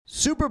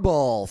Super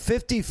Bowl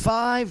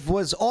 55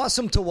 was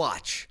awesome to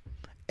watch,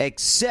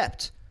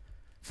 except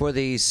for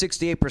the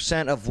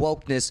 68% of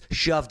wokeness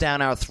shoved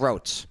down our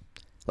throats.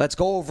 Let's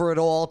go over it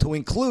all to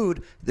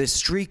include the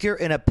streaker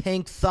in a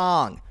pink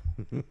thong.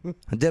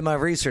 I did my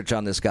research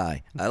on this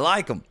guy. I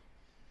like him.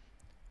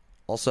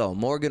 Also,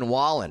 Morgan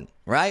Wallen,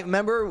 right?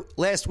 Remember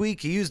last week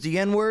he used the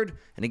N-word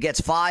and he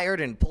gets fired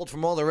and pulled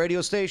from all the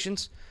radio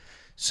stations?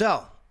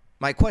 So,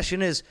 my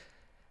question is,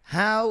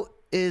 how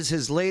is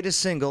his latest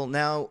single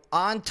now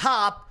on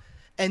top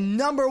and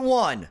number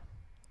one?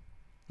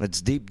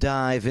 Let's deep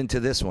dive into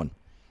this one.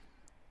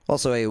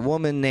 Also, a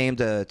woman named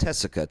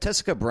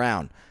Tessica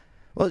Brown.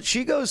 Well,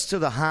 she goes to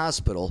the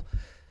hospital.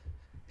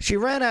 She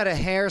ran out of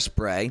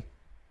hairspray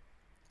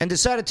and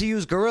decided to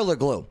use Gorilla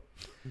Glue.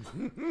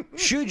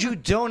 Should you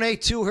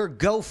donate to her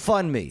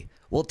GoFundMe?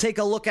 We'll take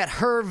a look at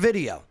her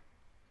video.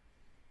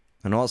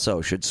 And also,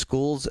 should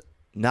schools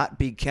not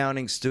be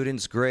counting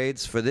students'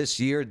 grades for this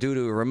year due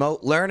to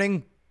remote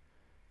learning?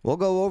 We'll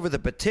go over the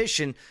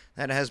petition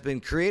that has been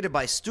created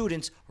by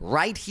students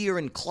right here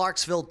in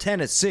Clarksville,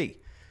 Tennessee.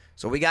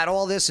 So we got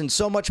all this and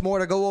so much more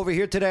to go over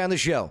here today on the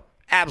show.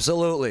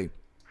 Absolutely.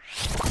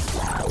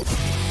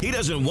 He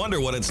doesn't wonder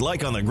what it's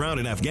like on the ground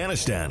in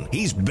Afghanistan.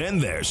 He's been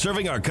there,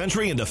 serving our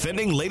country and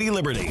defending Lady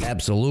Liberty.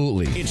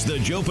 Absolutely. It's the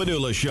Joe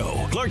Padula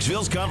Show,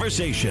 Clarksville's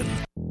Conversation.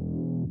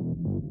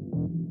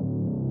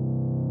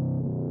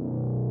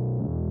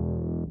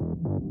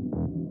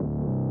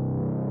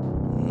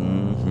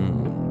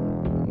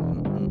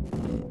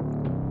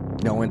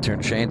 No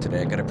intern Shane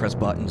today. I got to press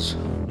buttons.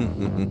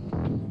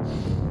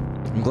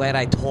 I'm glad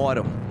I taught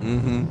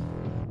him.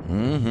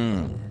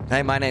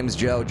 Hey, my name's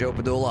Joe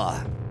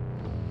Padula.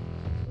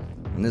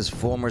 And this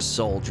former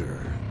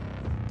soldier,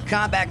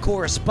 combat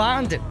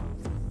correspondent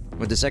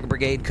with the 2nd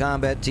Brigade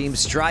Combat Team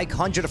Strike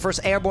 101st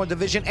Airborne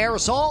Division Air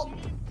Assault,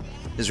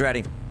 is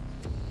ready.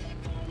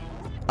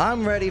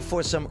 I'm ready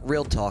for some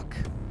real talk.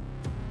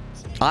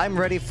 I'm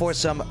ready for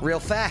some real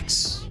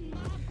facts.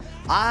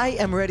 I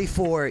am ready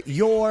for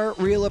your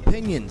real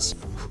opinions.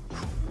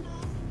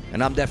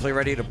 And I'm definitely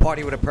ready to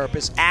party with a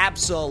purpose.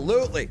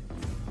 Absolutely.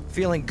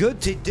 Feeling good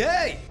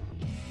today.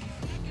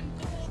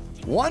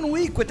 1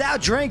 week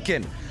without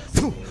drinking.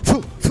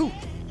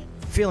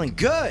 Feeling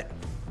good.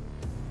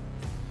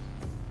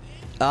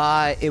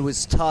 It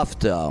was tough,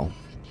 though.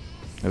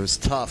 It was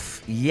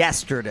tough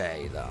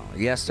yesterday, though.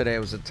 Yesterday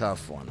was a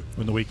tough one.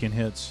 When the weekend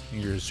hits,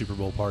 you're at a Super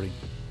Bowl party.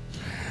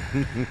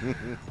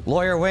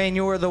 Lawyer Wayne,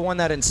 you were the one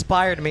that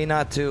inspired me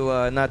not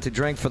to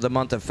drink for the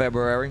month of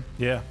February.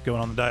 Yeah,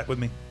 going on the diet with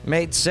me.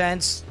 Made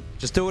sense.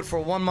 Just do it for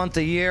 1 month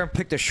a year.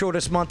 Pick the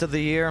shortest month of the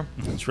year.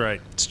 That's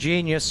right. It's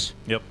genius.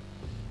 Yep.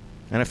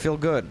 And I feel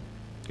good.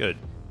 Good.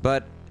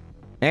 But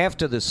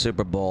after the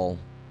Super Bowl,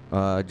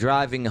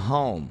 driving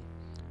home,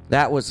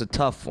 that was a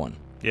tough one.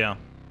 Yeah.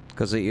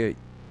 Because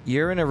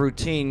you're in a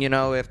routine,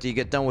 after you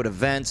get done with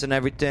events and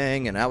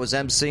everything. And I was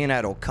emceeing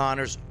at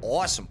O'Connor's.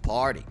 Awesome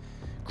party.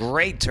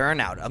 Great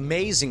turnout.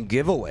 Amazing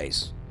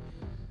giveaways.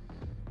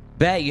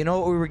 Bay, you know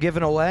what we were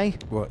giving away?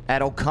 What?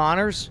 At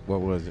O'Connor's?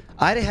 What was it?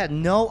 I had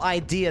no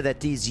idea that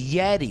these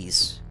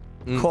Yetis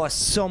cost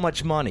so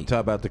much money. Talk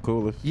about the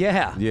coolest?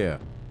 Yeah. Yeah.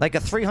 Like a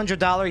 $300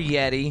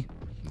 Yeti,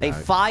 a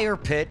Nice. fire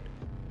pit,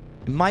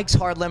 Mike's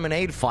Hard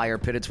Lemonade fire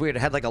pit. It's weird. It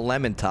had like a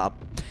lemon top.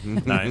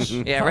 Nice.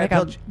 Yeah, Like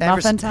right. a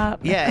muffin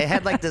top? Yeah, it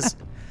had like this.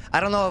 I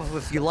don't know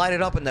if you light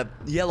it up and the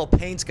yellow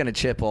paint's going to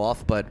chip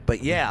off, but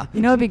yeah. You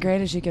know what would be great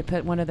is you could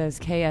put one of those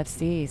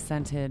KFC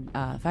scented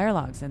fire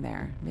logs in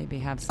there. Maybe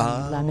have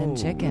some lemon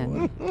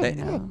chicken.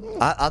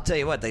 I'll tell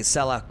you what, they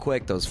sell out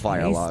quick, those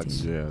fire Tasty.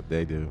 logs. Yeah,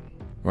 they do.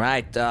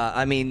 Right.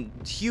 I mean,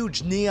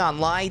 huge neon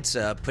lights,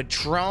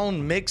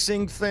 Patron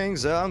mixing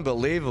things.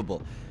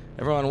 Unbelievable.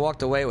 Everyone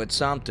walked away with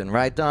something,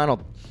 right,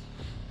 Donald?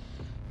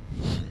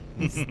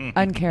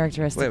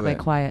 Uncharacteristically Wait.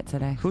 quiet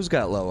today. Who's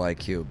got low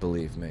IQ,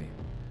 believe me?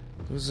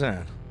 Who's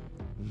that?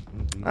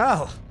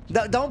 Oh,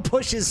 don't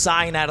push his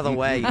sign out of the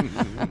way.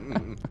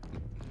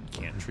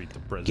 Can't treat the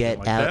president Get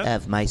like out that.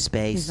 of my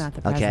space. He's not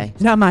the president. Okay?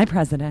 He's not my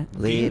president.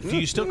 Leave. Do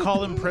you still call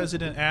them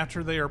president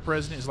after they are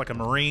president? Is it like a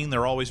Marine?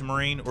 They're always a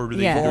Marine? Or do,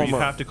 Yeah. or you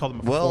have to call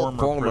them a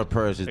former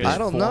president. I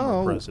don't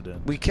know.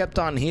 President? We kept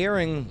on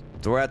hearing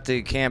throughout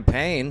the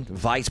campaign,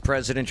 Vice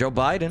President Joe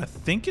I Biden,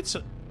 think it's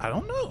I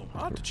don't know.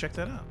 I'll have to check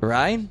that out.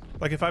 right?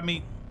 Like if I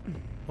meet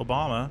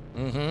Obama,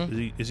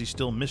 is he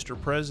still Mr.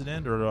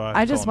 President, or do I, have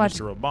I to just call him watched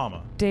Mr.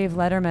 Obama? Dave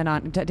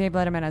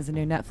Letterman has a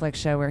new Netflix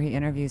show where he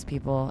interviews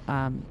people,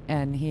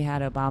 and he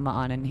had Obama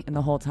on, and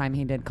the whole time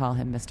he did call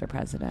him Mr.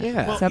 President.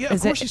 Yeah. Well, So yeah, of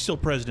is course it- he's still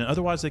president.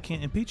 Otherwise, they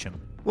can't impeach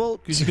him. Well,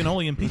 Because you can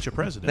only impeach a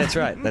president. that's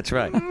right. That's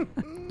right.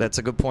 That's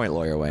a good point,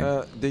 Lawyer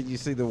Wayne. Did you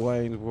see the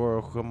Wayne's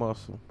World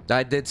commercial?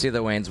 I did see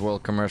the Wayne's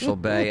World commercial,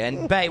 Bay.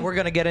 And, Bay, we're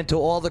going to get into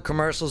all the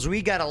commercials.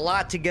 We got a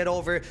lot to get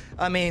over.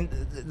 I mean,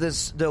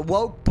 the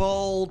Woke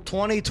Bowl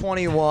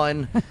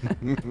 2021.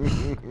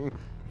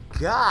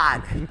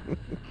 God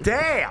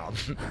damn.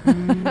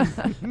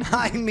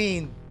 I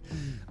mean,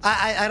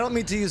 I don't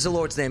mean to use the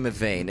Lord's name in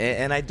vain,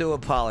 and I do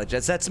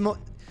apologize.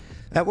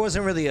 That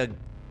wasn't really a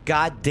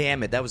God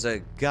damn it. That was a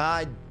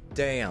God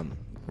Damn.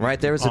 Right,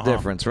 there's a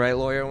difference, right,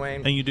 Lawyer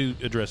Wayne? And you do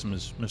address him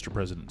as Mr.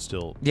 President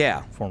still.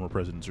 Yeah. Former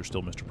presidents are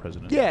still Mr.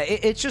 President. Yeah,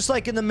 it's just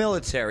like in the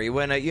military.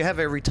 When you have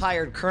a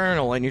retired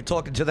colonel and you're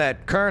talking to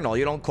that colonel,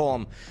 you don't call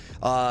him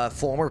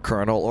former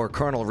colonel or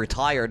colonel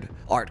retired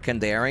Art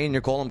Kandarian.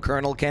 You call him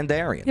Colonel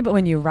Kandarian. Yeah, but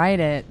when you write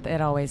it, it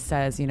always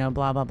says, blah,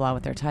 blah, blah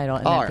with their title.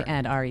 And R. at the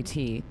end,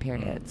 RET,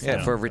 period. So.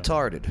 Yeah, for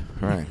retarded.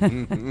 Right.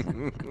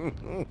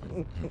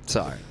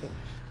 Sorry.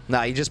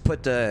 No, you just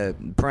put the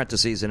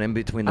parentheses, and in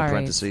between the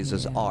parentheses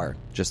is R,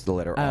 just the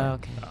letter R. Oh,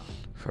 okay.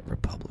 For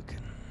Republican.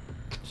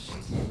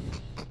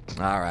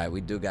 All right,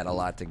 we do got a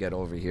lot to get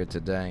over here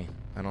today.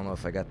 I don't know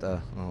if I got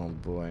the... Oh,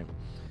 boy.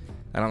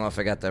 I don't know if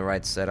I got the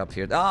right setup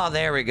here. Oh,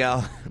 there we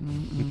go.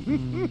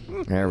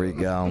 There we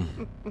go.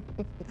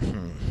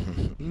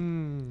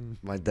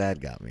 My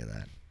dad got me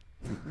that.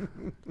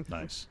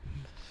 Nice.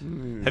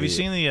 Have you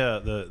seen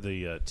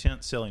the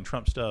tent selling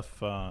Trump stuff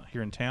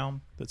here in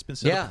town that's been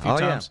set up a few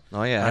times?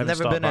 Oh, yeah. I haven't I've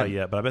never stopped been by in.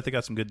 yet, but I bet they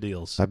got some good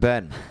deals. I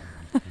bet.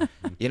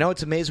 You know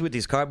what's amazing with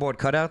these cardboard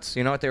cutouts?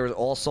 You know what they were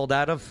all sold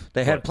out of?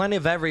 They had plenty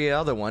of every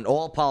other one,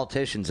 all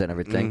politicians and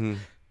everything.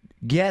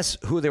 Guess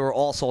who they were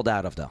all sold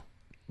out of, though?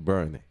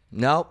 Bernie.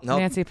 Nope.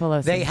 Nancy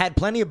Pelosi. They had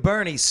plenty of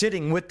Bernie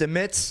sitting with the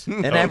mitts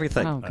and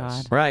everything. Oh,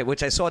 God. Right,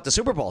 which I saw at the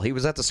Super Bowl. He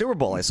was at the Super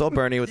Bowl. I saw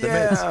Bernie with the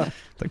mitts.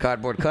 The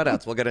cardboard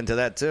cutouts. We'll get into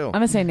that, too. I'm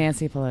going to say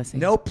Nancy Pelosi.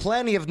 No,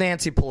 plenty of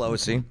Nancy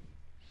Pelosi.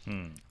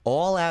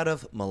 All out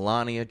of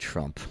Melania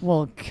Trump.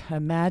 Well,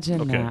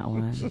 imagine that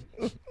one.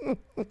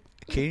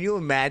 Can you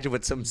imagine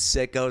what some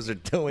sickos are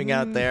doing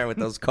out there with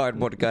those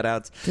cardboard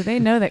cutouts? Do they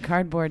know that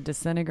cardboard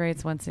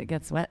disintegrates once it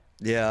gets wet?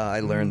 Yeah,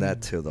 I learned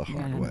that too the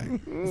hard way.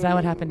 Is that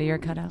what happened to your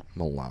cutout?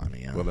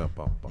 Melania. What up,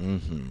 Papa?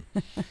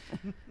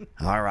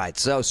 All right,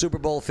 so Super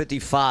Bowl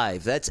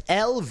 55. That's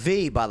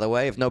LV, by the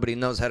way, if nobody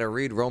knows how to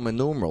read Roman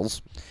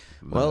numerals.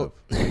 Well,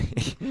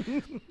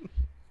 it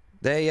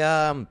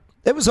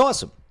was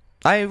awesome.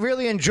 I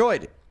really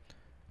enjoyed it.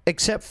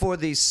 Except for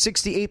the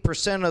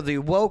 68% of the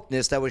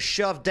wokeness that was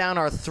shoved down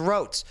our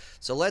throats.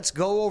 So let's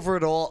go over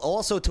it all.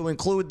 Also to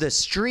include the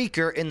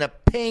streaker in the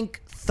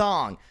pink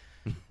thong.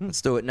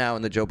 Let's do it now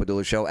in the Joe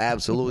Padula Show.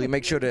 Absolutely.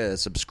 Make sure to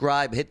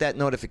subscribe, hit that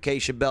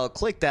notification bell,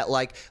 click that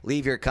like,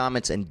 leave your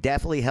comments, and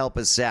definitely help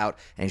us out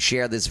and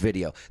share this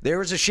video.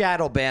 There is a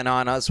shadow ban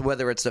on us,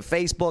 whether it's the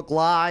Facebook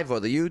Live or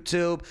the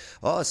YouTube.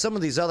 Oh, some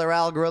of these other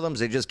algorithms,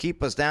 they just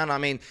keep us down. I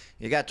mean,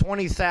 you got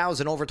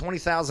over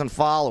 20,000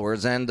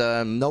 followers, and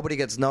nobody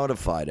gets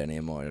notified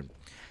anymore.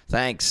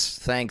 Thanks,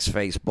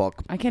 Facebook.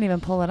 I can't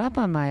even pull it up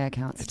on my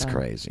account. It's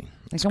crazy.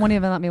 Like, it won't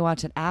even let me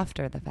watch it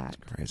after the fact.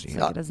 It's crazy. It's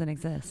like it doesn't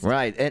exist.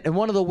 Right. And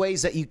one of the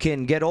ways that you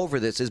can get over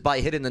this is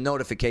by hitting the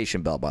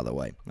notification bell, by the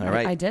way. All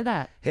right. I did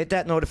that. Hit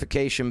that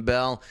notification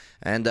bell,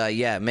 and,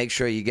 make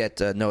sure you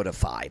get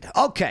notified.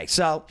 Okay,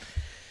 so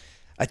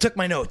I took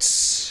my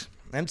notes.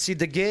 Emceed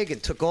the gig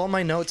and took all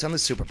my notes on the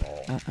Super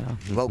Bowl.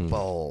 Woke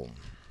Bowl.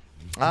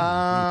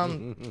 What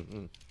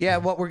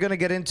we're going to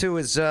get into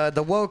is the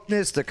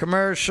wokeness, the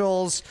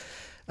commercials,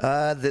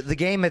 the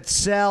game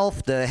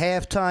itself, the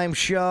halftime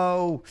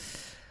show,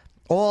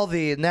 all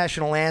the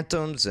national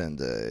anthems, and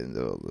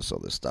all this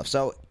other stuff.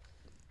 So,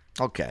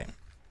 okay.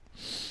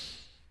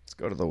 Let's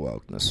go to the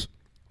wokeness.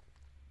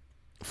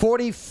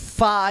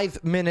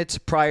 45 minutes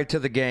prior to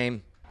the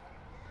game,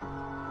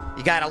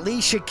 you got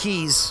Alicia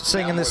Keys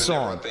singing this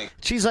song.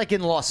 She's like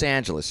in Los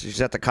Angeles. She's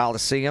at the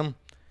Coliseum.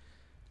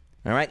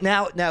 All right.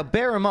 Now,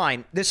 bear in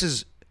mind, this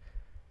is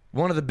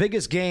one of the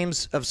biggest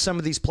games of some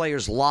of these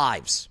players'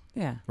 lives.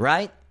 Yeah.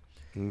 Right?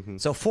 Mm-hmm.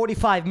 So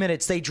 45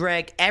 minutes, they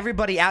drag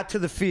everybody out to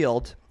the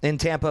field in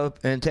Tampa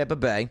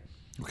Bay.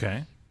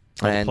 Okay.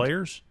 All the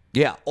players?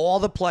 Yeah, all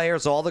the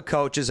players, all the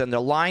coaches, and they're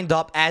lined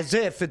up as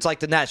if it's like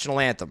the national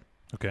anthem.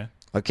 Okay.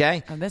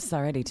 Okay? Oh, this is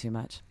already too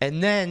much.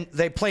 And then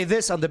they play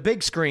this on the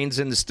big screens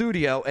in the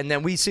studio, and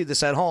then we see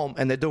this at home,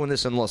 and they're doing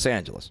this in Los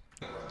Angeles.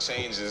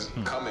 Change is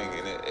coming,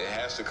 and it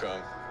has to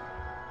come.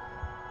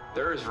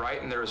 There is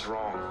right and there is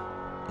wrong.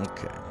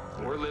 Okay.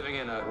 We're living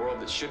in a world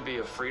that should be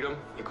of freedom,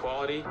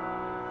 equality.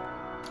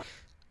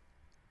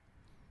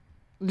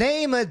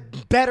 Name a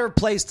better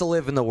place to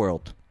live in the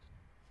world.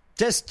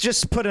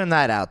 Just putting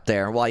that out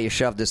there while you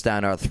shove this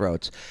down our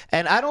throats.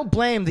 And I don't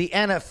blame the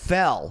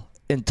NFL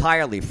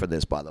entirely for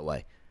this, by the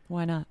way.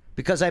 Why not?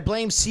 Because I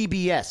blame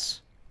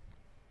CBS,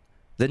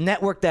 the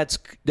network that's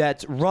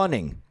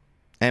running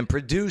and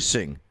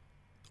producing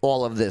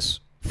all of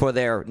this for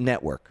their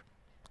network.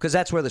 Because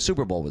that's where the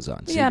Super Bowl was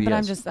on. Yeah,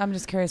 CBS. but I'm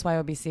just curious why it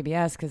would be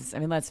CBS. Because I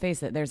mean, let's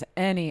face it. There's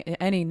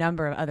any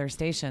number of other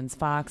stations,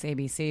 Fox,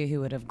 ABC, who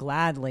would have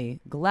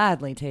gladly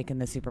taken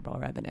the Super Bowl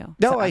revenue.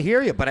 No, So I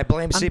hear you, but I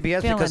blame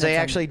CBS because they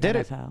actually did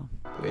it.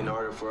 In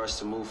order for us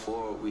to move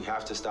forward, we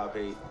have to stop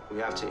hate. We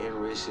have to end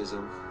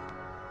racism.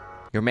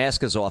 Your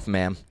mask is off,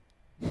 ma'am.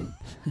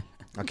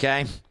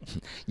 Okay?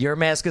 Your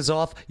mask is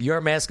off. Your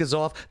mask is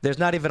off. There's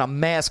not even a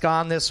mask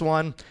on this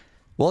one.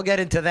 We'll get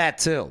into that,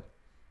 too.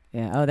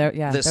 Yeah. Oh, there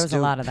was a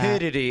lot of that. The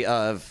stupidity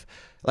of,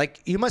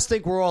 like, you must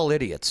think we're all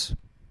idiots.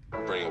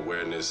 Bring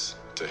awareness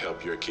to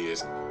help your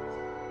kids,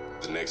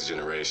 the next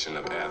generation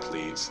of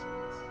athletes,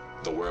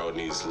 The world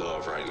needs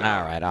love right now.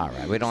 All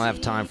right. We don't have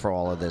time for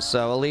all of this.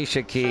 So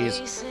Alicia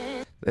Keys,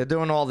 they're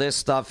doing all this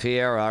stuff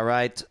here, all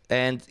right?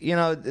 And, you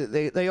know,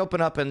 they open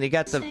up and you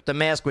got the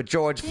mask with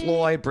George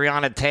Floyd,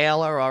 Breonna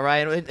Taylor, all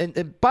right?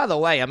 And by the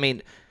way, I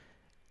mean,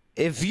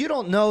 if you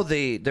don't know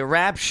the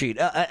rap sheet,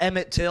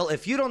 Emmett Till,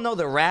 if you don't know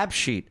the rap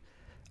sheet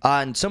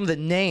on some of the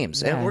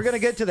names, and we're going to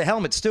get to the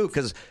helmets too,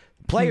 because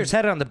players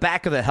had it on the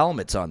back of the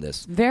helmets on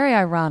this. Very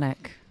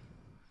ironic.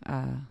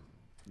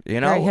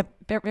 You know?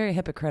 Very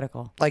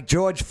hypocritical. Like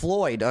George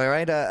Floyd, all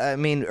right? I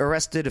mean,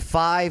 arrested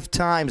 5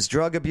 times,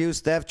 drug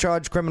abuse, theft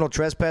charge, criminal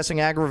trespassing,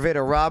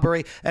 aggravated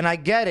robbery. And I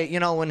get it, you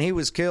know, when he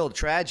was killed,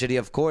 tragedy,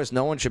 of course,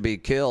 no one should be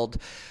killed,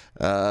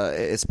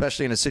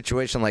 especially in a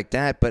situation like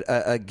that. But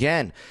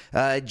again,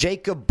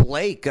 Jacob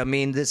Blake, I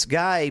mean, this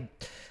guy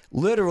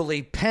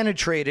literally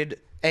penetrated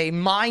a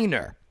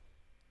minor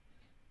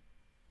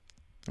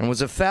and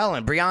was a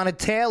felon. Breonna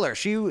Taylor,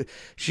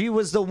 she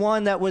was the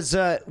one that was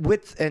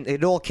with, and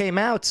it all came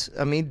out.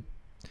 I mean,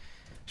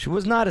 she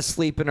was not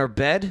asleep in her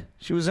bed.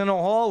 She was in a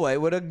hallway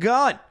with a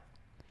gun.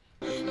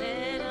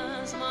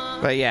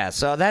 But yeah,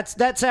 so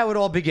that's how it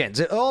all begins.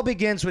 It all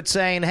begins with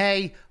saying,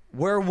 hey,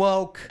 we're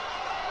woke.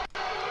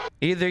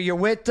 Either you're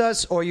with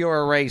us or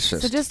you're a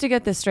racist. So just to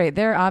get this straight,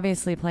 they're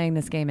obviously playing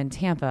this game in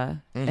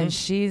Tampa, and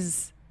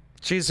she's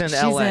in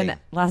L.A. in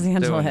Los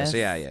Angeles.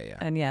 Yeah.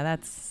 And yeah,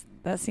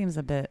 that seems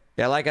a bit.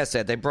 Yeah, like I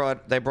said, they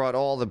brought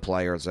all the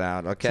players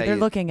out. Okay, So they're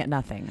looking at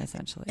nothing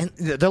essentially. And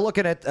they're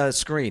looking at a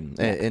screen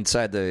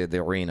inside the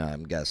arena,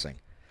 I'm guessing.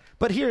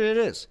 But here it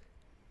is.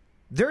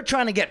 They're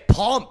trying to get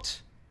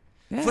pumped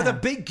for the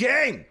big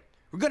game.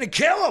 We're going to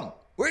kill them.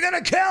 We're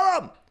going to kill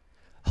them.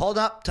 Hold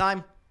up,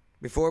 time.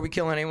 Before we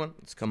kill anyone,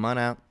 let's come on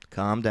out.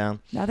 Calm down.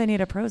 Now they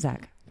need a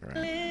Prozac.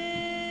 Right.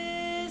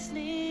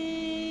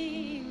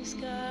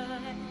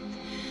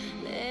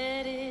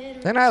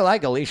 And I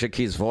like Alicia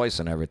Keys' voice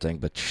and everything,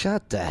 but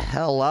shut the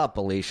hell up,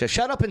 Alicia.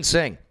 Shut up and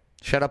sing.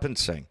 Shut up and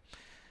sing.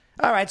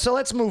 All right, so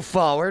let's move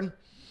forward.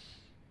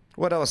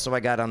 What else do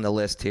I got on the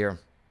list here?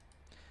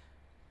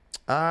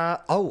 Then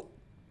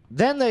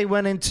they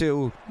went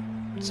into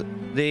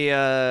the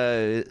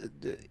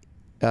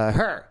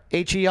her,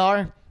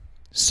 H-E-R,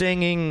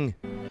 singing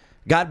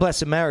God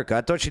Bless America.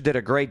 I thought she did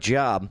a great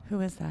job.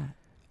 Who is that?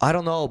 I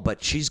don't know,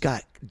 but she's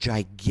got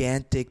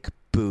gigantic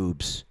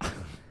boobs.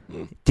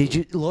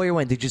 Lawyer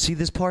Wayne, did you see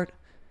this part?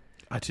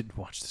 I didn't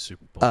watch the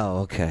Super Bowl. Oh,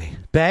 okay.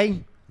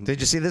 Bay, did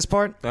you see this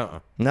part?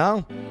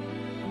 No?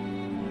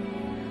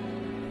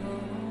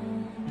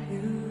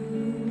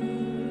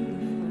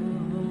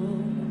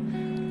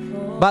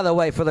 By the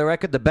way, for the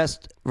record, the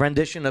best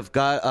rendition of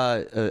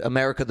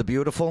America the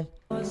Beautiful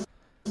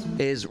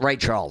is Ray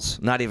Charles.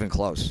 Not even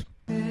close.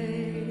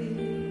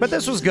 But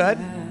this was good.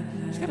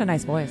 She's got a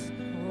nice voice.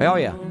 Oh,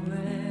 yeah.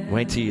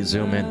 Wait till you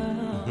zoom in.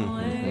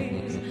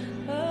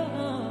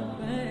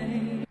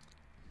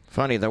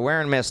 Funny, they're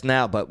wearing masks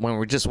now, but when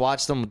we just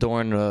watched them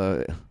during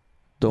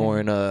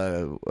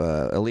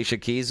Alicia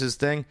Keys'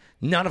 thing,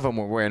 none of them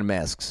were wearing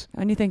masks.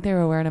 And you think they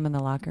were wearing them in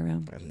the locker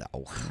room?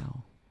 No.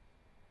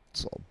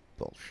 It's all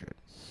bullshit.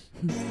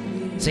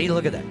 See,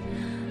 look at that.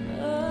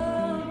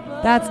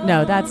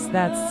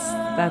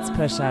 That's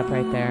push up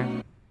right there.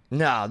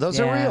 No, those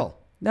are real.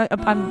 No,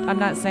 I'm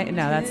not saying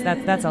no.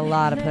 That's a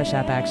lot of push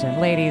up action.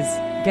 Ladies,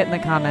 get in the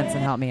comments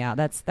and help me out.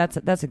 That's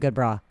a good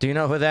bra. Do you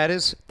know who that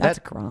is? That's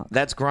Gronk.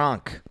 That's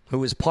Gronk,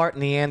 who is part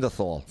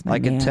Neanderthal. I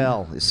can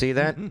tell. You see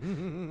that?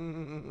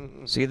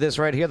 See this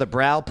right here, the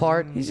brow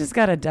part? He's just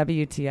got a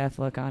WTF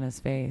look on his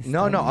face.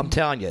 No, I'm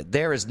telling you,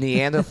 there is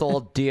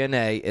Neanderthal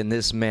DNA in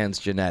this man's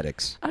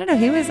genetics. I don't know.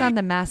 He was on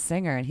The Masked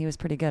Singer, and he was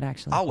pretty good,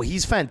 actually. Oh,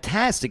 he's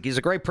fantastic. He's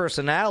a great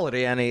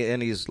personality, and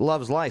he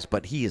loves life,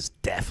 but he has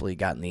definitely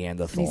got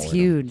Neanderthal. He's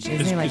huge.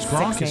 Isn't he like is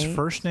Gronk 6'8"? his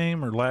first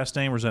name or last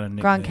name, or is that a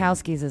nickname?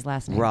 Gronkowski's his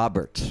last name.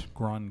 Robert.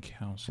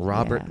 Gronkowski.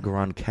 Robert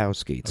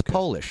Gronkowski. It's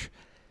Polish.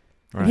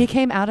 Right. He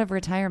came out of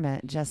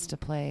retirement just to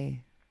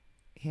play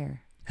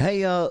here.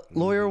 Hey,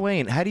 Lawyer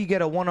Wayne, how do you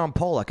get a one-arm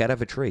Pollock out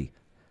of a tree?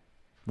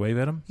 Wave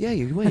at him? Yeah,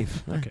 you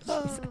wave. Okay.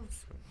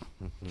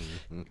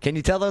 Can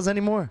you tell those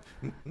anymore?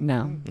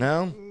 No.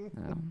 No?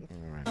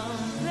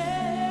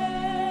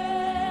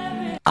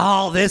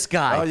 Oh, this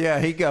guy. Oh, yeah,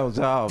 he goes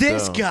off.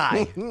 This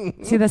guy.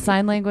 See the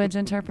sign language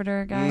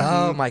interpreter guy?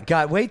 Oh, my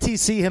God. Wait till you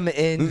see him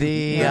in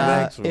the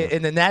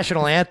in the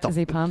national anthem. Is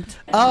he pumped?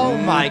 Oh,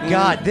 my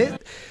God.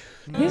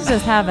 He's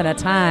just having a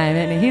time,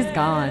 and he's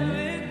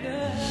gone.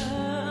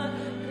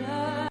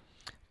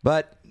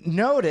 But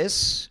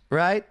notice,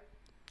 right?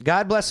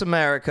 God bless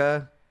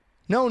America.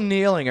 No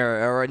kneeling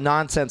or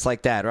nonsense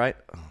like that, right?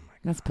 Oh my God.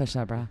 That's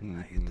push-up bra.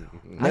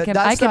 I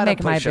can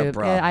make my boob.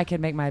 I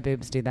can make my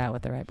boobs do that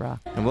with the right bra.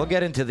 And we'll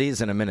get into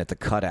these in a minute. The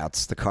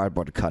cutouts, the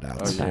cardboard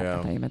cutouts. Oh, yeah.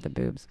 I thought you meant the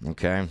boobs.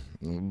 Okay,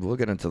 we'll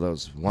get into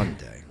those one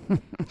day,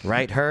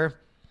 right? Her,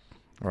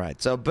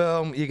 right? So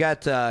boom, you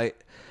got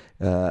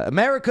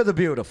America the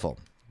Beautiful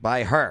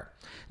by Her,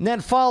 and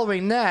then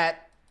following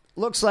that,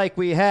 looks like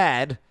we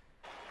had.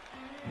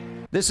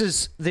 This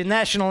is the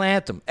national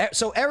anthem.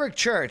 So Eric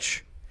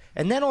Church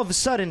And then all of a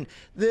sudden,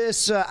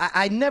 this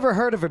I never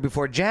heard of her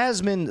before,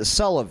 Jasmine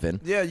Sullivan.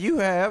 Yeah, you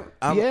have.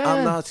 I'm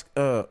not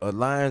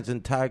Lions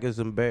and Tigers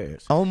and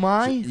Bears. Oh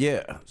my!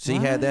 She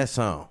had that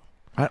song.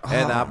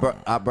 And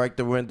I break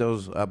the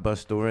windows. I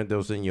bust the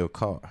windows in your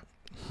car.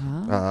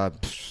 I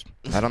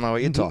don't know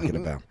what you're talking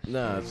about.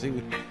 Nah,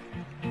 see.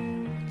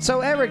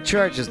 So Eric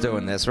Church is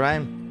doing this,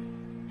 right?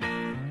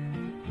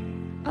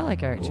 I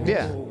like Eric Church.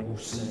 Yeah.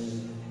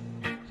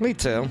 Me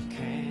too.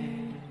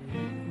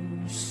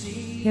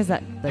 He has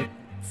that like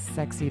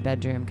sexy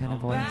bedroom kind of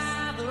voice.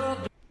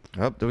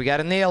 Oh, we got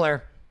a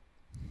kneeler.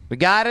 We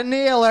got a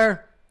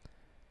kneeler.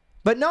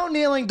 But no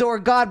kneeling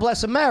during God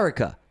Bless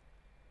America.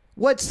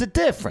 What's the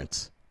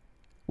difference?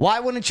 Why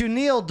wouldn't you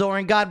kneel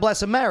during God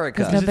Bless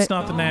America? Because it's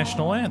not the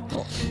national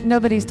anthem.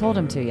 Nobody's told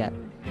him to yet.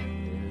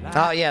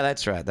 Oh, yeah,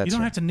 that's right. You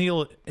don't have to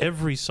kneel at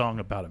every song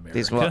about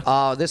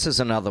America. This is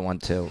another one,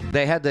 too.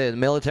 They had the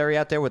military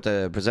out there with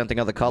the presenting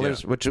of the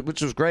colors, which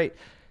was great.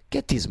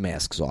 Get these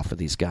masks off of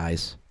these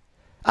guys.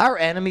 Our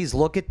enemies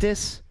look at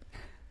this,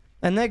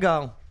 and they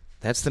go,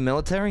 that's the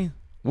military?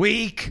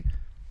 Weak.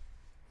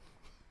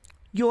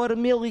 Your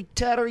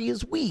military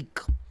is weak.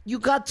 You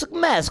got the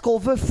mask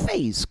over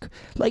face,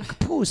 like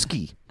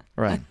Pusky.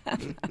 Right.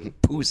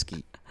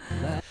 Pusky.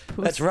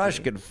 That's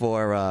Russian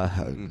for... I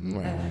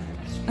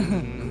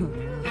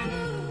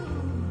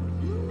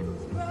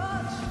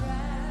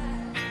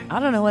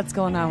don't know what's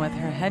going on with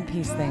her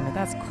headpiece thing, but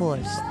that's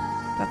coolish.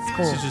 That's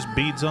cool. This is just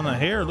beads on the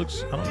hair. It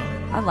looks, I don't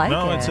know. I like it.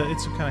 No, it's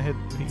a kind of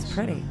headpiece. It's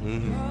pretty.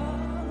 Mm-hmm.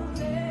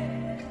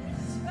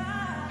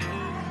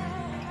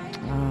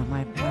 Oh,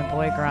 my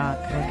boy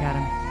Gronk. Look at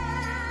him.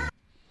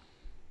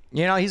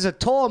 You know, he's a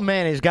tall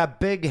man. He's got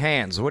big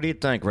hands. What do you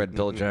think, Red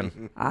Pill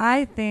Jen?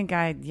 I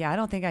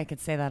don't think I could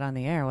say that on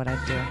the air, what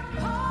I'd do.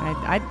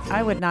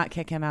 I would not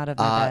kick him out of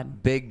my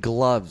bed. Big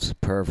gloves,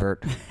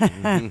 pervert.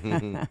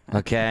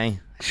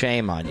 Okay?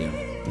 Shame on you.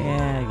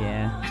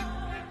 Yeah.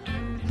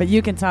 But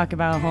you can talk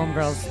about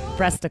homegirls'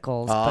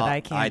 breasticles, but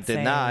I can't I did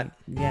say. not.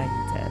 Yeah,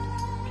 you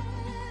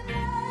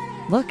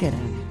did. Look at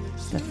him.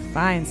 Just a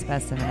fine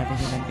specimen of a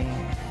human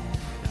being.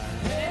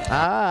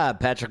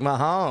 Patrick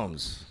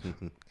Mahomes.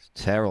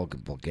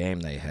 Terrible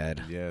game they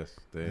had. Yes,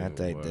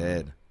 they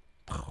did.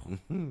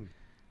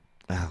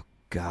 Oh,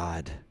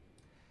 God.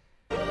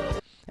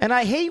 And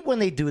I hate when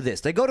they do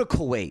this. They go to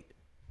Kuwait.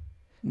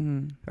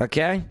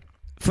 Okay?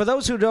 For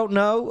those who don't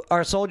know,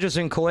 our soldiers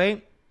in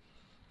Kuwait,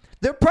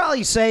 they're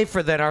probably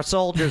safer than our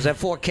soldiers at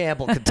Fort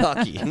Campbell,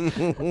 Kentucky.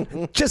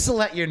 Just to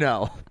let you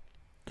know.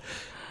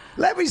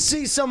 Let me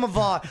see some of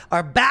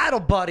our battle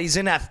buddies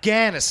in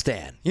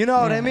Afghanistan. You know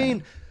what I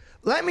mean?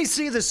 Let me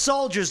see the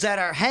soldiers that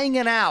are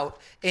hanging out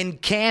in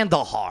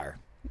Kandahar.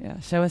 Yeah,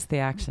 show us the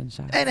action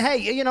shot. And hey,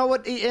 you know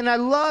what? And I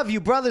love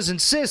you, brothers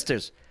and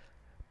sisters.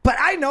 But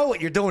I know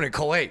what you're doing in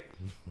Kuwait.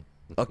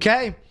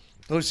 Okay?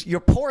 Your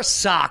poor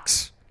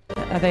socks.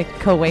 Are they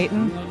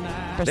co-waiting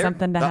for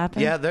something to happen?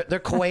 Yeah, they're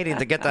co-waiting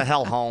to get the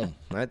hell home.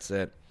 That's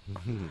it.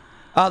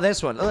 Oh,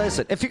 this one.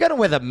 Listen, if you're going to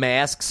wear the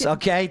masks,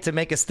 okay, to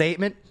make a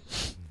statement,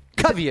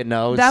 cover your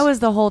nose. That was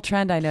the whole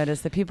trend I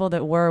noticed. The people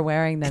that were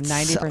wearing them, It's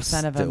 90%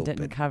 so of them stupid.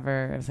 didn't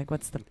cover. I was like,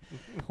 what's the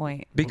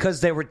point?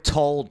 Because they were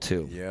told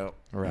to. Yep.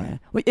 Right.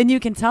 Yeah. And you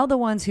can tell the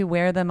ones who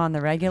wear them on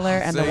the regular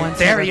and the ones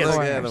There who he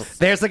are is.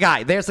 There's the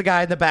guy. There's the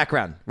guy in the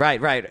background.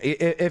 Right.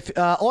 If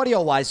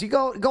audio-wise, you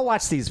go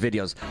watch these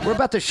videos. We're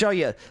about to show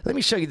you. Let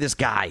me show you this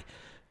guy.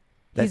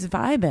 He's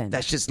vibing.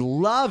 That's just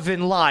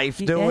loving life.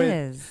 He doing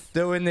is.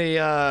 Doing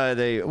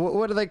the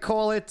what do they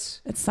call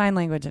it? It's sign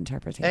language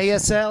interpretation.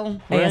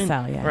 ASL. Right?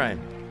 ASL, yeah. Right.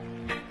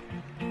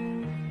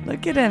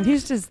 Look at him.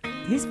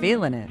 He's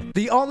feeling it.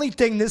 The only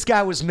thing this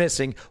guy was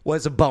missing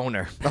was a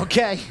boner.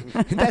 Okay,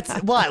 that's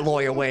what,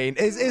 Lawyer Wayne.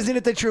 Isn't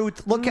it the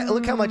truth? Look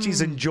how much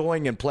he's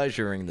enjoying and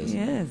pleasuring this. He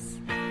is.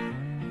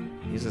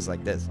 He's just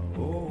like this.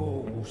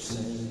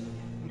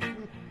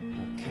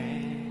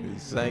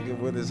 He's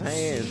singing with his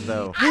hands,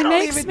 though. He I don't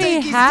makes even me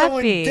think he's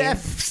happy. doing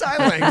deaf sign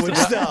language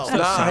though.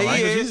 Nah, he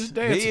language, is. he's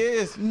dancing. He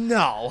is.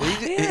 No,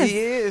 He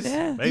is.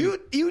 Yeah.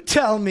 you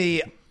tell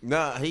me.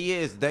 Nah, he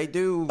is. They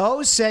do.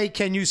 Oh, say,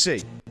 can you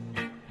see?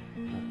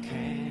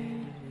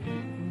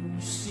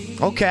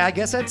 Okay, I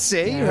guess that's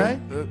C, right?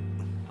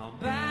 Oh,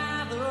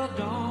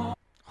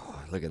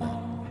 look at that.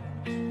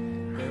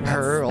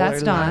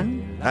 That's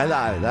Dawn. I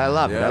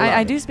love it. Yeah.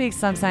 I do speak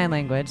some sign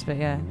language, but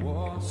yeah.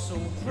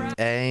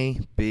 A,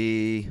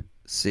 B,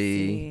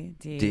 C,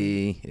 C, D.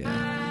 D. Yeah.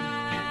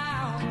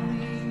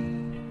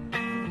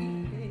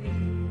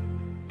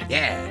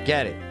 Yeah,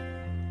 get it.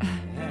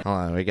 Hold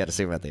on, we got to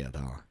see about the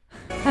other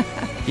one.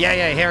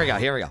 Yeah, here we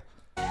go.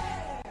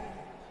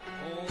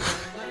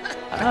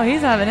 Oh, he's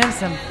having him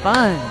some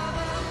fun.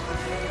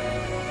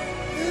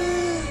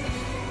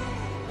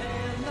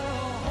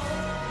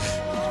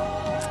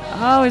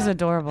 Oh, he's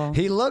adorable.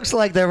 He looks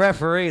like the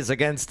referees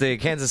against the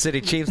Kansas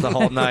City Chiefs the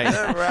whole night.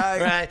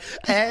 Right.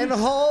 And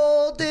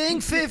holding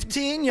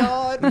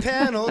 15-yard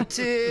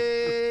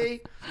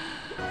penalty.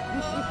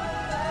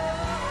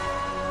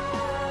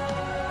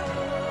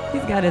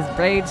 He's got his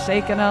braids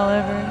shaking all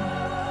over.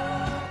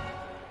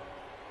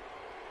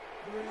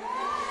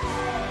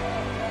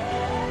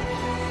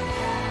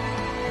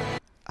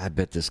 I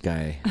bet this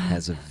guy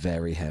has a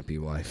very happy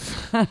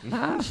wife. Right?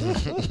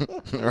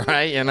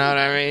 You know what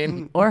I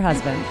mean? Or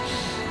husband.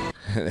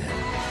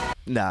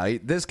 No,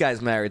 this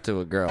guy's married to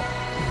a girl.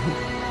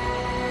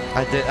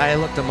 I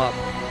looked him up.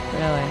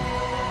 Really.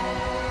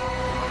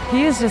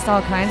 He is just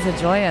all kinds of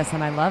joyous,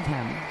 and I love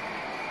him.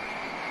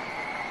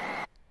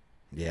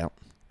 Yeah.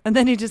 And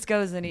then he just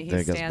goes and he Then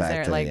he goes stands back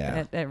there to, like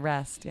yeah. at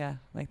rest. Yeah,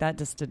 like that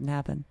just didn't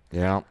happen.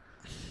 Yeah.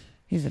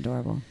 He's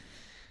adorable.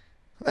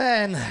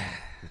 And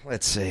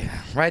let's see.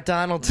 Right,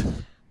 Donald?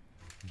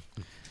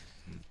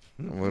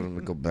 Let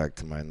me go back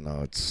to my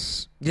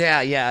notes.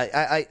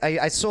 Yeah.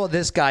 I saw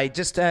this guy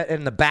just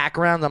in the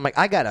background. I'm like,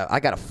 I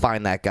gotta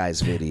find that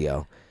guy's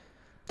video.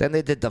 Then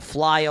they did the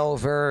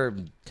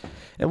flyover,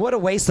 and what a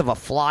waste of a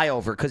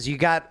flyover because you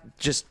got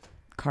just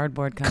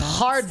Cardboard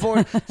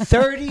cutouts.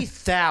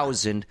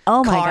 30,000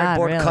 Oh my God,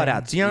 cardboard really?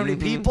 cutouts. You know how many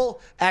people,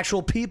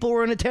 actual people,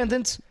 were in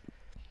attendance?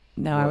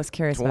 No, I was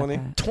curious 20?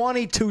 about that.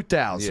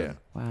 22,000. Yeah.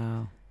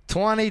 Wow.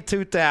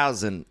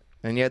 22,000,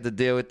 and you had to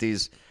deal with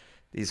these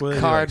Well, they,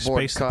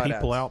 cardboard space cutouts. the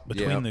people out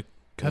between Yeah. the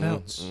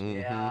cutouts.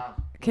 Yeah.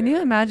 Can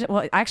you imagine?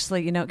 Well,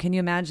 actually, can you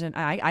imagine?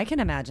 I can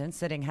imagine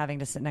having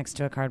to sit next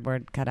to a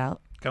cardboard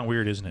cutout. Kind of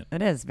weird, isn't it?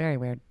 It is very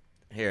weird.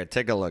 Here,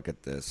 take a look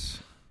at this.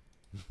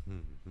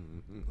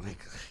 Like,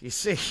 you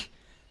see,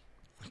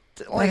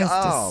 That is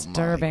oh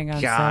disturbing my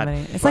on God. so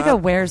many. It's like a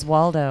Where's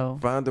Waldo.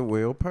 Find a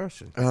real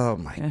person. Oh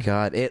my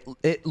God!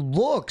 It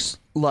looks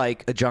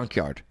like a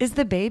junkyard. Is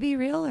the baby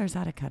real or is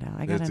that a cutout?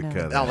 I gotta It's a know.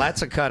 cutout. Oh,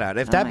 that's a cutout.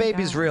 If that my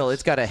baby's gosh. real,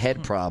 it's got a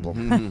head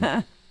problem.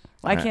 Well,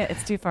 I can't.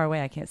 It's too far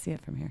away. I can't see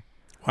it from here.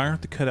 Why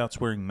aren't the cutouts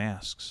wearing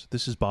masks?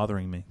 This is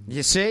bothering me.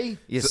 You see?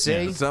 You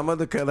see? Some of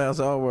the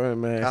cutouts are wearing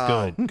masks.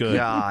 Oh, Good.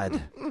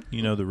 God.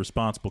 You know, the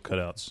responsible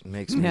cutouts.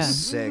 Makes me Yeah.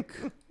 sick.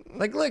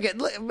 Like,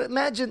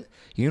 imagine.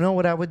 You know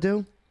what I would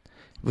do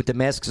with the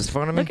masks in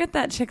front of me? Look at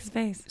that chick's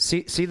face.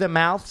 See the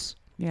mouths?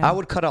 Yeah. I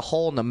would cut a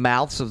hole in the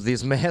mouths of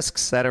these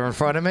masks that are in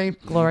front of me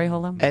Glory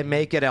hole him. and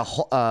make it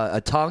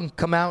a tongue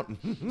come out.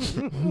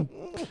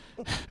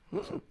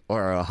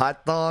 Or a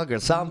hot dog or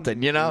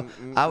something, you know?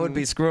 I would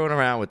be screwing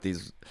around with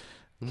these.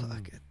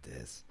 Look at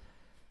this.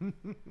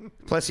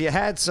 Plus, you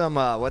had some,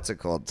 what's it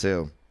called,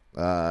 too?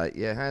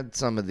 You had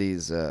some of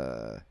these,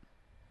 what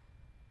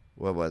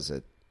was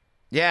it?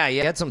 Yeah,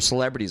 you had some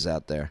celebrities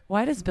out there.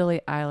 Why does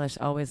Billie Eilish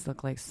always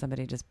look like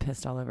somebody just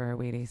pissed all over her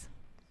Wheaties?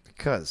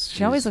 Because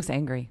She always looks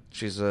angry.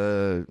 She's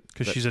Because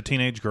she's a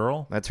teenage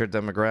girl? that's her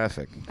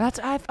demographic.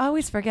 I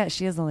always forget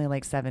she is only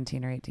like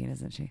 17 or 18,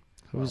 isn't she?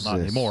 Who's Not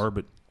this? anymore,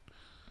 but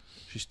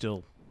she's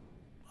still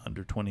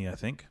under 20, I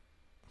think.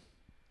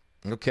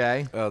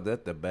 Okay. Oh,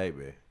 that's the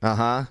baby.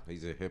 Uh-huh.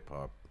 He's a hip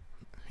hop.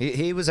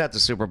 He was at the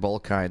Super Bowl,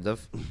 kind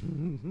of.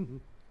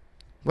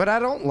 What I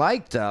don't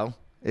like, though,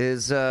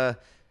 is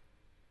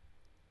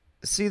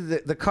see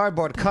the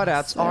cardboard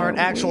cutouts aren't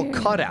actual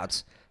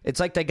cutouts. It's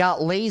like they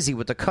got lazy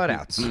with the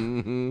cutouts.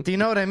 Do you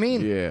know what I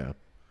mean? Yeah.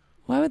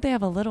 Why would they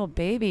have a little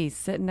baby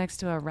sitting next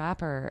to a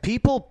rapper?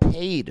 People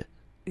paid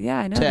Yeah,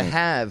 I know. to they-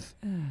 have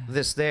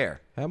this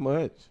there. How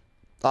much?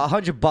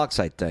 $100,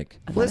 I think.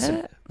 that Listen,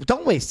 it?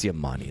 don't waste your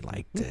money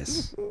like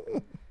this.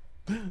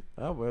 I'd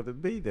rather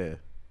be there.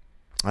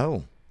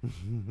 Oh.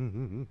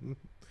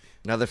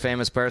 Another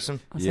famous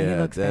person? Oh, so he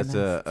Yeah, looks that's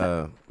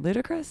famous.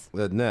 Ludicrous?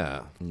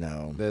 no,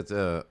 No. that's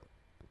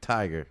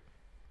Tiger.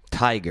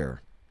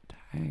 Tiger.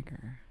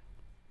 Tiger.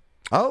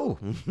 Oh.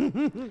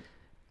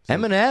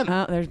 Eminem.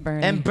 Oh, there's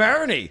Bernie. And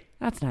Bernie.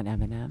 That's not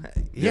Eminem.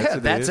 Yeah, Yes,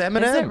 it that's is.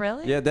 Eminem. Is it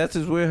really? Yeah, that's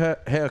his weird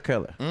hair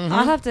color.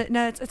 I'll have to.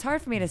 No, it's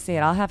hard for me to see it.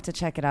 I'll have to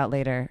check it out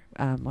later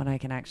when I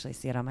can actually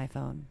see it on my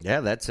phone.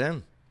 Yeah, that's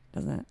him.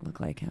 Doesn't look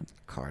like him.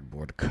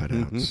 Cardboard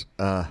cutouts.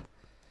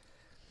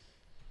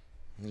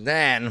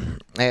 Then,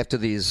 after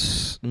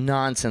these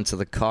nonsense of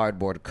the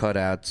cardboard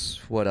cutouts,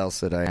 what else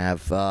did I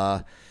have?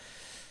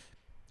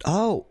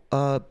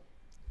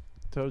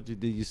 Told you,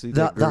 did you see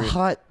The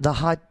that?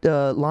 hot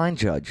line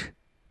judge.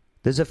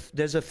 There's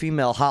a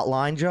female hot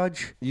line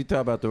judge. You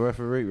talk about the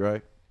referee,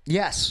 right?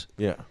 Yes.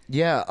 Yeah.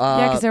 Yeah.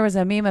 Yeah, because there was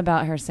a meme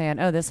about her saying,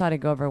 "Oh, this ought to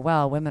go over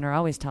well. Women are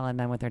always telling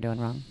men what they're doing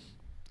wrong."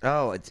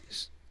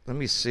 Let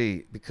me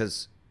see,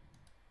 because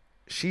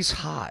she's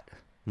hot.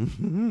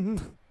 Don't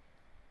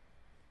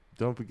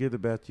forget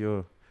about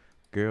your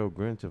girl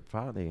Grinch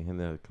party in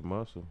the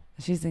commercial.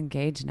 She's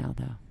engaged now,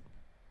 though.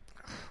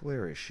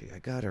 Where is she? I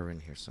got her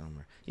in here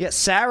somewhere. Yeah,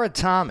 Sarah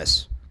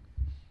Thomas.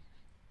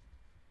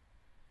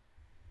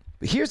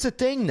 Here's the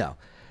thing, though.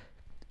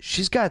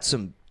 She's got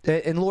some...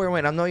 And Laura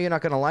Wayne, I know you're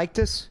not going to like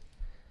this,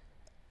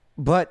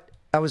 but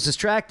I was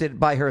distracted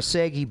by her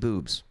saggy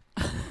boobs.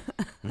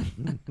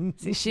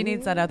 See, she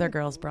needs that other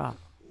girl's bra.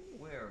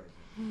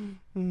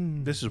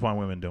 This is why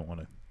women don't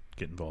want to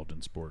get involved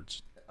in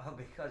sports. Oh,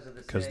 because of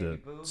Because the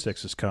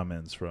sexist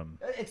comments from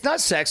It's not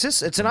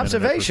sexist. It's an men and their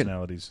observation.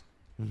 personalities.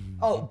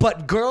 Oh,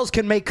 but girls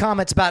can make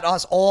comments about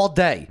us all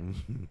day.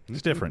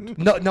 It's different.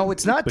 No,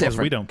 it's not Because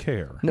different. we don't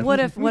care. What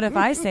if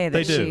I say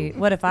that They do.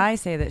 what if I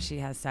say that she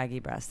has saggy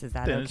breasts? Is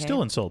that Then okay? it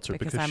still insults her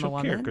because I'm a she'll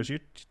care woman. because you're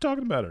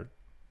talking about her.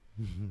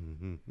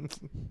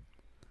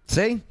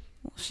 See?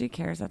 Well, she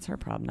cares. That's her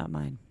problem, not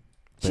mine.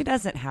 She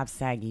doesn't have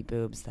saggy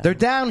boobs, though. They're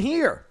down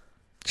here.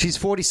 She's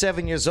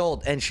 47 years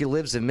old, and she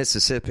lives in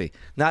Mississippi.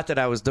 Not that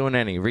I was doing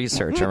any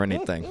research or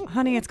anything.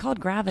 Honey, it's called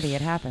gravity.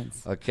 It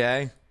happens.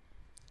 Okay?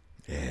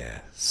 Yeah.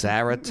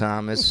 Sarah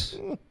Thomas.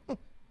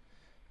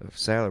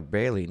 Sarah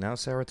Bailey. Now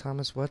Sarah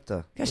Thomas, what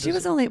the? Because she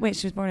was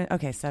born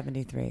in,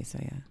 73, so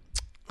yeah.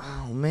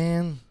 Oh,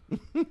 man.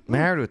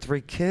 Married with 3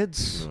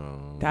 kids?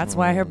 That's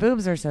why her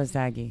boobs are so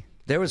saggy.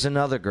 There was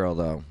another girl,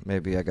 though.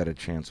 Maybe I got a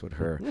chance with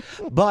her.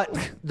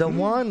 But the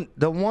one,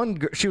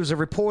 she was a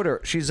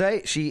reporter. She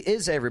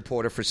is a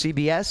reporter for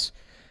CBS.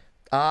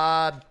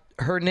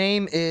 Her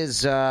name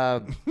is,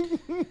 what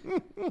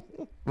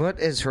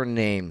is her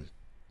name?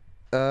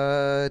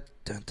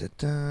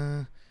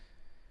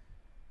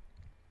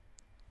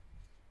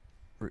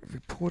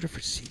 Reporter for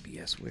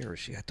CBS. Where is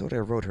she? I thought I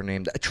wrote her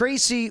name.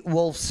 Tracy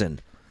Wolfson.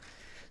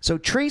 So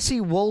Tracy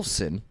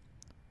Wolfson,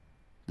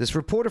 this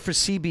reporter for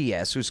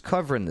CBS who's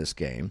covering this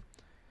game,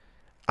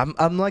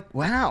 I'm like,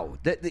 wow,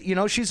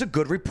 she's a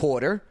good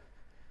reporter.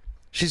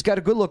 She's got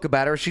a good look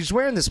about her. She's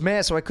wearing this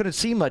mask, so I couldn't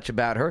see much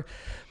about her.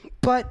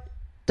 But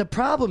the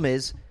problem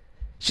is,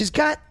 she's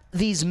got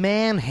these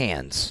man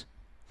hands.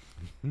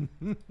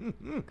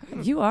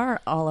 You are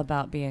all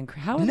about being.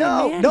 How are they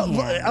man no,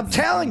 hands? I'm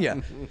telling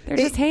you, They're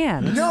just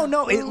hands.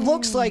 No, it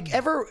looks like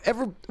ever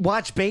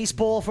watch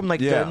baseball from the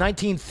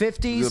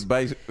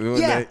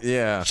 1950s.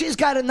 Yeah. She's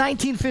got a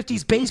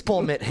 1950s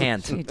baseball mitt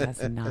hand. She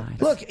does not.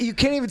 Look, you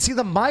can't even see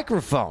the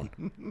microphone.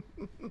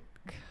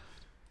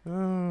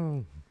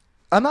 I'm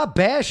not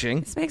bashing.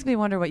 This makes me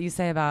wonder what you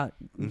say about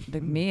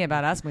me,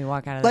 about us when we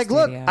walk out of the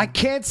studio. Look, I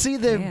can't see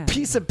the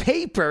piece of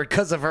paper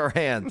because of her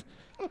hand.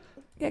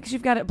 Yeah, because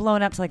you've got it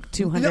blown up to like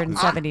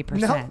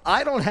 270%. No,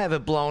 I don't have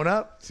it blown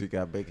up. She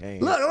got big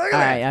hands. Look at All that.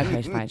 right,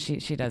 okay, fine.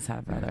 She does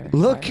have rather.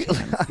 Look. large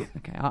hands.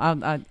 Okay,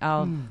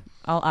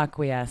 I'll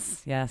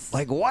acquiesce. Yes.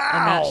 Like, In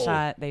wow. that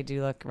shot, they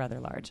do look rather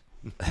large.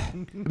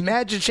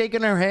 Imagine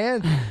shaking her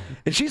hand.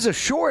 And she's a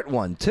short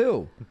one,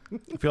 too.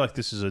 I feel like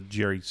this is a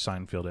Jerry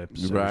Seinfeld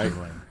episode. Right.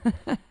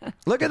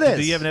 Look at this.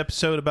 Did he have an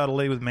episode about a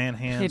lady with man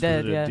hands? He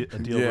did, Was it a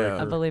deal Yeah. breaker?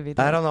 I believe you did.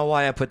 I don't know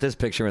why I put this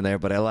picture in there,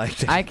 but I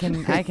liked it. I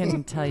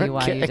can tell you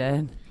why you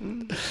did.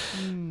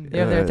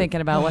 You're there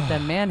thinking about what the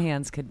man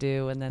hands could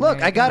do, and then Look,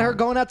 there you I got go. her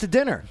going out to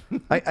dinner.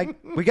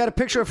 We got a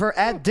picture of her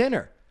at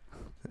dinner.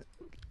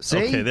 See?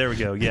 Okay, there we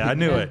go. Yeah, I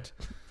knew it.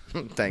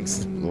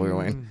 Thanks, Lawyer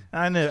Wayne.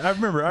 I knew. I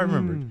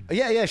remembered.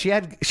 Yeah. She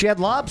had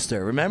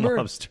lobster. Remember?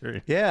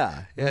 Lobster.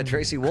 Yeah.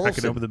 Tracy Wolfson.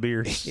 Cracking open the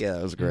beers. Yeah,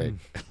 that was great.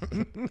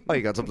 Oh,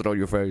 you got something on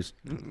your face.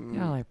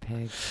 Y'all are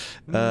pigs.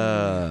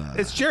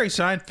 It's Jerry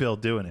Seinfeld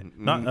doing it,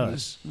 not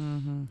us.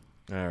 Mm-hmm.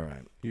 All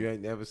right. You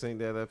ain't never seen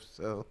that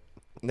episode?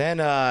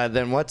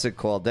 Then what's it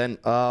called? Then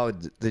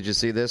did you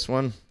see this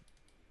one?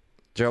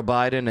 Joe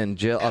Biden and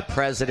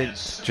President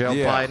Joe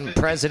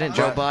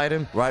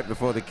Biden. Right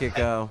before the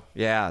kickoff.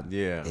 Yeah.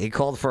 Yeah. He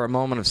called for a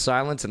moment of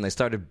silence, and they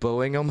started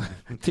booing him.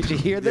 Did you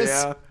hear this?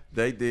 Yeah,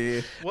 they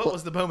did. What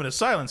was the moment of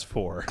silence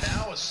for?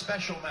 Now a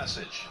special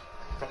message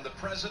from the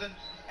President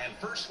and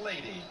First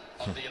Lady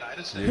of the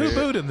United States. Who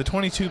booed him? The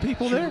 22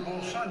 people there? Super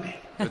Bowl Sunday.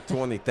 The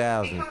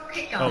 20,000. Before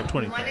kickoff, Oh, we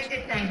 20,000. wanted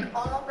to thank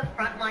all the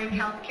frontline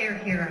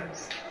healthcare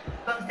heroes,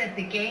 both at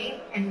the game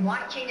and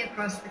watching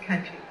across the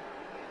country.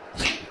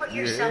 You put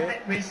yourself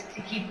at risk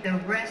to keep the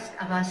rest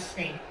of us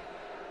safe.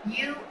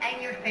 You and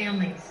your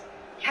families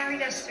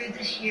carried us through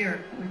this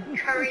year with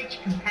courage,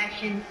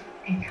 compassion,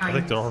 and kindness. I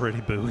think they're already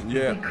booing.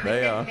 Yeah, We couldn't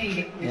they have are. made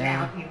it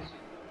without you.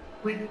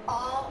 With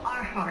all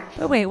our hearts.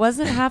 But wait,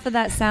 wasn't half of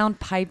that sound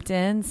piped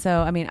in?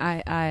 So I mean,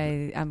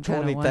 I'm kind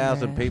of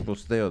 20,000 people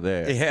still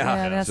there.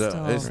 Yeah, that's So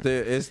still.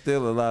 it's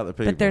still a lot of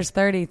people. But there's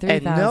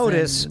 33,000. And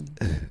notice,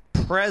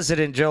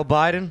 President Joe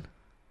Biden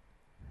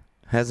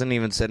hasn't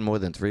even said more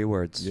than 3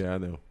 words. Yeah, I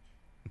know.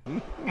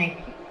 Thank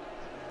you.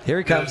 Here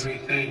he comes. As we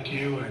thank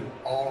you and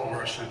all of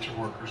our center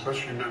workers,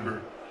 let's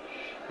remember,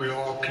 we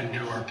all can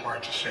do our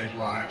part to save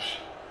lives.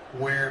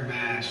 Wear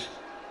masks,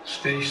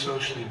 stay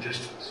socially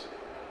distanced,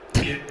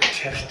 get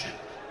tested,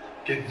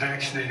 get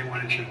vaccinated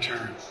when it's your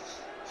turn.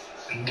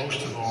 And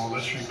most of all,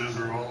 let's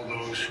remember all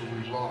those who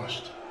we've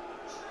lost.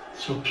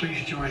 So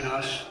please join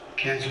us,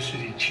 Kansas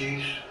City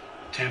Chiefs,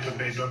 Tampa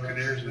Bay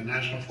Buccaneers, and the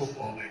National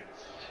Football League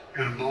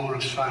in a moment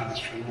of silence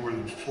for the more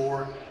than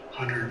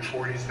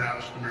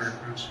 440,000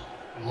 Americans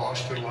who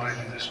lost their lives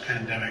in this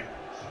pandemic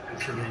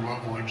and for their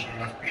loved ones who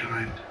are left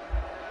behind.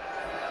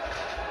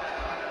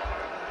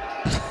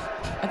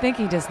 I think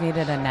he just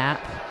needed a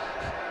nap.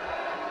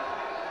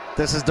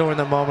 This is during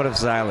the moment of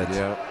silence.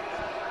 Yeah.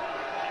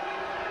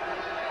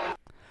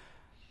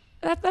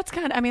 That's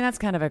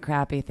kind of a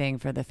crappy thing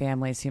for the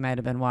families who might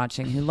have been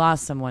watching who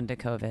lost someone to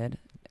COVID.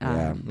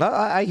 Yeah. No,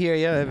 I hear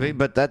you,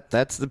 but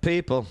that's the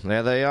people.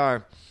 There they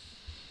are.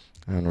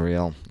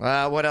 Unreal.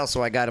 What else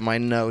do I got in my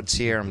notes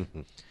here?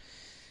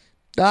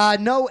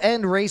 No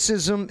end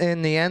racism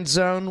in the end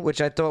zone, which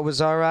I thought was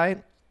all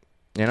right.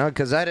 You know,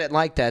 because I didn't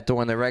like that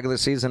during the regular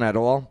season at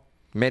all.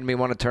 Made me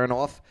want to turn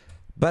off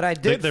But I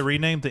did. They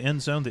renamed the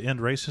end zone the End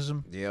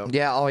Racism.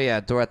 Yeah. Oh, yeah.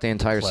 Throughout the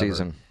entire Clever.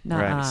 season.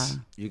 Nuh-uh.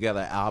 You got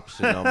an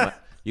option on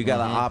you got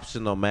an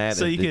option on Madden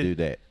So you to could- do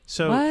that.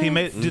 So What? he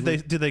made. Did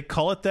they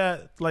call it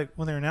that? Like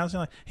when they were announcing,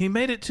 like he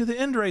made it to the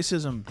end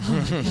racism.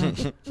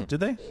 Did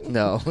they?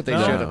 No, they No. should They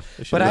have.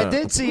 should've. But I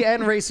did see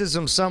end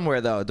racism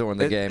somewhere though during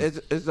the game.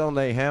 It's on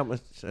their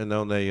helmets and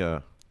on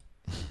their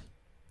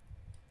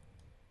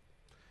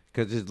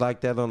because it's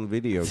like that on the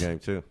video game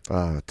too.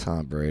 Oh,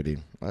 Tom Brady.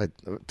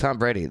 Tom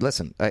Brady.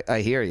 Listen,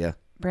 I hear you,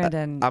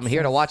 Brandon. I'm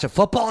here to watch a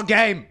football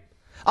game.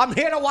 I'm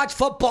here to watch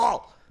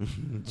football.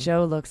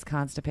 Joe looks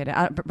constipated.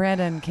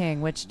 Brandon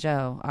King, which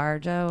Joe? Our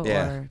Joe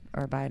Yeah.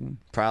 or Biden?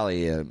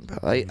 Probably.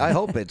 I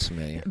hope it's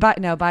me. But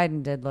no,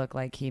 Biden did look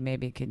like he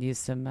maybe could use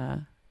some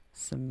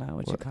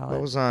what you call What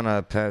it? was on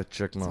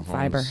Patrick Mahomes?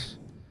 Fiber.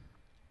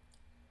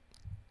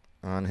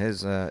 On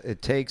his,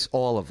 it takes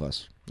all of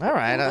us. All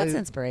right. Well, that's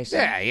inspiration.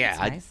 Yeah.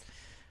 That's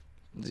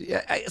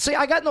nice. See,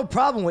 I got no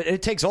problem with it.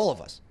 It takes all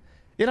of us.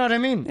 You know what I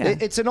mean? Yeah.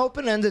 It's an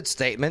open-ended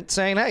statement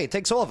saying, hey, it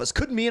takes all of us.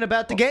 Could mean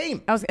about the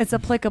game. It's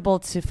applicable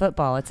to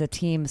football. It's a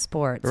team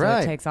sport, so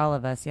Right. it takes all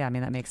of us. Yeah, I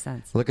mean that makes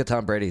sense. Look at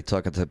Tom Brady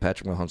talking to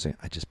Patrick Mahomes saying,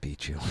 I just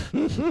beat you.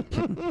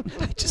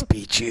 I just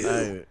beat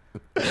you.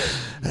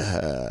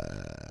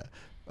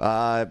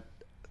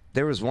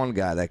 There was one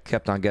guy that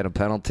kept on getting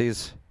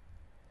penalties.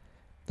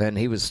 Then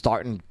he was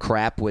starting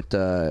crap with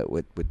Brady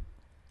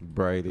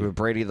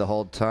the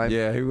whole time.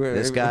 Yeah,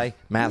 this guy,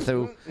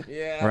 Matthew.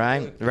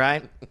 Yeah.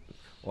 Right?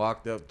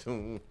 Walked up to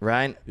him.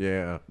 Right?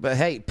 Yeah. But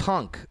hey,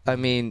 punk, I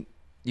mean,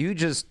 you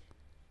just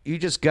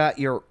got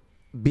your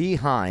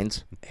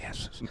behinds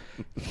asses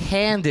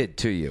handed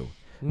to you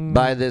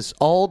by this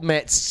old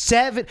man.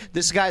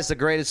 This guy's the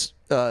greatest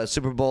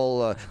Super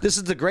Bowl. This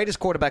is the greatest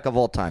quarterback of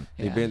all time.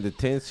 He's been to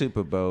 10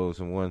 Super Bowls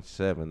and won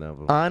 7 of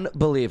them.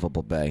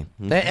 Unbelievable, Bay.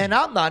 And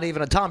I'm not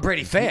even a Tom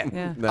Brady fan.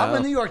 Yeah. No. I'm a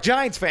New York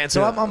Giants fan,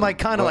 so I'm like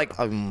kind of like.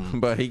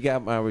 But he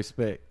got my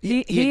respect.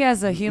 He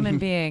as a human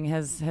being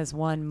has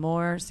won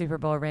more Super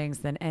Bowl rings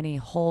than any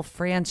whole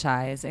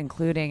franchise,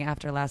 including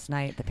after last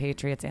night the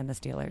Patriots and the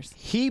Steelers.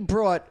 He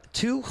brought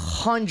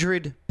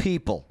 200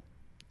 people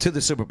to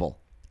the Super Bowl.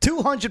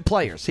 200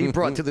 players he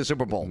brought to the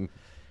Super Bowl.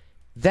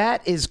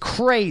 That is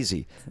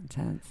crazy. It's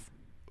intense.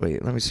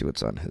 Wait, let me see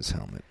what's on his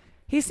helmet.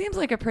 He seems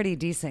like a pretty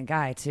decent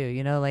guy too.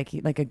 You know, like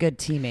a good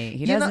teammate.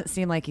 He doesn't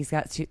seem like he's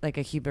got like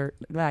a Hubert.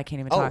 I can't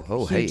even talk.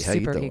 Hey, Huge how you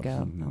super doing?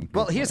 ego. Oh,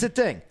 Well, here's the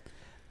thing.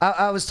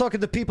 I was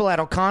talking to people at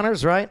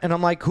O'Connor's, right? And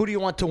I'm like, who do you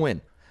want to win?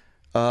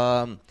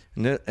 And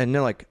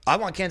they're like, I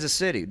want Kansas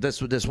City.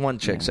 This one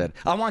chick said,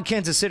 I want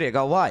Kansas City. I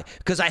go, why?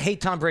 Because I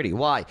hate Tom Brady.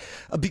 Why?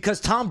 Because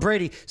Tom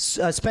Brady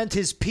spent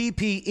his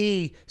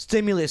PPE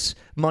stimulus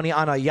money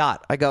on a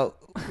yacht. I go,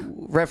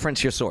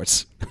 reference your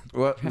source.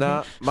 Well,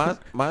 now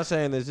my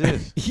saying is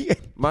this. Yeah.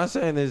 My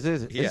saying is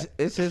this. Yeah.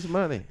 It's his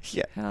money.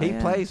 Yeah. Hell He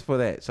yeah. plays for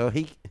that, so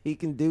he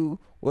can do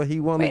what he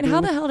wants to Wait, do.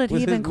 how the hell did he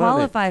with even his money.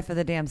 qualify for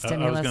the damn I was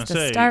stimulus gonna to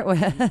say, start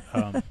with?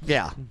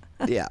 Yeah.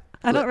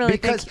 I don't really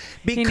because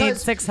think he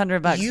needs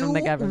 $600 you from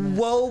the government.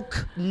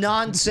 Woke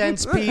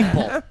nonsense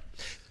people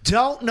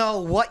don't know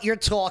what you're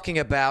talking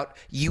about.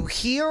 You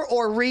hear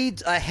or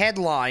read a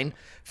headline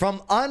from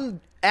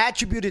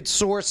unattributed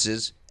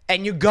sources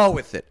and you go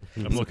with it.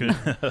 I'm looking.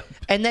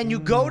 And then you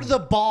go to the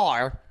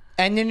bar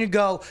and then you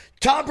go,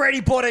 Tom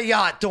Brady bought a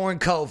yacht during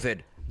COVID.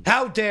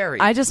 How dare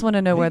he? I just want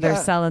to know where they're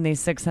selling these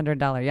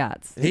 $600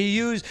 yachts. He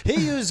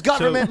used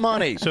government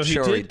money. So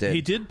Sure he did.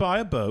 He did buy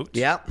a boat.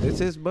 Yeah. It's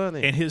his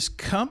money. And his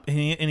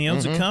company, and he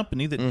owns a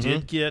company that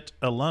did get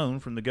a loan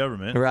from the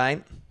government.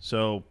 Right.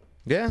 So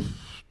Yeah.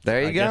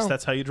 There you I go. guess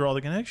that's how you draw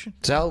the connection.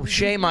 So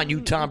shame on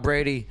you, Tom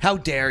Brady. How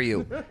dare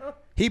you?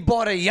 He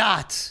bought a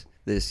yacht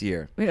this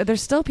year.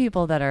 There's still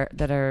people that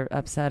are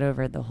upset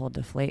over the whole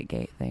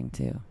Deflategate thing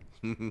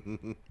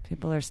too.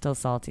 People are still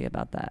salty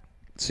about that.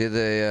 See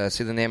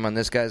the name on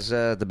this guy's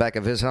the back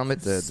of his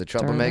helmet, the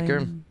troublemaker.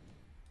 Sterling?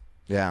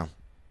 Yeah.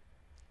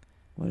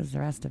 What is the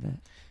rest of it?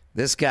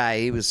 This guy,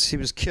 he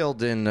was killed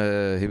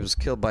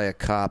by a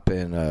cop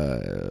in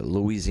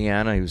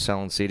Louisiana. He was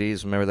selling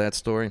CDs. Remember that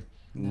story?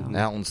 No.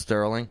 Alton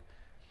Sterling.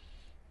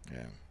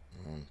 Yeah.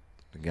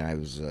 The guy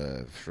was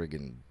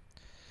friggin'.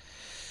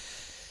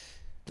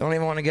 Don't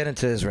even want to get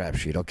into his rap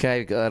sheet,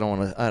 okay? I don't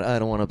want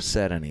to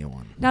upset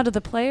anyone. Now, do the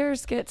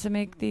players get to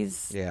make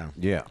these? Yeah.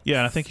 Yeah. Yeah,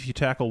 and I think if you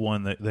tackle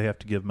one, they have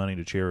to give money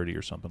to charity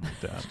or something like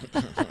that.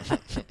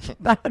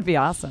 That would be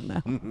awesome, though. I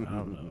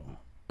don't know.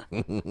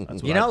 That's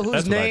what You know I'd- whose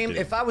that's what I'd name? do.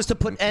 If I was to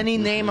put any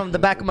name on the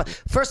back of my,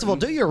 first of all,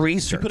 do your You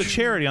research. put a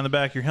charity on the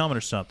back of your helmet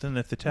or something.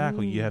 If they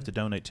tackle you, you have to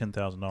donate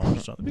 $10,000 or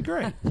something. It'd be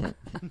great.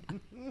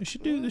 They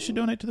should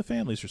donate to the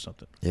families or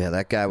something. Yeah,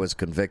 that guy was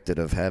convicted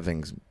of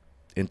having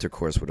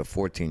intercourse with a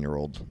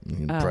 14-year-old,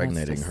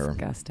 impregnating that's her.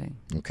 disgusting.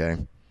 Okay.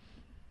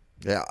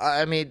 Yeah,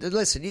 I mean,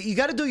 listen, you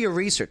got to do your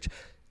research.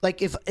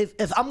 Like, if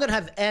I'm going to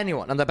have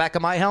anyone on the back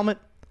of my helmet,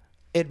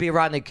 it'd be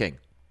Rodney King.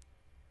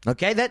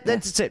 Okay,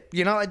 that's it.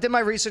 You know, I did my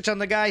research on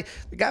the guy.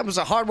 The guy was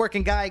a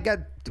hardworking guy.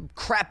 Got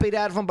crap beat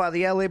out of him by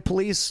the LA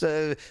police.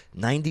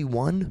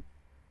 91.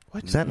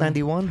 What is that?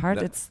 91? Hard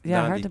to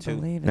 92.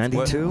 believe. It's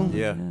 92? been-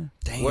 Yeah.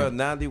 Damn. Well,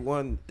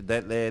 91,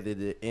 that led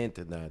it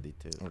into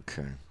 92.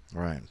 Okay,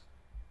 right.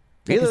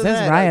 Because Either those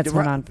that, riots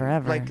went on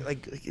forever. Like,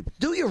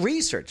 do your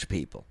research,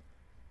 people.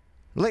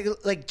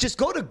 Like, just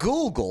go to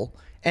Google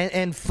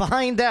and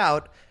find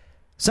out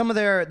some of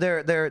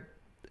their.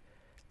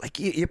 Like,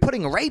 you're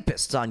putting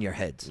rapists on your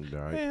heads.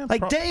 Right. Yeah,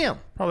 Like, damn.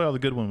 Probably all the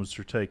good ones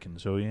were taken,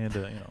 so he had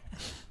to,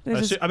 They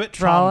just I bet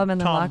draw him in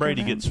the Tom locker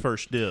Brady room. gets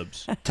first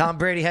dibs. Tom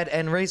Brady had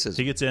end racism.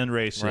 He gets end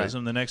racism.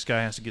 Right. The next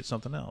guy has to get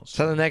something else.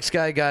 So the next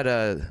guy got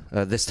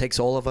This Takes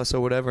All of Us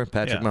or whatever,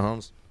 Patrick Yeah.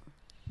 Mahomes.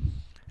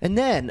 And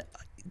then,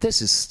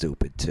 this is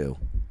stupid, too.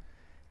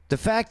 The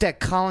fact that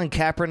Colin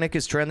Kaepernick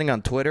is trending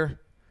on Twitter.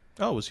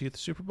 Oh, was he at the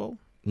Super Bowl?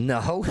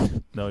 No.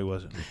 No, he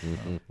wasn't.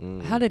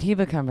 How did he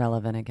become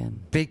relevant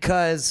again?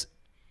 Because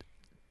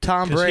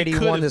Tom 'Cause he Brady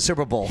could won have- the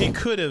Super Bowl. He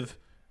could have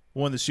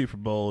won the Super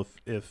Bowl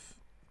if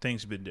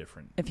things had been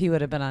different. If he would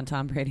have been on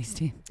Tom Brady's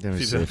team. Let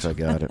me see if I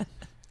got it.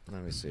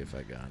 Let me see if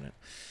I got it.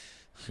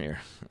 Here.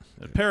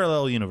 A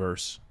parallel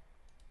universe.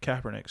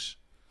 Kaepernick's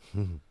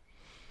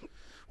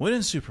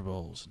winning Super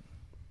Bowls.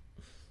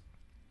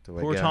 Do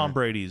I Poor got Tom it?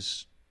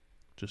 Brady's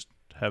just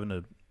having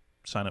to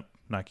sign up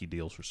Nike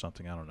deals or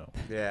something. I don't know.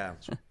 Yeah.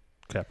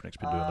 Kaepernick's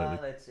been doing lately.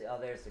 Let's see. Oh,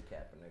 there's the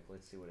Kaepernick.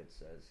 Let's see what it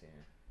says here.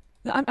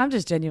 I'm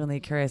just genuinely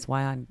curious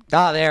why on.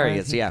 Oh, there he why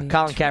is. he'd Yeah. be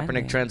Colin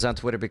trending. Kaepernick trends on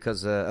Twitter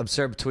because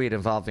absurd tweet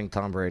involving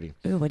Tom Brady.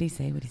 Ooh, what'd he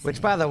say?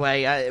 Which, by the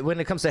way, when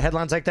it comes to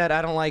headlines like that,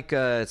 I don't like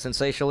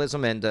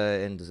sensationalism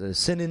and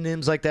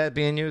synonyms like that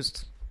being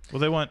used. Well,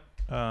 they want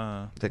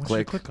to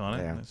click on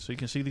it, Yeah. so you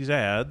can see these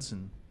ads.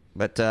 And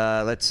But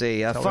let's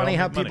see. That's how we Funny all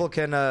how make money. people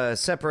can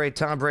separate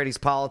Tom Brady's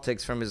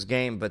politics from his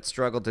game, but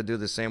struggle to do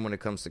the same when it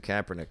comes to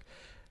Kaepernick.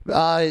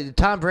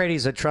 Tom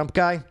Brady's a Trump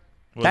guy.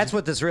 That's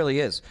what this really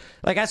is.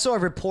 Like, I saw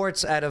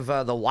reports out of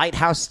the White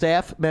House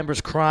staff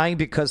members crying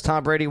because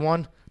Tom Brady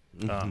won.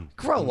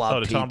 Grow up,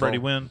 did people. Tom Brady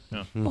win?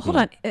 Yeah. Well, hold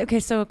on. Okay,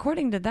 so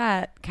according to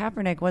that,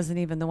 Kaepernick wasn't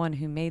even the one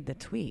who made the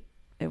tweet.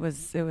 It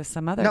was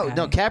some other guy.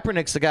 No,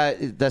 Kaepernick's the guy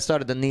that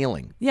started the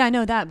kneeling. Yeah, I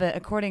know that,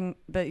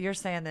 but you're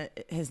saying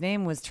that his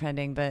name was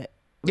trending, but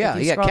Yeah, if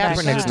you yeah, scroll back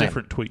Kaepernick's This is up- a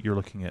different tweet you're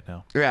looking at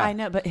now. Yeah. I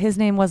know, but his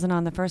name wasn't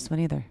on the first one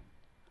either.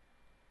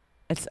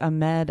 It's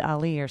Ahmed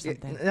Ali or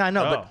something. I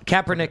know, but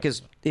Kaepernick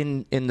is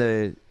in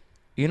the.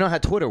 You know how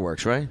Twitter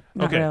works, right?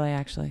 Not Okay. really,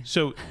 actually.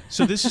 So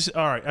this is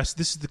all right. This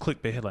is the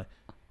clickbait headline.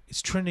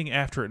 It's trending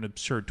after an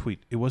absurd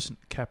tweet. It wasn't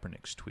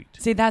Kaepernick's tweet.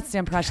 See, that's the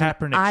impression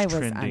Kaepernick's I was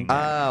trending. under.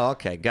 Oh,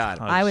 okay, got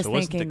it. I was so it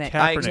wasn't thinking that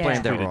that- I Kaepernick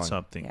explained that tweeted wrong.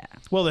 something. Yeah.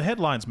 Well, the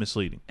headline's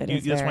misleading. It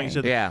is That's why very- you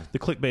said Yeah. the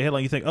clickbait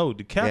headline. You think, oh,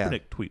 did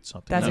Kaepernick tweet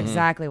something? That's No.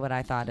 exactly what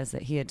I thought, is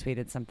that he had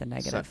tweeted something So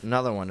negative.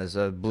 another one is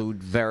a blue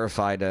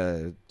verified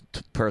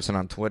person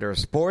on Twitter.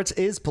 Sports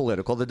is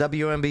political. The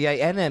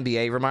WNBA and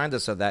NBA remind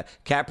us of that.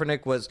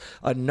 Kaepernick was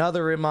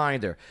another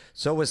reminder.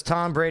 So was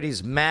Tom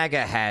Brady's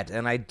MAGA hat,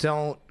 and I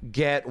don't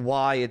get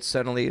why it's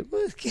suddenly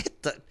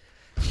get the.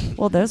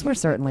 Well, those were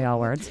certainly all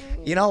words.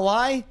 You know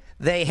why?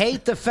 They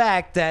hate the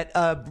fact that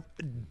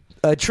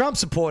a Trump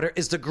supporter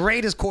is the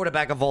greatest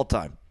quarterback of all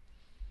time.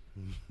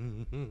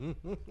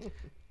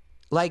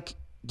 Like,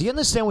 do you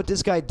understand what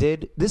this guy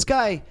did? This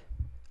guy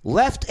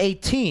left a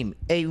team,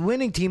 a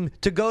winning team,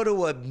 to go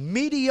to a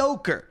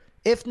mediocre,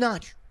 if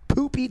not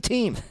poopy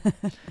team,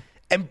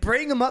 and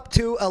bring him up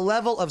to a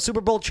level of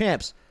Super Bowl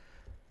champs.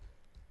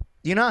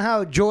 You know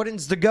how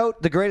Jordan's the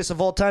GOAT, the greatest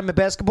of all time in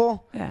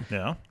basketball? Yeah.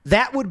 Yeah.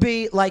 That would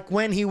be like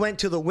when he went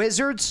to the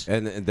Wizards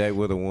And they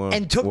would have won.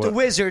 and took the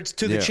Wizards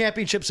to Yeah. the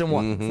championships and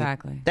won.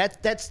 Exactly.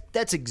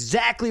 That's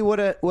exactly what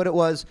it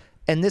was,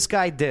 and this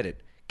guy did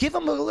it. Give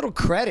him a little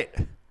credit.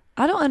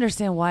 I don't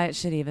understand why it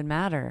should even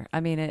matter. I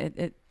mean,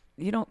 it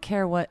you don't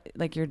care what,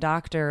 like, your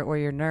doctor or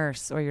your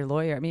nurse or your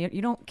lawyer. I mean,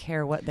 you don't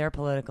care what their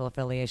political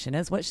affiliation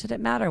is. What should it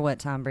matter what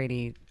Tom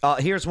Brady?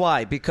 Here's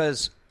why: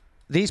 because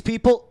these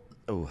people.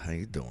 Oh, how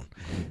you doing?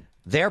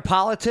 Their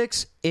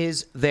politics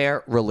is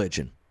their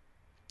religion.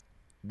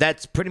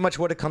 That's pretty much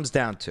what it comes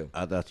down to.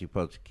 I thought you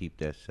were supposed to keep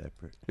that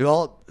separate.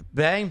 Well,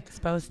 bang.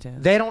 Supposed to.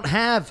 They don't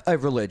have a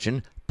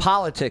religion.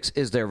 Politics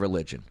is their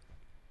religion.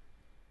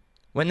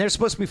 When they're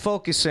supposed to be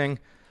focusing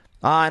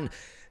on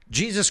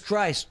Jesus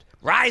Christ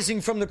rising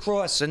from the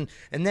cross and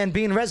then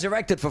being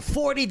resurrected for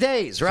 40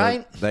 days,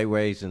 right? So they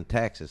raising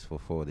taxes for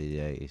 40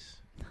 days.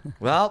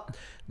 Well,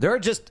 they're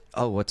just...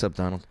 Oh, what's up,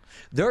 Donald?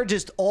 They're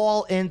just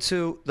all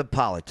into the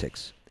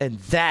politics, and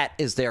that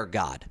is their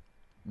God.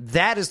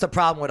 That is the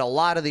problem with a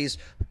lot of these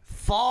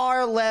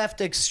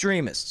far-left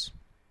extremists.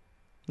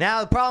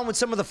 Now, the problem with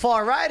some of the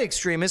far-right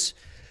extremists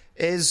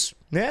is,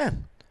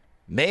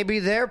 maybe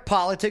their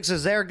politics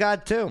is their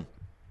God too.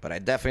 But I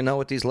definitely know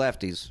with these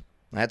lefties,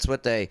 that's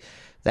what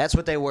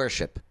they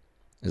worship,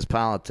 is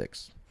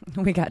politics.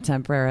 We got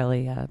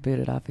temporarily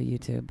booted off of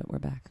YouTube, but we're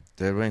back.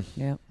 Did we?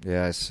 Yep.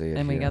 Yeah, I see it.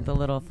 And we here. got the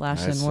little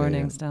flashing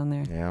warnings down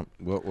there. Yeah.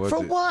 What was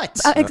For it? what?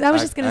 I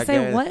was just going to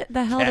say, guess what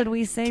the hell did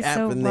we say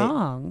so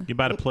wrong? You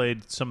might have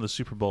played some of the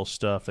Super Bowl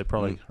stuff. They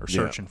probably are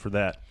searching for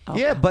that.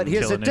 Yeah, but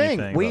here's the Killing thing: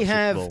 anything we about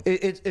have Super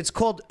Bowl. it's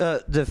called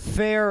the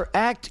Fair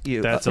Act.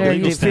 That's the a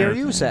legal Fair standard.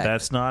 Use Act.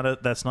 That's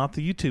not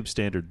the YouTube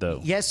standard, though.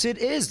 Yes, it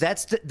is.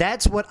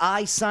 That's what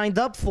I signed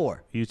up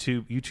for.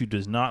 YouTube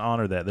does not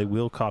honor that. They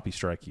will copy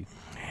strike you.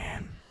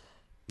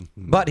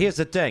 But here's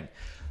the thing: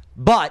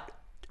 but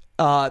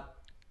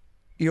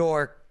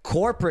your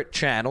corporate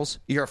channels,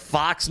 your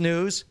Fox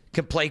News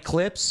can play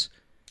clips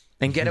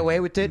and get away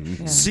with it. Yeah.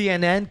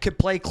 CNN can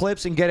play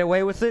clips and get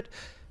away with it.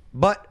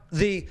 But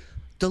the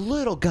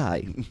little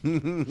guy,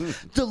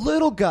 the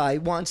little guy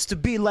wants to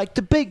be like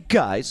the big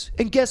guys.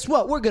 And guess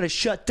what? We're going to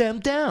shut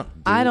them down.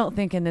 I don't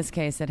think in this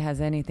case it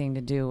has anything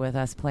to do with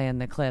us playing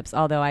the clips.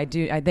 Although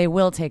they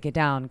will take it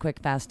down quick,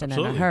 fast, and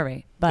Absolutely. in a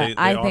hurry. But They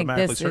I think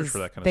automatically this search is for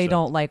that kind of they stuff.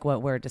 don't like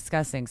what we're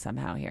discussing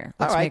somehow here,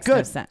 which All right, makes good.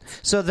 no sense.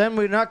 So then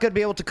we're not going to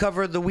be able to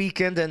cover the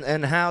weekend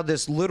and how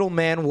this little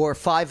man wore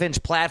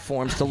 5-inch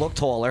platforms to look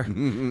taller.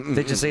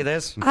 Did you see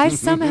this? I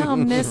somehow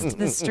missed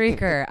the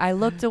streaker. I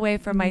looked away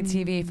from my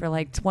TV for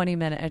like 20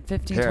 minutes,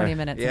 15, 20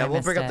 minutes. Yeah, and I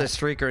we'll bring up missed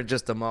the it. streaker in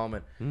just a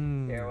moment.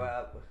 Here,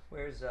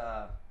 where's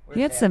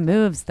He had some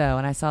moves though,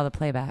 and I saw the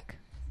playback.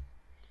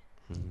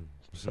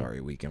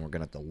 Sorry, weekend. We're going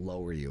to have to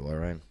lower you, all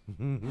right?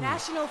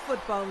 National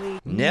Football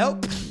League.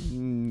 Nope.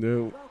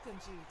 No.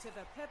 Welcomes you to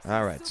the Pepsi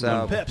All right, The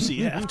so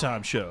Pepsi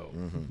halftime show.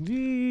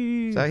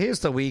 so here's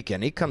the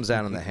weekend. He comes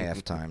out in the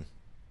halftime.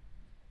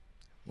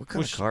 What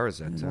kind of car is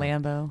that? Tom?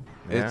 Lambo.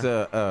 Yeah. It's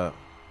a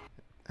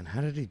And how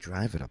did he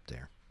drive it up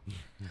there?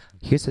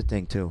 Here's the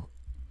thing, too.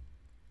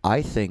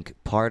 I think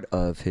part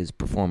of his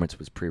performance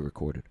was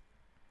pre-recorded.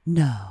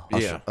 No.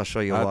 I'll show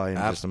you why in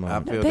just a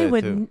moment. I feel They that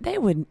wouldn't. They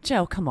wouldn't.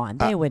 Joe, come on.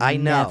 They would I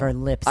know. never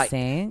lip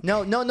sync.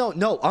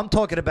 No. I'm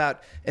talking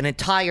about an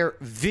entire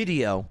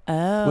video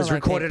was like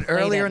recorded they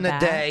played earlier it in the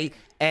back? day,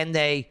 and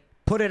they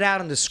put it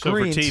out on the So for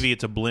screen. TV,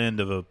 it's a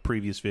blend of a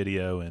previous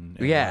video and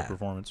Yeah. live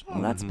performance.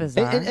 Well, that's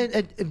bizarre.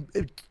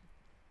 And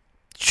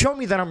show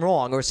me that I'm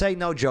wrong, or say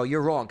no, Joe,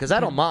 you're wrong, because I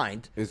don't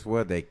mind. It's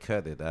where they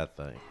cut it, I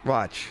think.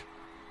 Watch.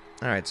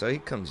 All right, so he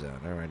comes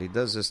out. All right, he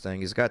does this thing.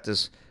 He's got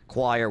this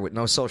choir with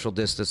no social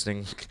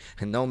distancing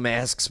and no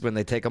masks when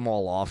they take them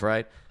all off,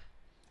 right?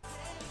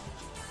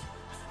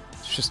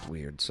 It's just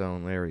weird. So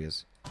there he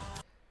is.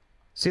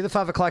 See the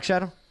 5 o'clock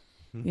shadow?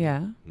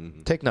 Yeah.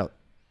 Take note.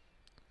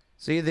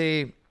 See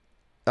the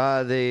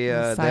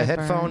headphone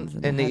sideburns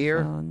and in the ear,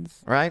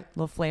 headphones. right?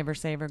 Little flavor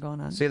saver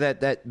going on. See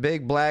that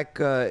big black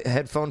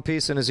headphone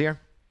piece in his ear?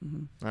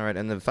 All right,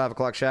 and the 5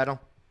 o'clock shadow?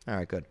 All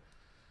right, good.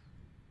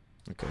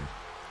 Okay.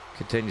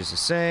 Continues to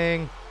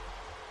sing.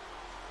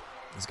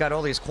 He's got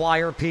all these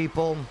choir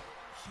people.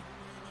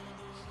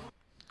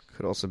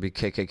 Could also be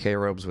KKK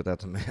robes without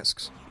the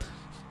masks.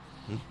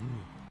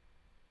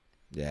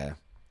 Yeah.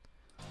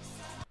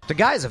 The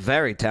guy's a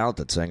very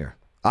talented singer.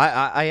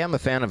 I am a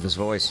fan of his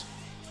voice.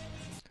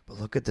 But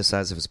look at the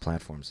size of his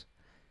platforms.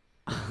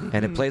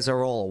 And it plays a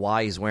role of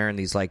why he's wearing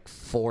these like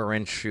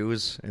 4-inch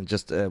shoes and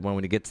just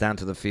when he gets down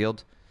to the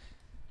field.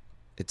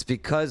 It's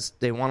because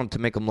they want him to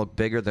make him look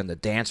bigger than the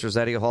dancers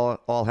that he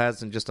all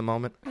has in just a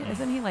moment.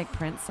 Isn't he like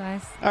Prince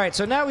size? All right,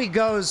 so now he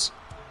goes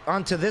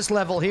onto this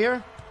level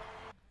here.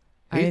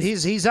 Right.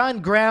 He's on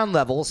ground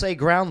level. We'll say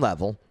ground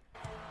level.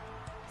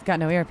 He's got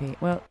no earpiece.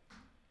 Well,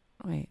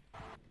 wait.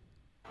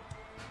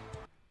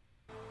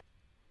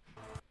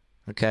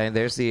 Okay,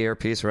 there's the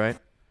earpiece, right?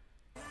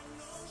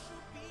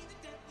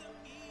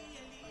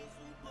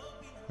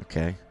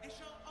 Okay.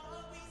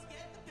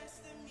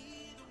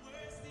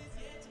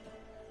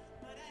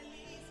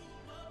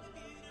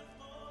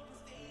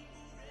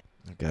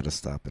 I gotta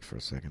stop it for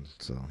a second,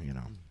 so you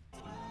know.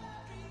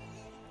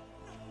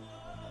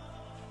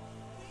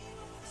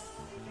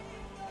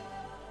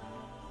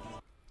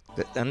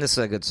 And this is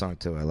a good song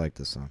too. I like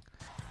this song.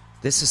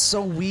 This is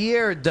so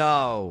weird,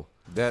 though.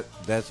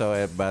 That's how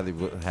everybody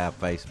would have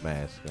face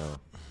masks on.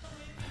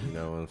 You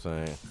know what I'm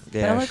saying?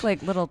 They look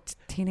like little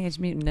Teenage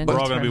Mutant Ninja We're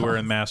all going to be Turtles.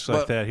 wearing masks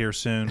like that here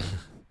soon.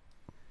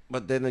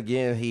 But then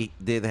again, he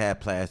did have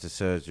plastic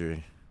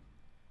surgery.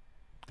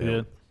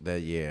 Did?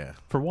 Yeah.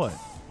 For what?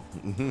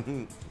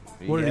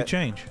 What did he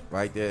change?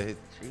 Right there, his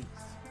cheeks.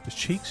 His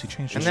cheeks? He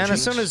changed And his then cheeks?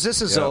 as soon as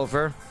this is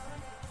over,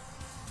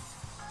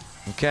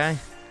 okay,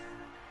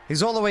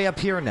 he's all the way up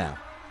here now.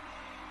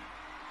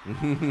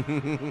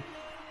 Okay.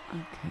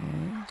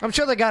 I'm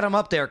sure they got him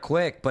up there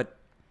quick, but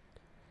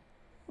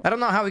I don't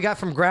know how he got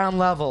from ground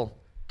level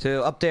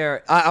to up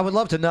there. I would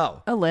love to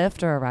know. A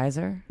lift or a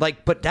riser?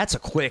 Like, but that's a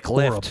quick Or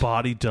lift. a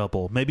body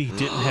double. Maybe he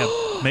didn't have.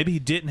 Maybe he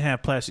didn't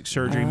have plastic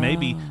surgery.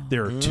 Maybe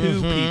there are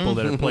two people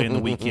that are playing the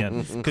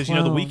weekend because you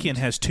know the weekend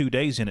has 2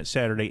 days in it,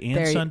 Saturday and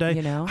There, Sunday.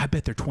 you know. I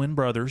bet they're twin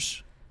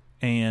brothers.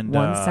 And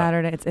One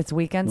Saturday. It's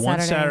weekend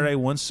one Saturday.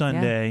 One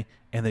Sunday,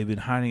 and they've been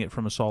hiding it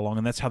from us all along.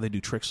 And that's how they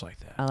do tricks like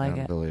that. I like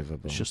it.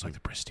 Unbelievable. It's just like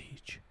the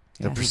Prestige.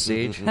 The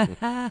Prestige.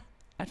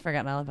 I'd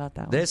forgotten all about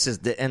that one. This is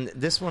and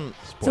this one.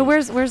 So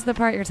where's the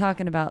part you're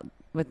talking about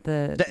with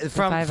the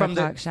from 5 the-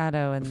 o'clock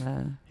shadow and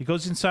the. He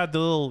goes inside the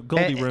little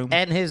Goldie room.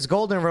 And his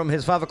golden room,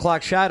 his 5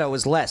 o'clock shadow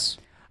is less.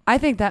 I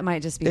think that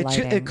might just be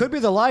lighting. It could be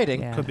the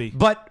lighting. Yeah. Could be.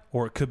 But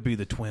Or it could be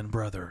the twin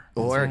brother.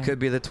 Or right. it could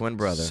be the twin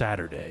brother.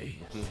 Saturday.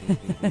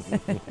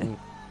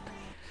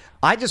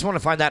 I just want to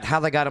find out how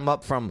they got him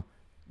up from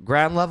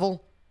ground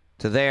level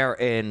to there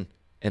in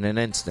an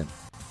instant.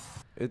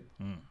 It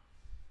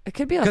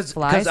could be a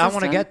fly Because I want to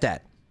system. get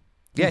that.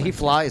 Yeah, he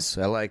flies.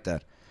 I like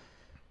that.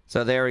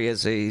 So there he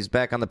is. He's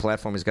back on the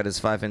platform. He's got his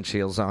 5-inch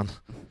heels on.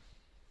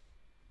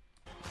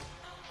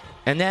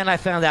 And then I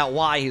found out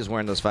why he's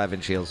wearing those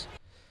 5-inch heels.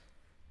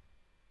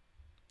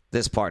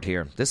 This part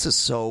here. This is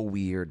so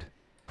weird.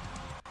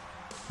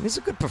 He's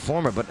a good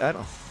performer, but I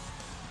don't...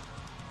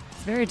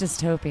 It's very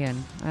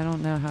dystopian. I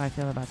don't know how I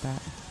feel about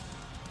that.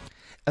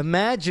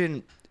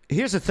 Imagine...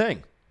 Here's the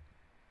thing.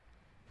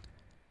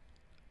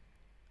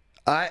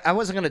 I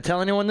wasn't going to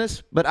tell anyone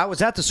this, but I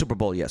was at the Super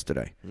Bowl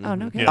yesterday. Oh,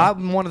 no kidding.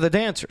 I'm one of the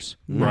dancers.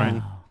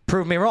 Right.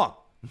 Prove me wrong.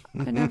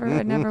 I never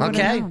would have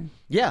Okay? known.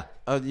 Yeah.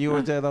 You were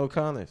at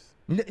O'Connor's.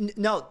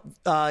 No,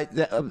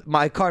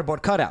 my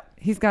cardboard cutout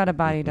He's got a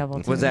body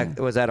double, too. was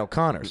at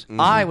O'Connor's.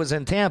 I was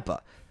in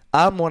Tampa.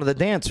 I'm one of the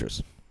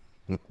dancers.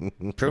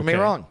 Prove me Okay.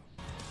 wrong.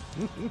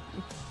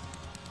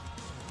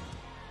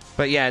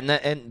 But yeah,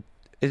 and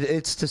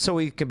it's just so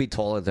he can be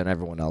taller than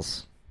everyone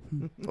else.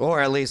 Or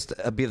at least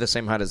be the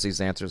same height as these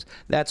dancers.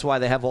 That's why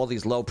they have all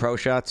these low pro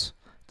shots.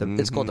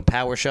 It's called the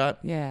power shot.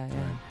 Yeah.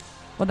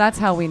 Well, that's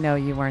how we know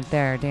you weren't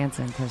there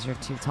dancing, because you're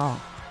too tall.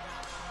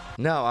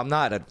 No, I'm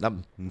not.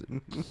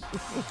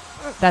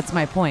 That's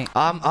my point.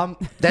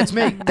 That's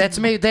me. That's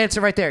me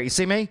dancing right there. You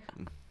see me?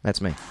 That's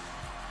me.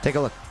 Take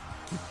a look.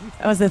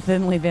 That was a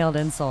thinly veiled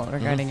insult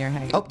regarding your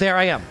height. Oh, there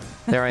I am.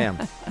 There I am.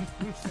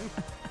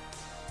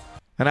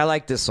 And I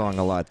like this song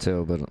a lot,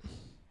 too. But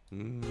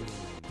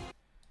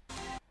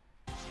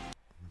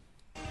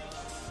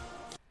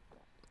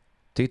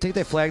do you think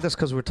they flagged us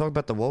because we're talking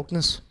about the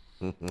wokeness?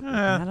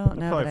 I don't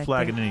know. Probably but I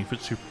flagging think- any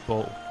Super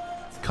Bowl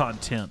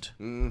content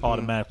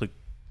automatically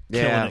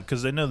killing Yeah. it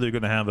because they know they're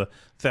going to have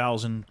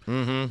 1,000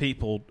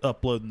 people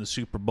uploading the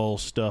Super Bowl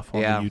stuff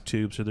on Yeah. the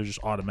YouTube, so they're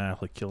just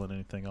automatically killing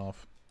anything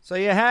off. So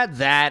you had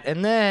that,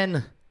 and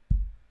then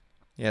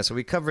so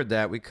we covered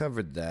that.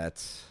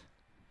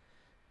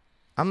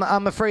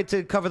 I'm afraid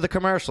to cover the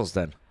commercials.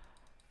 Then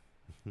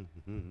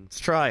let's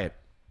try it.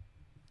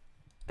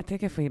 I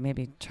think if we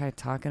maybe try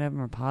talking to him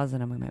or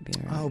pausing him, we might be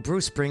all right. Oh,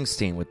 Bruce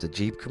Springsteen with the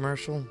Jeep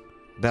commercial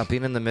about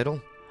being in the middle.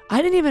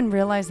 I didn't even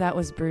realize that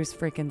was Bruce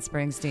freaking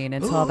Springsteen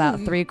until about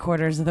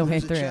 3/4 of the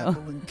way through.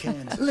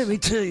 Let me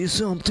tell you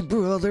something,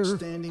 brother.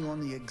 Standing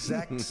on the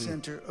exact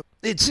center of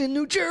It's in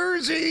New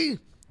Jersey.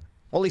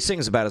 All he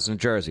sings about is New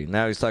Jersey.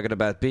 Now he's talking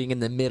about being in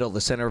the middle, the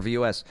center of the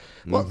U.S.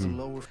 Well,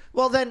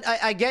 then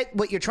I get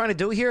what you're trying to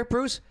do here,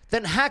 Bruce.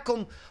 Then how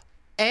come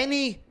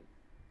any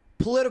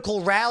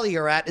political rally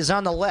you're at is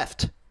on the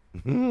left?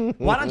 Why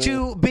don't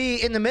you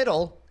be in the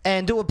middle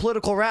and do a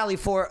political rally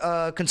for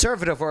a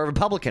conservative or a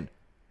Republican?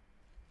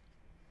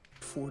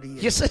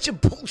 48. You're such a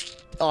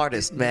bullshit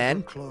artist,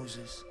 man.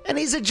 Closes. And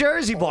he's a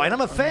Jersey boy, and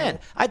I'm a fan.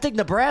 I think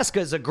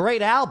Nebraska is a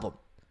great album.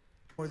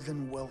 More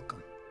than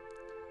welcome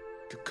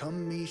to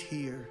come meet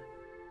here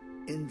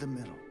in the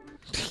middle.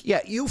 Yeah,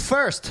 you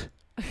first.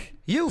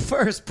 You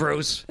first,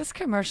 Bruce. This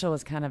commercial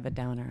was kind of a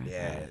downer.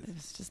 Yeah. It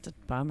was just a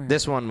bummer.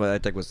 This one, I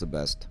think, was the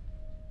best.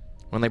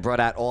 When they brought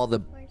out all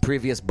the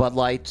previous Bud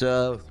Light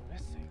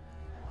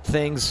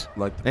things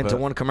into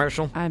one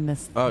commercial. I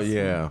missed Oh, this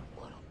yeah.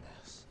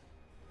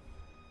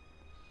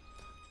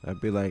 I'd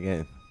be like,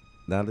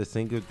 not a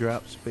single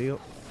drop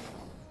spilled.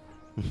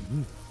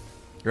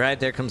 Right,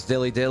 there comes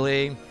Dilly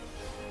Dilly.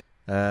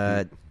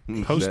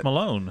 Post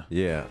Malone.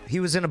 Yeah. He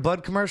was in a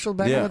Bud commercial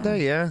back in the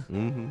day, yeah.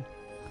 Mm-hmm.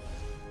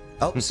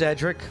 Oh,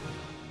 Cedric.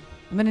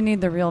 I'm going to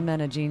need the Real Men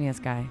of Genius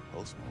guy.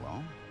 Post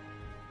Malone,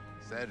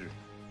 Cedric,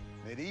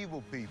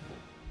 medieval people,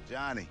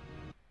 Johnny.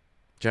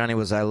 Johnny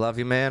was I Love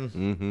You Man.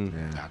 Mm-hmm.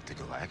 Yeah. Dr.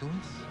 Galagos?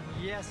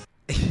 Yes.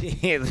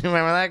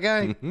 Remember that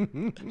guy?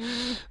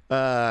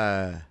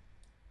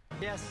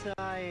 Yes,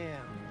 I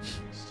am.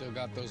 Still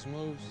got those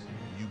moves?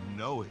 You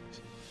know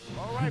it.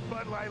 All right,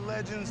 Bud Light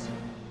legends,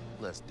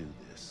 let's do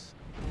this.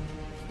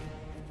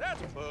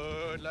 That's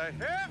Bud Light.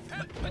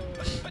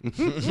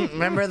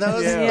 Remember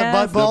those? Yeah.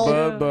 The Bud Bowl? The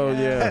Bud Bowl,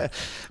 yeah.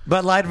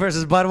 Bud Light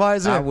versus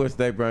Budweiser? I wish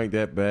they bring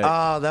that back.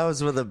 Oh,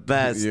 those were the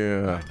best.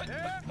 Yeah.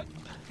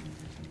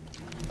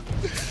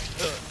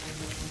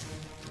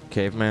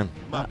 Caveman.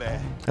 My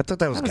bad. I thought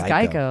that was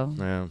Geico.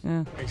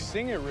 Yeah. Hey,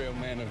 sing it, Real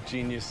Man of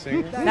Genius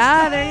singer.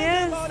 There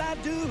he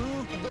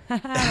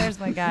is. There's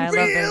my guy. I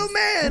love Real those.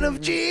 Man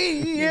of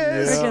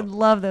Genius. Freaking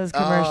love those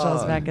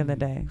commercials back in the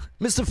day.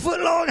 Mr.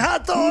 Footlong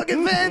Hot Dog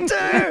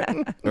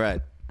Inventor. Right.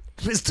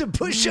 Mr.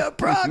 Push-Up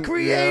Bra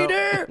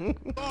Creator. Come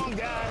on,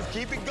 guys,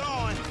 keep it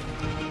going.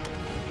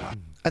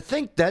 I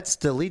think that's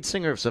the lead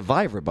singer of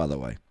Survivor, by the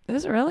way.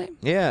 Is it really?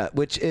 Yeah,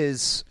 which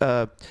is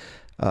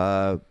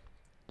The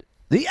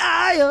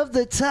Eye of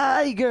the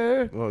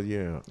Tiger. Oh,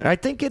 yeah. I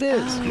think it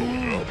is.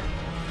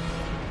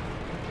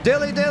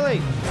 Dilly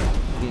Dilly.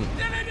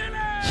 Dilly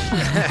Dilly!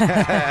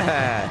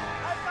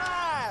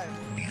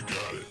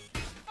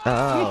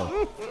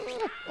 Oh.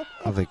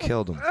 Oh, they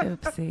killed him.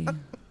 Oopsie.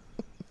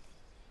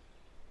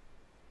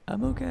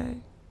 I'm okay.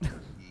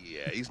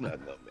 Yeah, he's not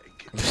gonna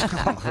make it.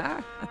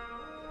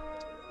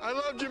 I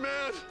loved you,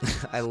 man.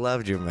 I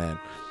loved you, man.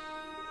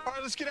 All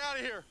right, let's get out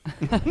of here.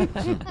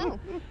 Oh,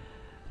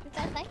 put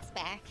that lights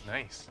back.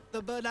 Nice.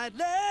 The Bud Light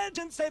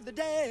Legend saved the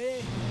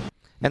day.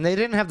 And they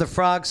didn't have the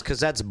frogs because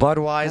that's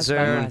Budweiser.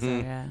 That's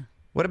Budweiser, yeah.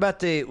 What about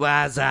the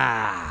Waza?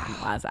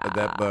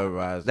 That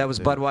Budweiser. That was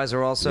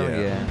Budweiser also?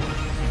 Yeah.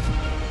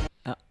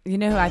 You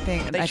know who I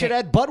think... They should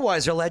add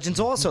Budweiser Legends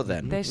also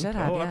then. They should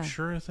have, I'm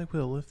sure if they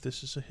will. If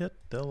this is a hit,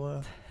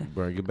 they'll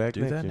bring it back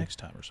do next that year. next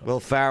time or something. Will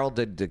Ferrell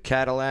did the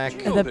Cadillac.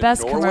 The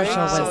best commercial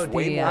was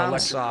way the... more I'm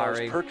electric cars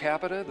sorry. per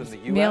capita than the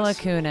U.S. Mila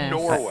Kunis.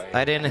 Norway.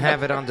 I didn't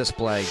have it on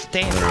display.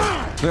 Damn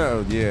it.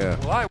 Oh,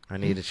 yeah. I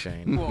need a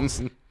chain.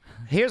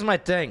 Here's my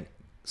thing.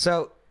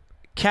 So,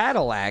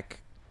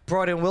 Cadillac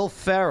brought in Will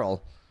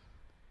Ferrell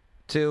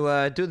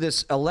to do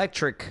this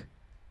electric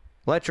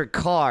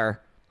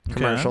car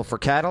commercial for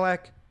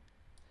Cadillac.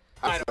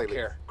 I don't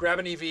care. Grab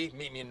an EV,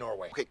 meet me in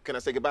Norway. Okay, can I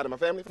say goodbye to my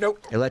family?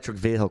 Nope. Electric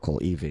vehicle,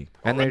 EV.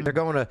 And they're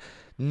going to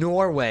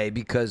Norway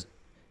because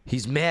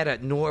he's mad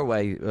at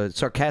Norway,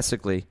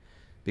 sarcastically,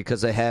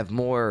 because they have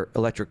more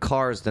electric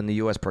cars than the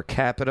U.S. per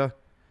capita.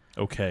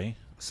 Okay.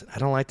 Listen, I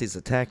don't like these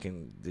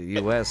attacking the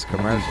U.S.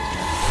 commercials.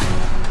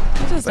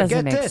 It just But doesn't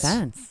get make this.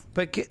 sense.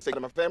 Say goodbye to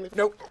my family?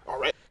 Nope. All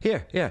right.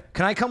 Here.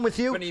 Can I come with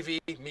you? Grab an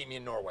EV, meet me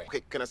in Norway.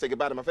 Okay, can I say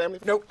goodbye to my family?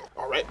 Nope.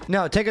 All right.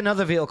 No, take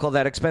another vehicle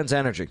that expends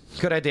energy.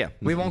 Good idea.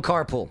 We won't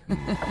carpool.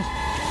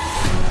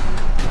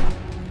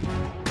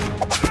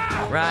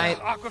 Right.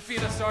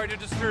 Aquafina, sorry to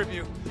disturb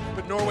you,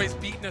 but Norway's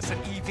beating us at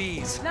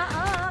EVs.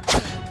 Nuh-uh.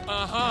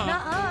 Uh-huh.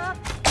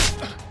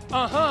 Nuh-uh.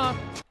 Uh-huh.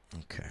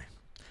 Okay.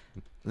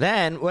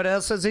 Then, what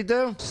else does he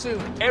do? Soon,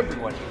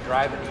 everyone can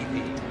drive an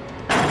EV.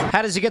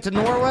 How does he get to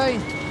Norway?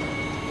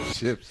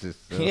 Ships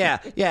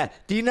itself. Yeah.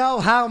 Do you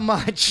know how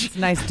much? It's a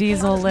nice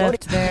diesel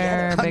lift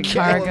there, big Okay.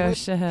 cargo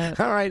ship.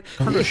 All right.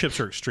 Cargo ships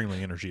are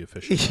extremely energy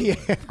efficient. Yeah.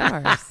 Of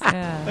course,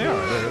 yeah. They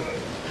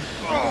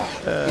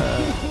are.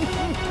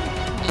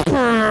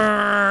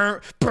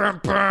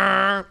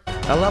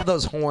 I love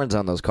those horns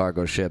on those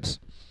cargo ships.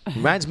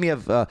 Reminds me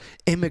of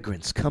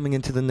immigrants coming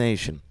into the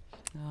nation.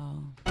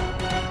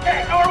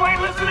 Hey, Norway,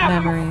 listen up!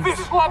 Memories.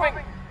 Fish loving!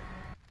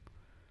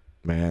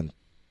 Man.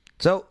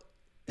 So,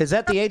 is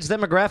that the age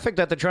demographic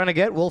that they're trying to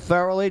get? Will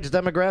Ferrell age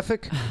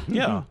demographic?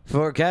 Yeah.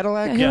 For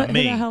Cadillac? Yeah, Who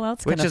me. the hell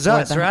else Which can is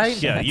afford us, that right?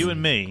 shit? Yeah, you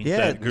and me. Yeah,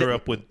 That grew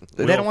up with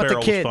they Will don't want the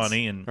Ferrell's kids.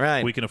 funny, and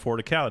Right. we can afford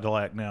a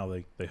Cadillac now.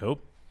 They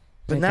hope.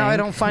 But I now I think.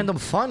 don't find them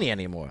funny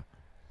anymore.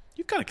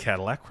 You've got a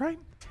Cadillac, right?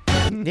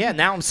 Yeah,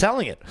 now I'm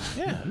selling it.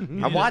 Yeah.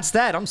 I watched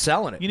that. I'm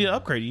selling it. You need to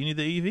upgrade. You need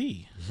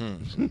the EV.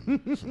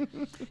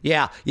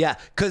 Yeah,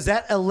 because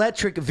that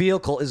electric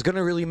vehicle is going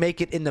to really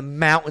make it in the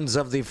mountains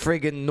of the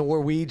friggin'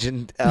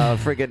 Norwegian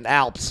friggin'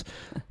 Alps,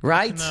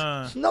 right?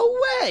 Nah. No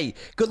way.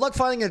 Good luck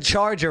finding a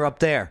charger up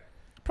there.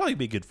 Probably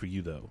be good for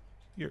you though.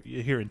 You're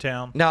here in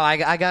town. No,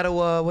 I got to,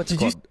 what's it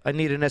called? I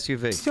need an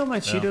SUV. Steal my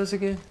Cheetos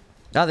again?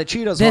 Oh, the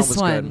Cheetos This one was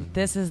one. good.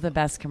 This is the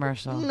best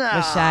commercial. No.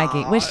 With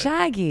Shaggy. With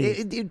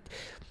Shaggy.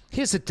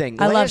 Here's the thing.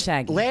 I love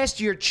Shaggy. Last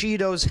year,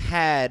 Cheetos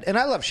had, and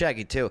I love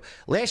Shaggy too.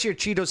 Last year,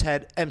 Cheetos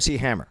had MC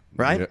Hammer,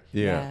 right?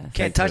 Yeah. Yes.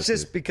 Can't touch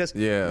this because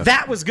Yeah.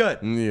 that was good.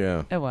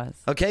 Yeah. It was.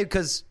 Okay,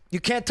 because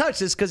you can't touch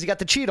this because you got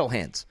the Cheeto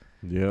hands.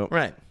 Yep.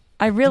 Right.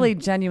 I really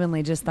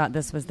genuinely just thought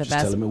this was the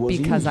best tell him it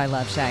wasn't because you. I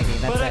love Shaggy.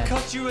 That's it.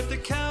 Caught you at the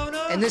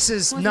counter. And this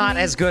is not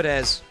as good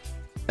as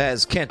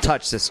can't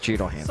touch this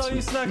Cheeto hands. Saw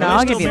you snacking No, on I'll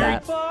the give you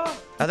milk that. bar.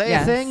 Are they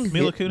Yes. a thing?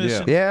 Mila Kunis. Yeah.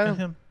 and- Yeah. and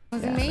him.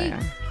 Wasn't Yeah, me. they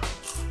are.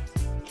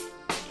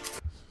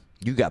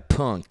 You got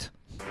punked.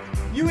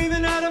 You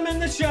even had him in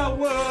the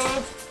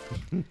shower.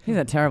 He's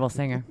a terrible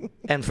singer.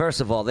 And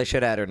first of all, they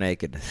should add her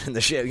naked in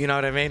the show. You know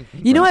what I mean?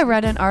 You know, I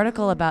read an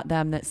article about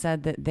them that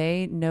said that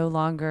they no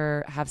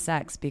longer have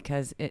sex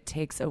because it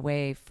takes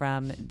away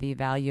from the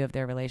value of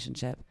their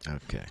relationship.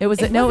 Okay. It was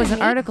It no, it was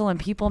wasn't an me. article in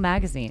People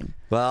magazine.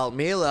 Well,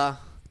 Mila.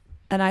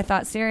 And I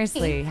thought,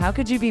 seriously, how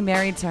could you be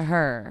married to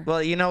her?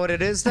 Well, you know what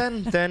it is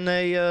then? then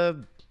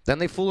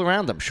they fool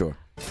around, I'm sure.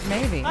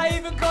 Maybe. I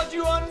even caught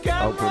you on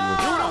camera.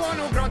 You're the one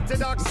who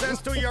granted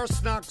access to your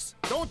snacks.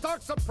 Don't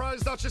act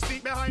surprised that you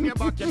sneak behind your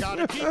back. You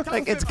gotta keep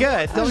Like, it's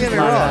good. Don't get me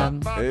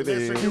Love wrong. him. It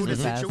is. Listen to the He's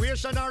the best.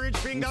 situation, orange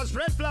fingers,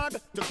 red flag.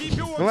 To keep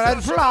you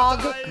Red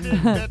flag.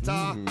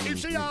 If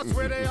she asks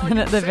where they are, And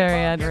you at the say, very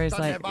end "Forget where he's that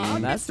like, never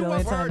happened that's the to a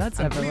only time word, that's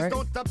and ever please worked."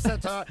 don't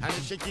upset her. And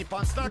if she keep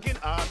on snacking,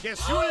 I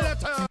guess you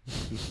let her.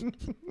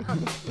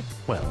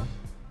 Well,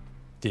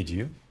 did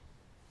you?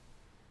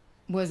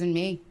 Wasn't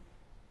me.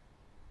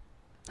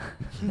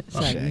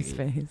 Shaggy's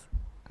face.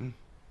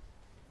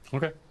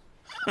 Okay.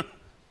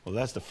 Well,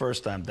 that's the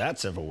first time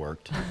that's ever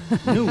worked.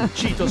 New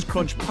Cheetos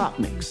Crunch Pop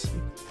Mix.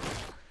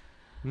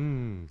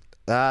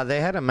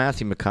 They had a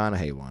Matthew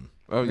McConaughey one.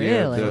 Oh,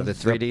 yeah. Really? The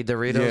 3D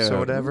Doritos or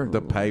whatever.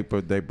 The paper,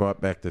 they brought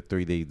back the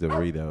 3D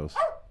Doritos.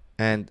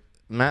 And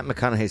Matt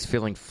McConaughey's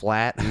feeling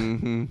flat.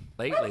 Mm-hmm.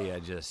 Lately, I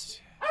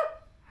just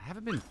I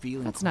haven't been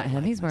feeling. That's not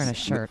him. He's wearing a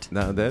shirt.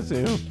 No, that's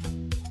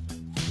him.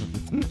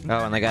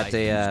 Oh, and they got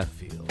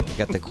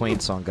the Queen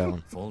song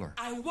going. Fuller.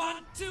 I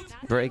want to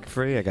Break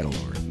free. I gotta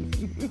lower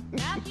it.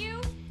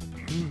 Matthew?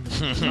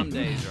 Some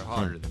days are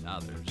harder than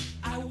others.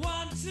 I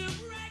want to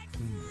break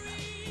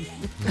free.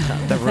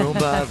 The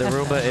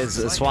Roomba is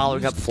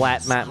swallowing up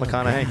flat Matt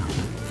McConaughey.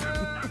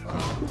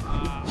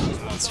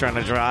 It's trying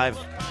to drive.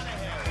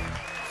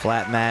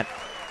 Flat Matt.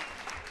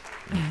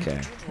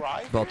 Okay.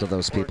 Both of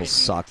those people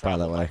suck, by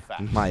the way.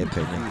 My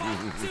opinion.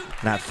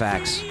 Not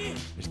facts.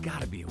 There's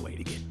got to be a way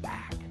to get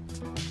back.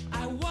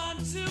 I want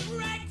to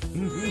break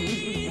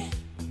free.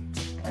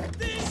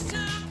 This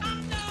time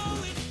I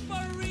know it's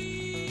for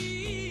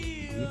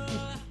real.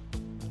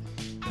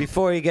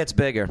 Before he gets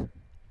bigger.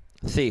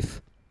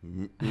 Thief.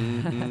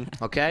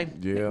 Okay?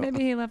 Yeah.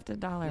 Maybe he left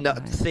 $1. No,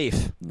 behind.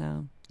 thief.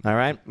 No. All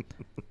right?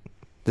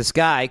 This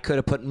guy could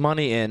have put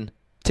money in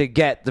to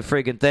get the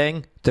friggin'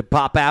 thing to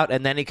pop out,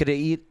 and then he could have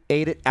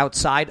ate it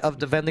outside of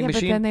the vending But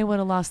machine. then they would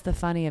have lost the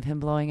funny of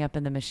him blowing up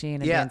in the machine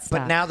and Yeah, being but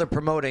stopped. now they're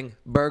promoting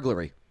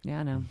burglary.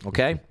 Yeah, I know.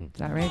 Okay?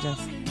 It's outrageous.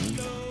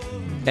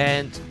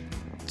 And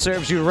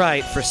serves you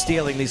right for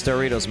stealing these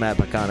Doritos, Matt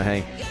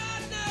McConaughey.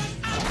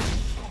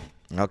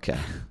 Okay.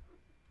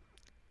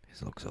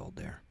 He looks old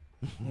there.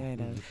 Yeah, he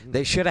does.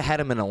 They should have had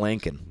him in a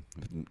Lincoln,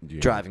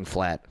 driving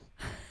flat.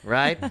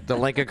 Right? The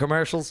Lincoln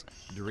commercials?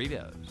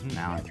 Doritos,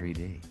 now in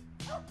 3D.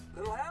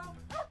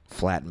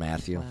 Flat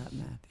Matthew. Flat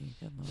Matthew.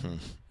 Good Lord.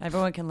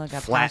 Everyone can look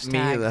up Flat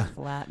hashtag me,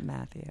 Flat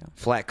Matthew.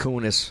 Flat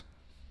Kunis.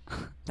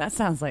 That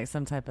sounds like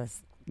some type of,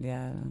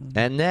 yeah.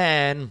 And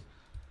then,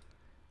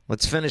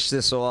 let's finish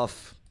this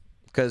off.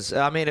 Because,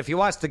 I mean, if you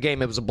watched the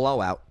game, it was a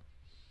blowout.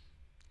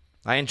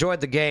 I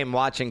enjoyed the game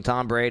watching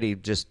Tom Brady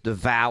just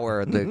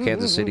devour the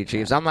Kansas City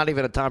Chiefs. I'm not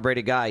even a Tom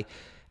Brady guy.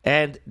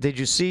 And did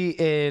you see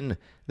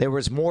there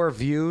was more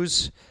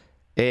views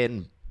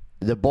in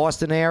the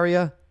Boston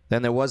area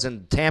than there was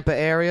in Tampa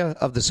area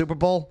of the Super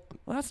Bowl?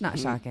 Well, that's not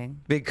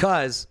shocking.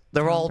 Because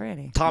they're all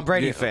Tom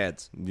Brady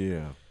fans.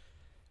 Yeah.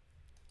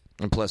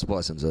 And plus,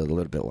 Boston's a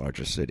little bit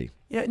larger city.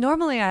 Yeah,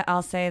 normally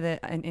I'll say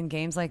that in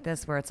games like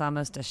this where it's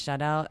almost a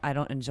shutout, I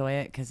don't enjoy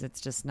it because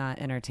it's just not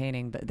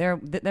entertaining. But there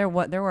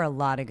were a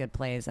lot of good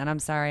plays, and I'm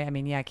sorry. I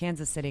mean, yeah,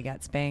 Kansas City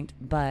got spanked,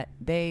 but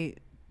they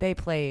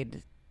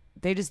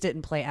just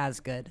didn't play as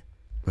good.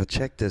 Well,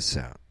 check this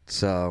out.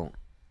 So,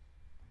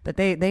 but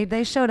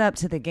they showed up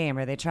to the game,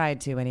 or they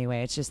tried to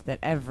anyway. It's just that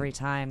every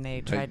time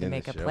they tried to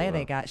make a play,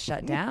 they got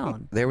shut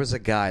down. There was a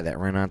guy that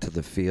ran onto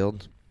the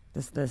field,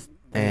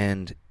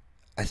 and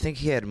I think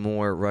he had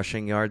more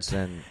rushing yards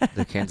than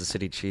the Kansas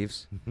City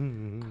Chiefs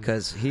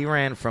because he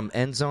ran from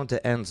end zone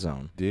to end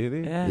zone. Did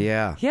he?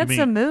 Yeah. He had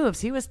some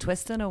moves. He was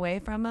twisting away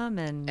from him,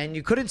 and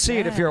you couldn't see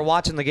it if you were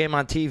watching the game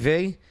on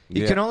TV.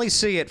 You Yeah. can only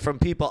see it from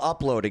people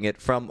uploading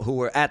it from who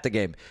were at the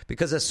game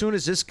because as soon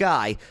as this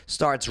guy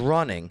starts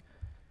running,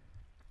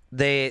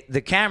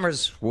 the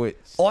cameras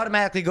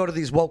automatically go to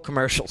these woke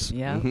commercials.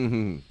 Yeah.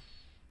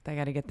 They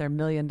got to get their $1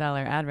 million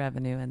ad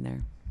revenue in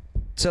there.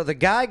 So the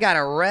guy got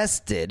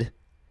arrested.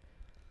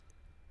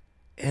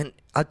 And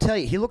I'll tell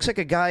you, he looks like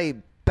a guy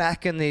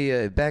back in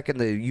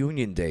the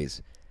Union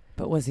days.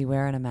 But was he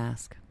wearing a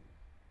mask?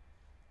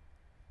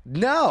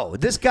 No,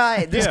 this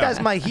guy's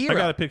my hero. I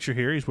got a picture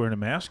here. He's wearing a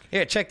mask.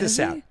 Here, check this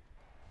out.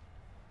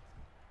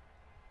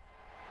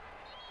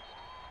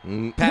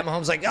 Pat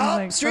Mahomes like, oh,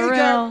 Like, street for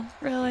car. real?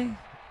 Really?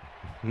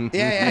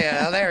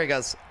 Yeah. Oh, there he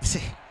goes.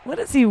 What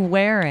is he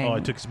wearing? Oh,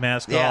 he took his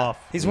mask Yeah, off.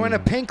 he's wearing a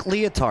pink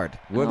leotard.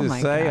 What does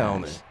it say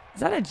on it?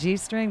 Is that a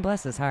G-string?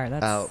 Bless his heart.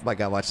 That's Oh my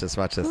God! Watch this.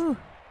 Watch this. Ooh.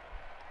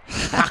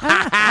 Look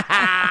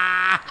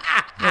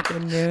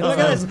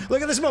at this!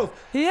 Look at this move.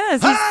 He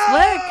is. He's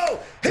slick.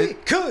 He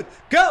could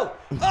go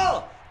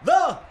all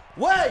the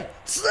way.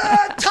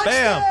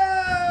 Touchdown!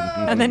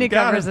 And then he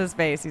Got covers him. his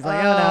face. He's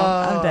like, oh,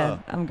 no, I'm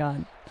dead. I'm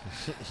gone.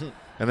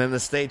 And then the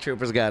state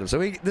troopers got him. So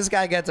this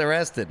guy gets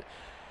arrested.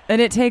 And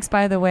it takes,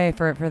 by the way,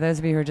 for those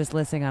of you who are just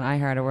listening on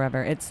iHeart or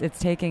wherever, it's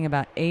taking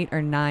about 8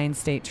 or 9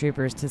 state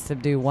troopers to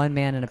subdue one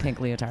man in a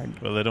pink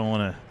leotard. Well, they don't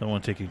want to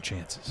take any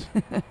chances.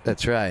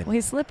 That's right. Well,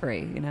 he's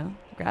slippery,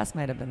 Grass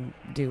might have been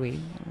dewy.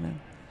 I don't know.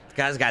 The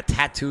guy's got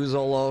tattoos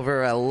all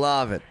over. I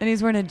love it. And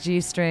he's wearing a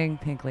G-string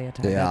pink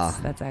leotard. Yeah.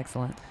 That's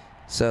excellent.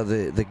 So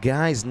the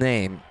guy's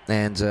name,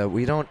 and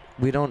we don't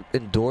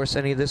endorse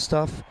any of this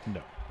stuff.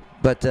 No.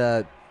 But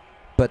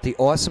the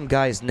awesome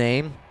guy's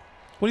name.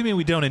 What do you mean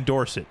we don't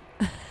endorse it?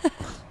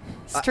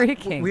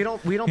 Streaking. We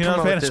don't You're not promote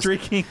a fan this. of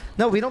streaking?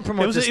 No, we don't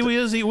promote this.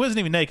 He wasn't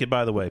even naked,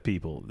 by the way,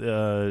 people.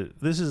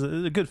 This is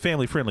a good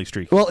family-friendly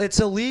streak. Well, it's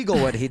illegal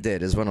what he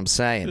did, is what I'm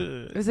saying.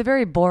 It was a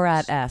very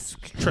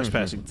Borat-esque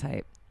Trespassing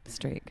type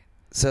streak.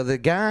 So the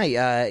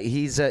guy, he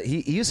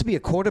used to be a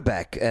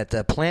quarterback at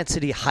Plant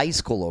City High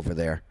School over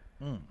there.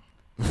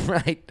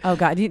 Right. Oh,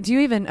 God. Do you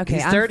even... Okay,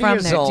 He's I'm 30 from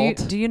years there.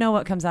 old. Do you know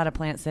what comes out of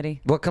Plant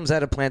City? What comes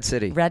out of Plant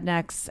City?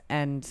 Rednecks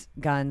and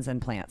guns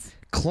and plants.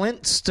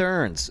 Clint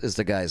Stearns is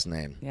the guy's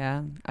name.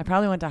 Yeah. I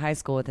probably went to high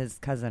school with his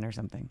cousin or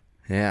something.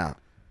 Yeah.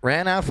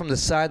 Ran out from the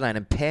sideline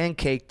and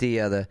pancaked he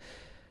got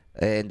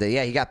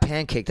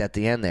pancaked at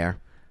the end there.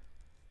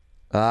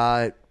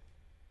 But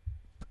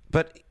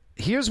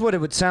here's what it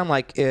would sound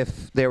like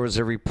if there was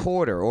a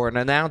reporter or an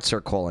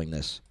announcer calling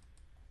this.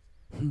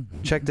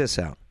 Check this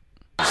out.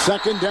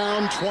 Second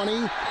down,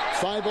 20,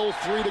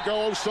 5:03 to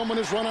go. Someone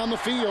has run on the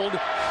field.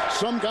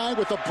 Some guy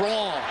with a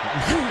bra.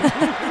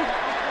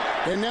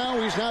 And now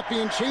he's not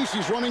being chased.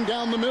 He's running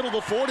down the middle,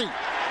 the 40.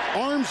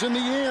 Arms in the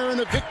air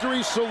in a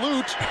victory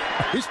salute.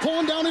 He's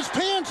pulling down his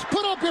pants.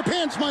 Put up your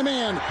pants, my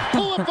man.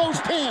 Pull up those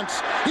pants.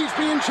 He's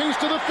being chased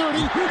to the 30.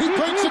 He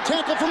breaks a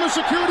tackle from a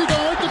security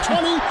guard. The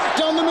 20,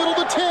 down the middle,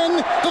 the 10,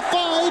 the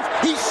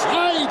 5. He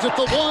slides at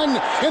the 1,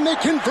 and they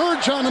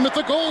converge on him at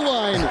the goal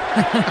line.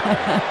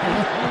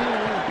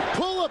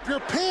 Pull up your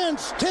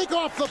pants, take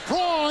off the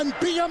bra, and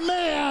be a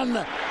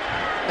man.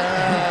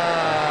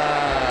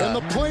 And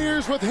the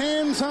players with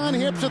hands on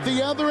hips at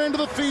the other end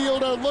of the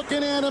field are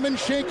looking at him and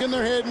shaking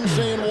their head and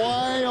saying,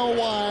 why, oh,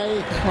 why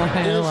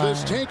is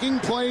this taking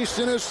place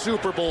in a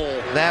Super Bowl?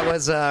 That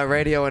was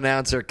radio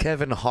announcer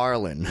Kevin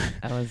Harlan.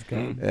 That was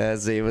good.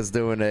 As he was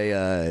doing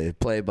a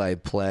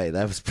play-by-play.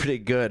 That was pretty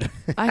good.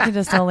 I can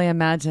just only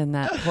imagine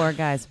that poor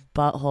guy's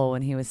butthole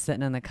when he was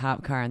sitting in the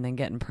cop car and then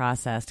getting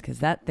processed, because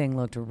that thing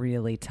looked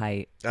really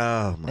tight.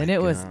 Oh, my God. And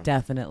it was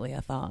definitely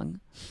a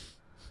thong.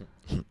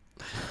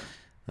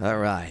 All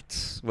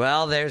right.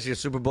 Well, there's your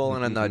Super Bowl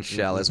in a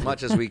nutshell. As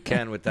much as we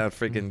can without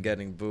freaking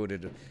getting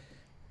booted.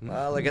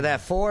 Well, look at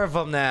that. 4 of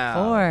them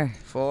now.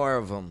 4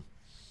 of them.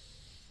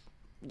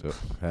 So,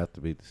 have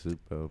to be the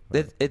Super Bowl.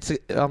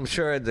 I'm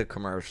sure the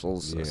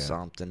commercials or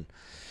something.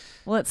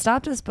 Well, it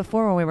stopped us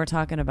before when we were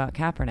talking about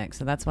Kaepernick,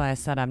 so that's why I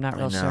said I'm not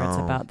real sure it's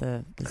about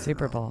the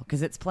Super Bowl,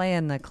 because it's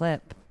playing the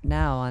clip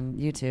now on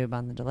YouTube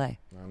on the delay.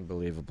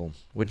 Unbelievable.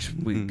 Which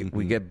we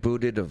get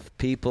booted of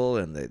people,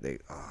 and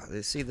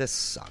they see this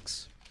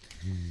sucks.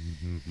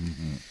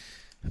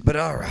 But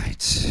all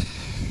right,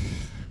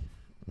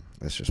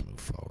 let's just move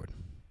forward.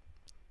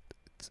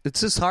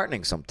 It's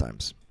disheartening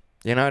sometimes.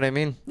 You know what I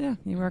mean? Yeah,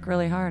 you work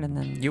really hard, and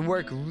then you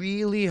work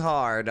really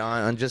hard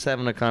on just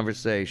having a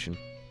conversation.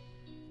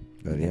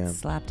 But you get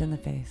slapped in the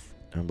face.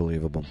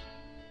 Unbelievable.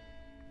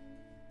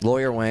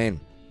 Lawyer Wayne.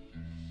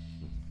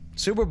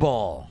 Super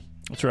Bowl.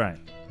 That's right.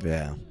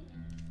 Yeah.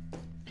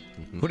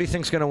 Who do you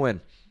think's going to win?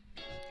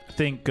 I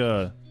think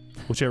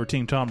whichever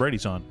team Tom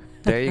Brady's on.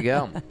 There you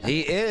go.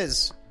 He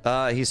is.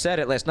 He said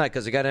it last night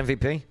because he got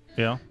MVP.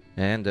 Yeah.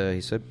 And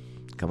he said,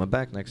 coming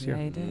back next year.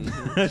 Yeah, he did.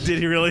 Did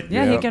he really?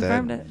 Yeah, he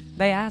confirmed it.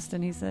 They asked,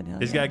 and he said,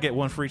 he's got to get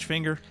one for each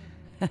finger.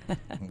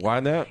 Why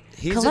not?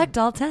 Collect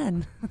all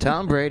 10.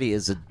 Tom Brady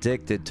is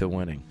addicted to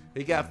winning.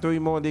 He got 3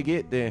 more to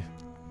get there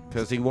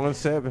because he won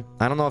 7.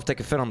 I don't know if they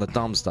can fit on the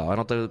thumbs, though. I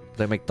don't think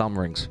they make thumb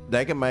rings.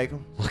 They can make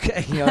them.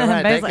 Okay. All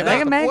right. They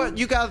can make them.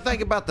 You got to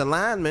think about the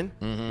linemen.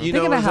 Mm-hmm. You think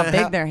know about how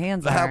big their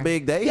hands are. How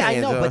big they hands are.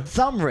 Yeah, I know, but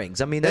thumb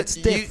rings. I mean, that's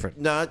different.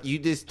 You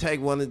just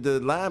take one of the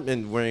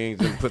lineman rings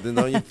and put it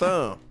on your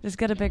thumb. Just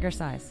get a bigger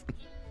size.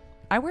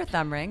 I wear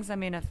thumb rings. I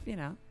mean, if, you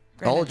know.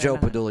 Old Joe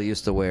Padula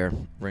used to wear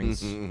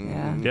rings.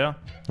 Yeah.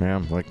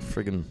 Yeah, like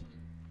friggin'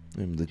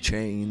 the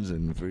chains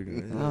and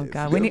friggin'. Oh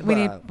God,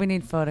 we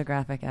need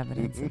photographic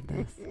evidence of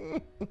this.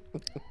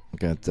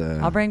 Got.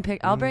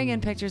 I'll bring in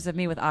pictures of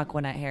me with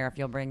Aquanet hair if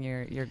you'll bring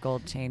your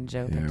gold chain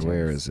Joe pictures.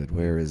 Where is it?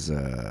 Where is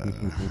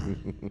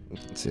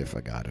let's see if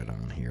I got it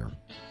on here.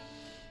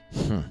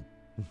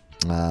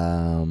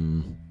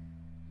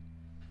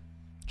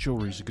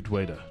 Jewelry is a good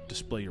way to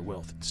display your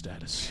wealth and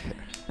status.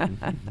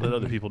 Let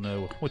other people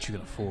know what you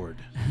can afford.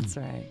 That's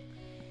right.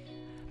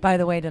 By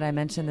the way, did I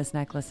mention this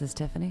necklace is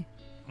Tiffany?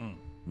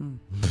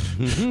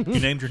 You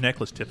named your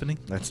necklace Tiffany?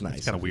 That's nice.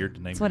 It's kind of weird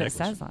to name That's your what necklace. it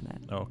says on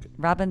it. Oh, okay.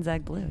 Robin's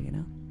Egg Blue, you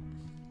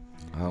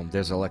know?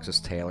 There's Alexis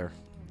Taylor.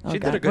 Oh, she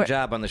God. did a good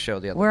job on the show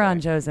the other day. We're on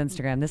Joe's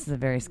Instagram. This is a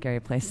very scary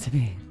place to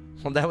be.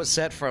 Well, that was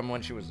set from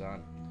when she was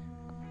on.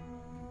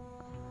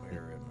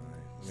 Where am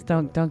I? Just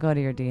don't go to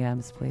your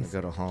DMs, please.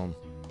 Go to home.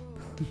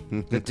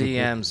 The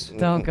DMs.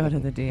 Don't go to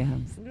the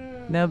DMs.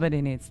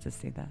 Nobody needs to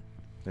see that.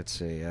 Let's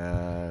see.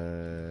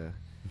 Let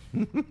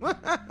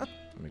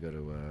me go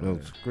to. No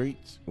Screech.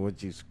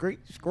 Would you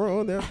scroll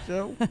on that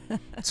show?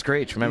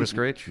 Screech. Remember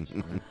Screech? What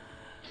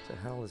the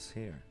hell is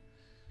here?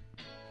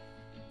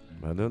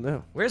 I don't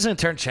know. Where's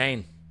intern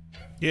Chain?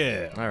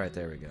 Yeah. All right,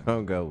 there we go.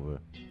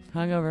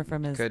 Hungover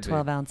from his Could be.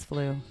 12-ounce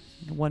flu.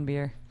 1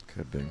 beer.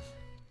 Could be.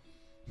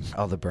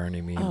 Oh, the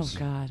Bernie memes. Oh,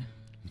 God.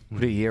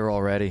 What a year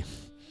already.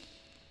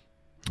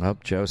 Oh,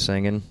 Joe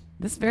singing.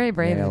 This is very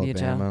brave of you,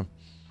 Joe.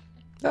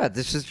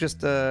 This is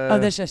just...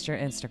 this is just your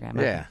Instagram.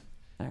 Yeah.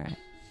 All right.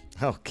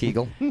 Oh,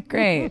 Kegel.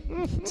 Great.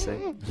 It's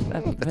a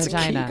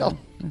vagina. Kegel.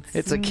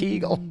 It's a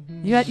Kegel.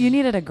 You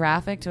needed a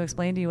graphic to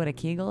explain to you what a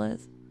Kegel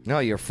is? No,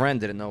 your friend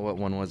didn't know what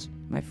one was.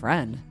 My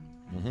friend?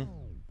 Mm-hmm.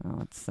 Oh,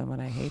 it's someone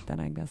I hate then,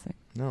 I'm guessing.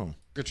 No.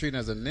 Katrina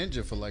as a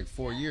ninja for like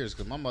 4 years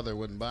because my mother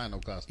wouldn't buy no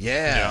costume.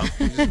 Yeah.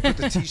 You just put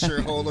the T-shirt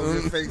hole over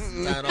your face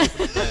and tie it off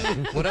with the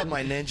bag. What up,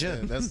 my ninja?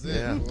 Yeah, that's it.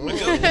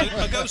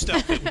 Yeah. A ghost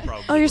outfit would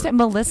probably. Oh, you're saying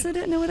Melissa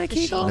didn't know what a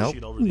Kegel? Nope.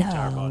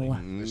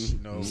 No.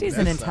 She's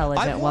an I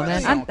intelligent wanna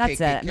woman. know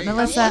that's it. KKK.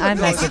 Melissa, I'm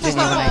messaging you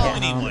when I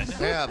get home.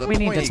 Yeah, the We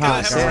need point to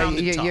talk.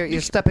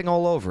 You're stepping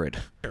all over it.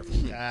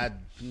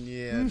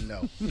 Yeah,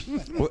 no.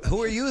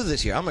 Who are you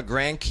this year? I'm a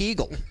Grand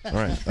Kegel. All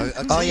right.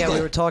 Oh, yeah,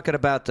 we were talking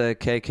about the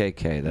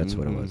KKK. That's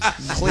what it was.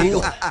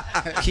 Kegel.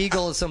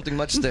 Kegel is something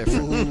much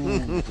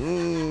different.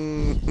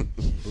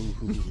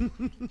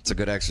 It's a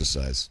good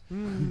exercise.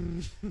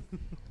 You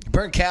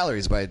burn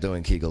calories by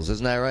doing Kegels.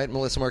 Isn't that right,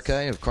 Melissa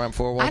Marquet of Crime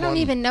 411? I don't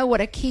even know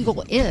what a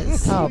Kegel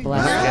is. Oh,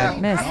 bless you. I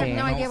Missy. have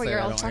no idea what say you're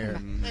that all on talking air.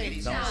 about.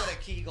 Ladies, you know what a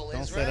Kegel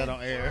Don't is, say that right?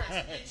 on air.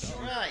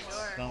 Right.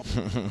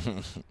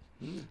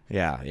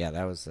 Yeah,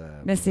 that was...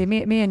 Missy,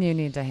 me and you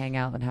need to hang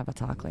out and have a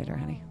talk later,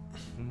 honey.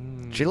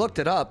 She looked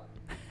it up.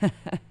 What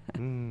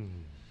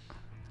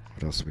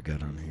else we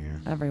got on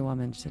here? Every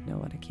woman should know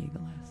what a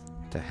Kegel is.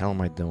 What the hell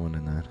am I doing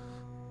in that?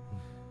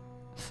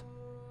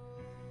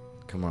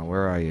 Come on,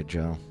 where are you,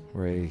 Joe?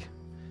 Ray.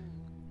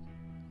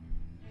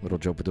 Little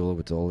Joe Padula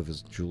with all of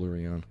his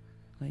jewelry on.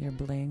 Well, your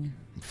bling.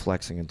 I'm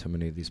flexing in too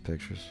many of these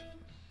pictures.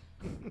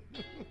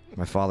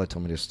 My father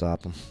told me to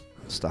stop him.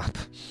 Stop.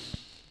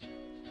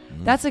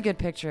 That's a good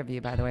picture of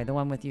you, by the way. The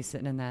one with you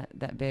sitting in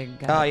that big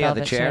Oh, yeah, the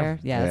velvet chair.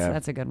 Yeah, Yeah.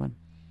 that's a good one.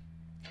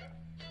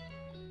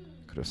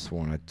 Could have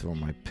sworn I'd throw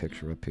my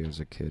picture up here as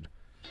a kid.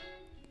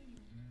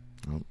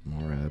 Oh,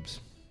 more abs.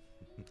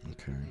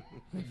 Okay.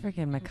 Look,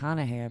 freaking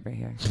McConaughey over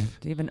here.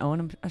 Do you even own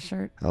him a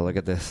shirt? Oh, look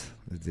at this.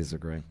 These are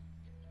great.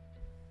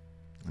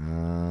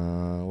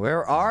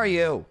 Where are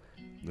you?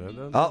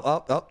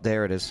 Oh,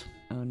 there it is.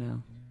 Oh,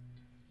 no.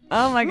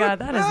 Oh, my God.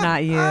 That is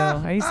not you.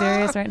 Are you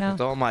serious right now?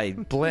 With all my...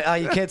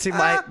 you can't see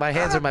my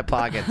hands in my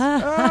pockets.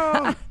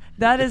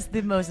 That is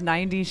the most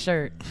 90s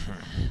shirt.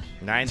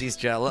 90s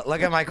Joe.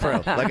 Look at my crew.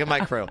 Look at my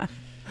crew.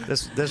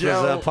 This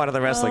Joe, was part of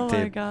the wrestling my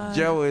team. God.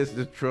 Joe is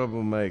the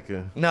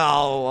troublemaker.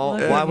 No.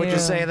 Look Why at would you you.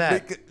 say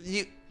that?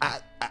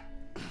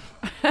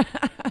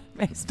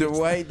 The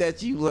way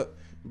that you look,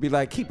 be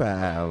like, keep an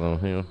eye on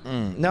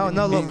him. No,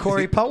 look,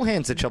 Corey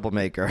Pohan's the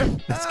troublemaker.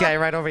 This guy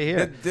right over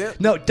here.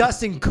 No,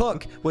 Dustin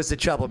Cook was the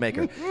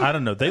troublemaker. I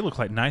don't know. They look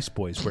like nice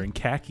boys wearing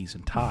khakis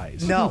and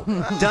ties. No,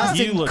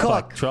 Dustin You look Cook.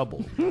 like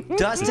trouble.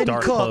 Dustin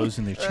Dark Cook clothes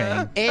and their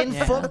chain. in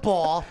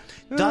football.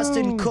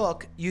 Dustin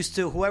Cook used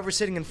to, whoever's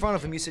sitting in front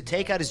of him used to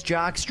take out his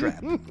jock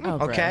strap,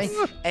 okay,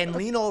 and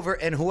lean over,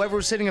 and whoever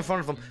was sitting in front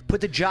of him put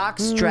the jock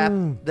strap,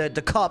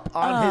 the cup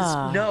on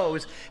his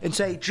nose, and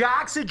say,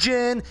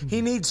 "Joxygen,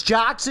 he needs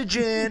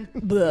joxygen."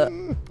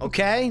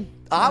 Okay,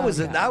 I was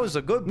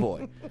a good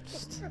boy.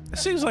 It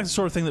seems like the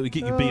sort of thing that would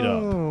get you beat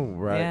up. Oh,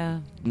 right. Yeah.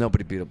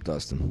 Nobody beat up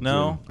Dustin.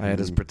 No? I had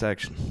his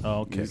protection.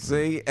 Oh, okay. You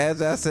see,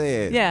 as I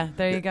said. Yeah,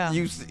 there you go.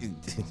 You just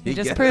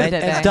got- proved it,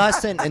 And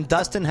Bay.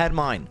 Dustin had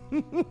mine.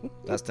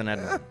 Dustin had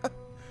mine.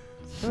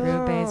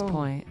 Prove Bay's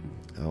point.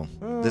 Oh,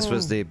 this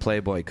was the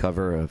Playboy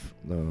cover of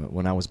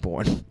when I was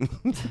born.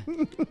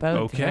 Bo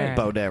Okay. Derek.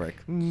 Bo Derek.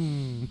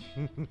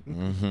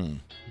 Mm-hmm.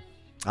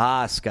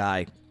 Ah,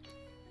 Sky.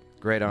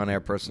 Great on-air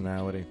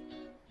personality.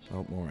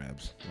 Oh, more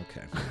abs.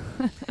 Okay.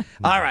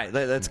 All right,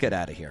 let's get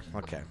out of here.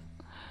 Okay.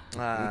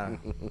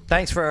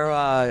 Thanks for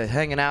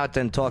hanging out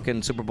and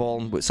talking Super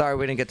Bowl. Sorry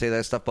we didn't get to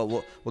that stuff, but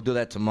we'll do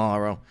that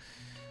tomorrow.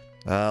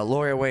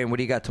 Lawyer Wayne, what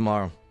do you got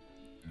tomorrow?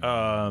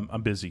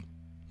 I'm busy.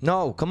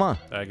 No, come on.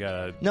 I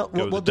gotta No,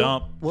 go to we'll the do-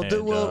 dump. we'll and,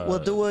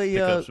 do a pick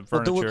up some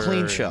we'll do a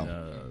clean furniture show.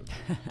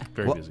 and,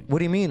 very busy. What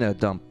do you mean a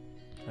dump?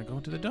 I go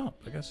to the dump.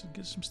 I got to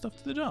get some stuff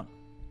to the dump.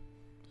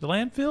 The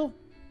landfill.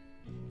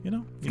 You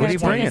know. What are you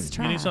bringing?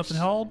 You need something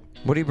hauled?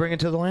 What are you bringing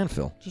to the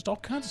landfill? Just all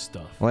kinds of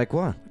stuff. Like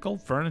what? Like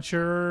old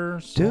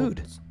furniture.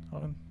 Dude.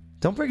 salt-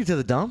 Don't bring it to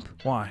the dump.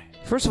 Why?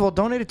 First of all,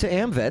 donate it to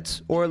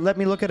AmVets or let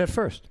me look at it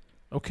first.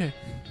 Okay.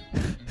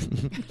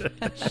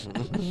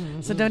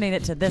 So donate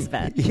it to this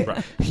vet. Yeah.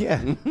 Right.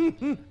 Yeah.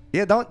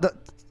 Yeah, don't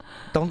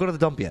go to the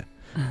dump yet.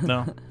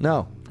 No.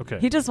 No. Okay.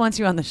 He just wants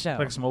you on the show.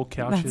 Like some old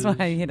couches. That's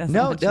why he doesn't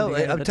No, want you to go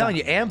to I'm the telling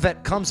dump. you,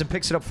 AmVet comes and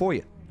picks it up for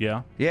you.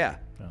 Yeah. Yeah.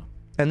 Yeah.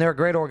 And they're a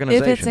great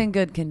organization. If it's in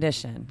good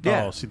condition.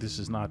 Yeah. Oh, see, this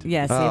is not.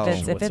 Yeah, see, Oh. if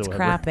it's whatsoever.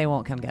 crap, they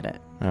won't come get it.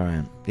 All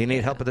right. Do you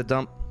need help at the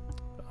dump?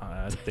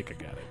 I think I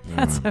got it.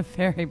 That's a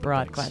very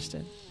broad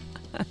question.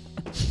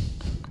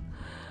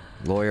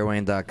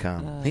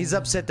 LawyerWayne.com. He's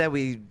upset that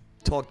we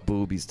talked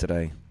boobies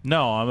today.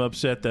 No, I'm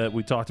upset that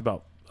we talked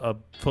about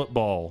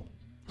football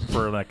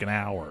for like an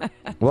hour.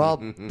 Well,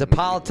 the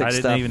politics I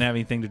didn't stuff. even have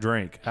anything to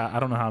drink. I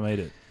don't know how I made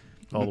it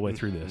all the way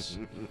through this.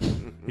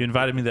 You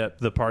invited me to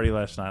the party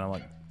last night. I'm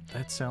like,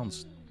 that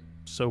sounds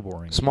so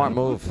boring. Smart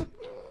move.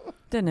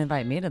 Didn't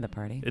invite me to the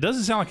party. It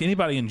doesn't sound like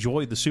anybody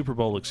enjoyed the Super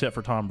Bowl except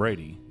for Tom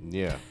Brady.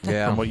 Yeah.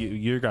 Yeah. From what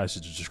your guys'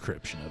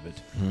 description of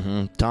it.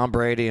 Mm-hmm. Tom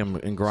Brady and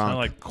Sounded Gronk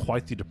like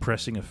quite the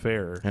depressing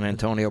affair. and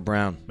Antonio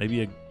Brown.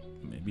 Maybe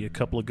a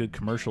couple of good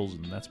commercials,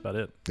 and that's about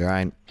it.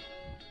 Right.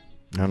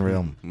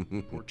 Unreal.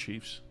 Poor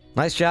Chiefs.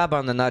 Nice job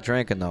on the not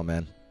drinking, though,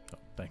 man.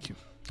 Thank you.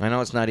 I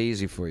know it's not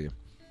easy for you.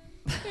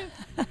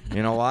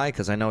 You know why?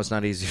 Because I know it's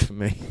not easy for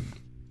me.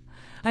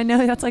 I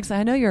know that's like, so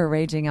I know you're a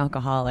raging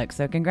alcoholic,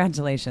 so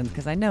congratulations,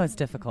 because I know it's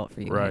difficult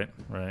for you. Right,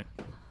 right.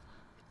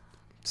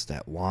 It's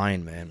that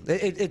wine, man.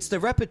 It's the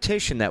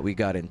repetition that we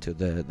got into,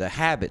 the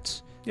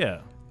habits. Yeah.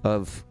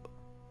 Of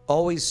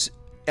always,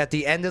 at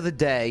the end of the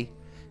day,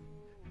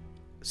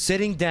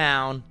 sitting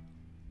down,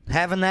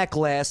 having that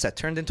glass that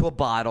turned into a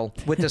bottle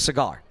with the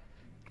cigar.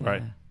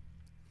 Right.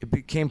 It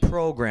became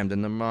programmed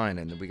in the mind,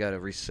 and we got to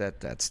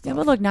reset that stuff. Yeah,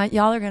 but look, now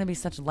y'all are going to be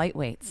such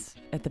lightweights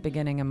at the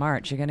beginning of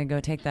March. You're going to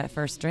go take that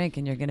first drink,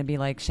 and you're going to be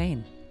like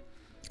Shane.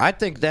 I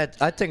think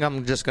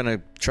I'm just going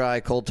to try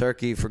cold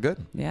turkey for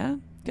good. Yeah,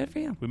 good for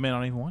you. We may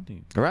not even want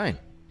to. Right.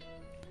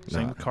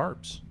 Same with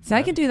carbs. See,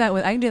 I can do that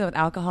with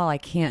alcohol. I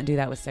can't do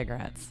that with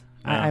cigarettes.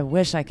 Yeah. I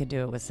wish I could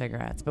do it with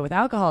cigarettes, but with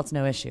alcohol, it's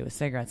no issue. With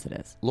cigarettes, it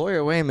is.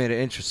 Lawyer Wayne made an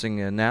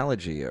interesting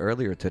analogy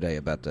earlier today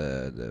about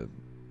the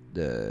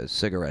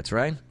cigarettes,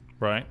 right?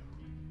 Right.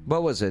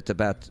 What was it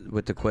about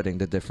with the quitting,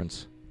 the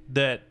difference?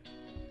 That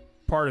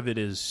part of it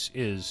is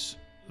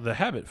the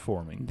habit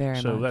forming.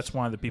 Very so much. that's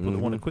why the people that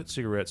want to quit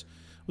cigarettes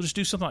will just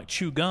do something like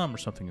chew gum or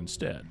something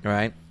instead.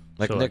 Right.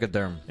 Like So,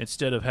 Nicoderm.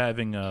 Instead of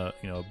having a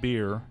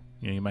beer,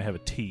 you might have a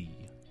tea.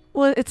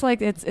 Well, it's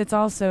like it's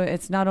also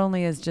it's not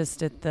only is just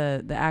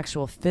the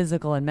actual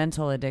physical and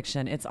mental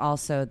addiction. It's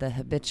also the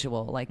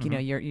habitual. Like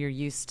you're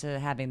used to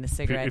having the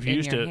cigarette If you in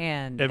used your to,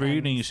 hand every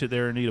evening you sit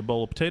there and eat a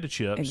bowl of potato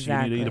chips.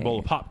 Exactly. You need to eat a bowl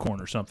of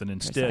popcorn or something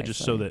instead, just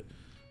so Precisely.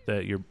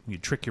 that you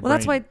trick your Well,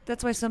 brain.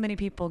 that's why so many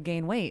people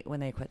gain weight when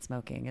they quit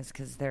smoking is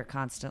because they're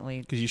constantly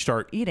Because you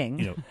start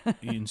eating.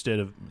 Instead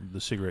of the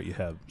cigarette, you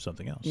have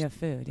something else. You have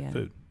food. Yeah.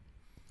 Food.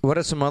 What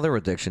are some other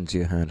addictions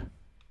you had?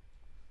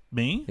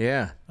 Me?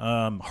 Yeah.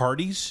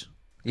 Hardee's.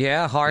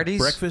 Yeah,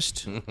 Hardee's.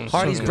 Breakfast.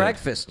 Hardee's So good.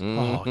 breakfast.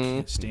 Oh, I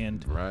can't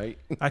stand. Right.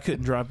 I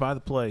couldn't drive by the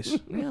place.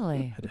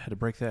 Really? Had to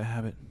break that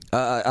habit.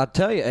 I'll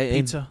tell you.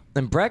 Pizza.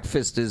 And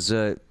breakfast is.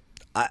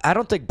 I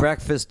don't think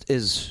breakfast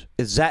is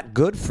that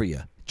good for you.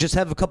 Just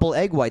have a couple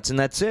egg whites and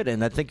that's it,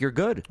 and I think you're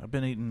good. I've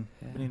been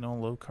eating all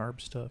low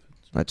carb stuff.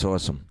 That's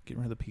awesome.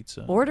 Getting rid of the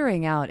pizza.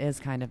 Ordering out is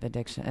kind of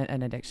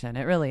an addiction.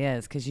 It really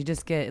is because you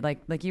just get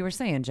like you were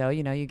saying, Joe.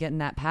 You get in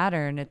that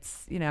pattern.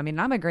 It's I mean,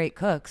 I'm a great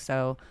cook,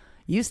 so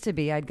used to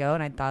be I'd go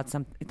and I'd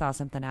thaw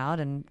something out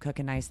and cook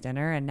a nice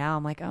dinner, and now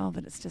I'm like, oh,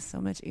 but it's just so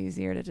much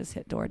easier to just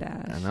hit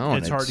DoorDash. I know.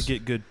 It's hard to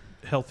get good,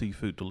 healthy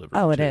food delivered.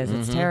 Oh, it too. is.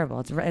 It's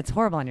terrible. It's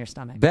horrible on your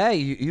stomach. Bay,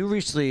 you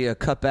recently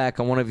cut back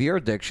on one of your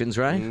addictions,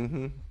 right?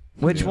 Mm-hmm.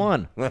 Which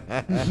one?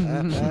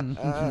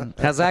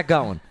 How's that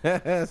going?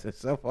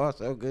 So far,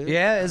 so good.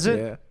 Yeah, is it?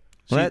 Yeah.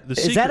 Well,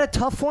 is that a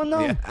tough one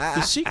though? Yeah.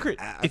 The secret,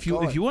 if you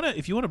want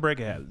to break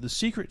a habit, the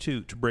secret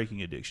to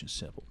breaking addiction is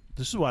simple.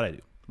 This is what I do.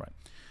 Right,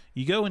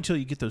 you go until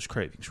you get those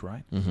cravings,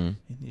 right? Mm-hmm. And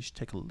you just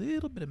take a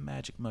little bit of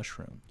magic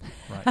mushroom,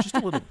 right? Just a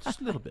little bit, just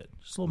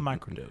a little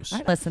microdose. All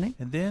right, listening.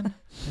 And then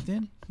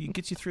it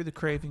gets you through the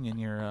craving, and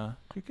you're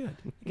good.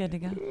 Good to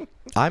go.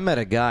 I met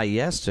a guy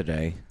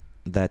yesterday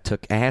that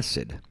took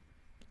acid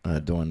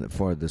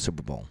for the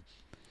Super Bowl.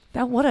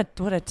 What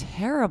a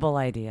terrible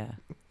idea.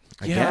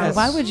 I guess.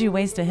 Why would you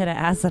waste a hit of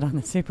acid on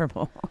the Super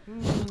Bowl?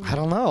 I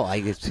don't know.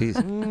 He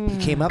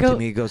came up to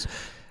me. He goes,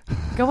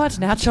 Go watch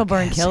Natural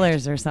Born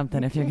Killers or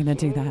something if you're going to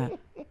do that.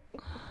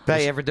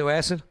 "Hey, ever do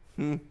acid?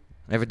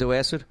 Ever do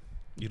acid?"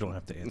 You don't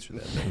have to answer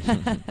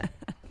that.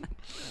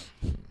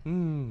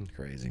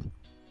 Crazy.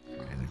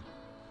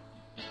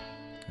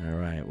 All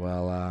right.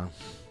 Well,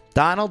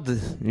 Donald,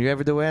 you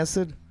ever do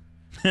acid?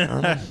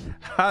 I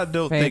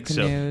don't Fake think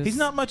so. news. He's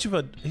not much of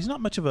a.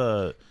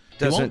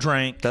 He won't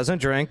drink. Doesn't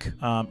drink.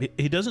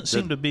 He doesn't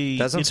seem to be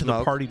doesn't into smoke.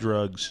 the party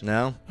drugs.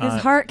 No.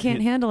 His heart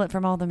can't handle it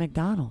from all the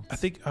McDonald's. I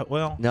think.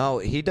 No,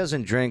 he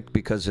doesn't drink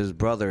because his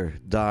brother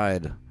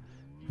died.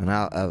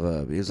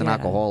 He's an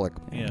alcoholic.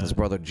 Yeah. His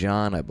brother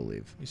John, I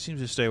believe. He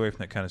seems to stay away from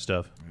that kind of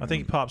stuff. I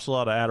think he pops a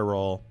lot of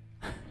Adderall.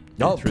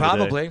 Oh, through the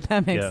probably. day.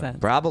 That makes sense.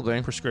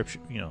 Probably.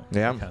 Prescription, Yeah.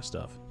 that kind of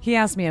stuff. He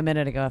asked me a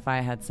minute ago if I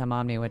had some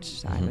Omni,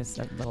 which I was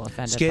a little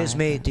offended Excuse by.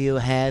 me, do you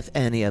have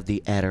any of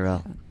the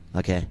Adderall?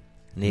 Okay.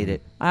 Need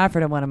it. I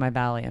offered him one of my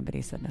Valium, but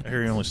he said no. I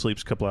hear he only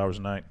sleeps a couple hours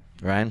a night.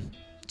 Right?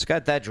 It's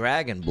got that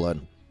dragon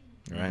blood.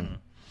 Right?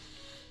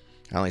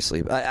 I only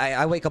sleep.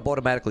 I wake up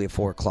automatically at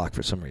 4 o'clock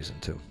for some reason,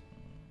 too.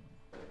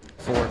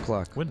 4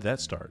 o'clock. When did that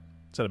start?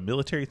 Is that a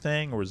military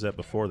thing, or was that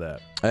before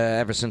that?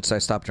 Ever since I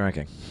stopped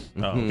drinking.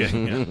 Oh,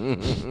 okay.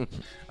 Yeah.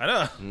 I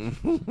know.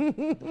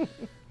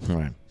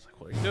 Right. It's like,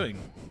 what are you doing?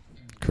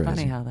 Crazy.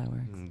 Funny how that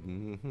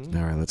works.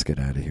 All right, let's get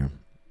out of here.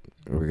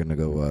 We're going to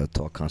go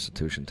talk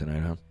Constitution tonight,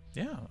 huh?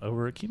 Yeah,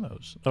 over at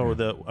Chemo's. Or I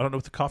don't know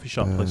what the coffee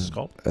shop place is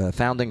called.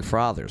 Founding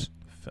Fathers.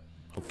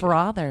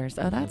 Frothers.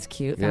 Oh, that's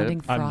cute. Yeah.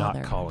 Founding I'm Frothers.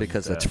 not calling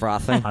Because it it's that.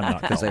 frothing? I'm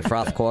not Because they calling it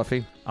froth that.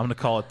 coffee? I'm going to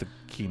call it the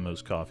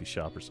Chemo's Coffee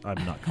Shoppers.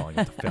 I'm not calling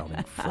it the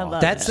Founding Frothers.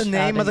 That's the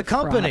name of the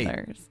company.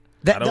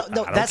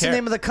 That's the care.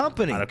 name of the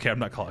company. I don't care. I'm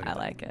not calling it I that.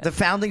 like it. The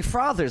Founding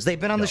Fathers. They've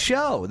been on the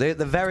show. They're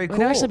very It cool.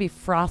 would actually be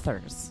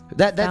Frothers.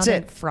 That's Founding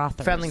it.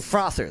 Frothers. Founding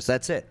Frothers.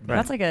 That's it.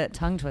 That's like a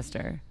tongue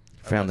twister.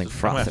 Founding I'm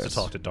gonna have to frothers.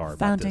 talk to Dar about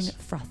Founding this.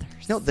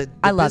 frothers. No, the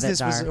I love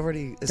business it, was Dar.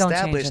 already Don't change a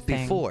established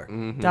thing. before.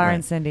 Dar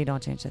and Cindy,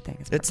 don't change a thing.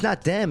 It's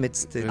not them.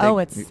 It's the, Oh,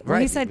 it's- well,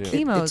 he said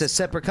Chemo's. It's a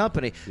separate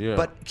company, Yeah.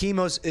 but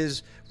Chemo's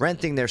is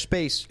renting their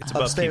space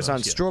above upstairs Chemo's, on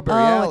yeah.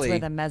 Strawberry Oh, Alley. it's where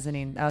the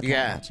mezzanine. Okay,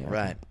 yeah, gotcha.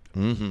 right.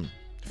 Mm-hmm.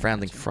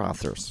 Founding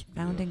frothers.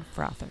 Founding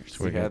frothers.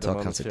 So we're going had to them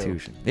talk on the show.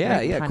 Constitution. Yeah,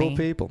 Very yeah, cool punny.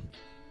 people.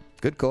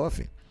 Good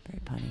coffee. Very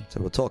punny. So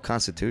we'll talk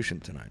Constitution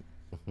tonight.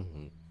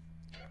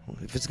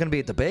 If it's going to be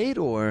a debate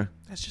or...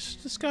 That's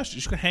just discussion.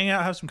 Just go hang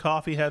out, have some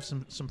coffee, have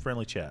some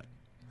friendly chat.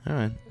 All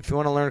right. If you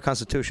want to learn the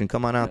Constitution,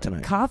 come on out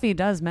tonight. Coffee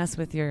does mess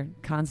with your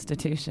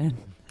constitution.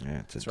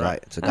 Yeah, it's a, right.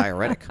 it's a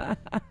diuretic.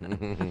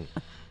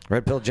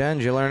 Red Pill Jen,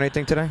 did you learn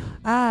anything today?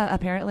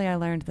 Apparently, I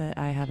learned that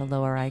I have a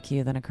lower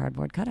IQ than a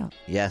cardboard cutout.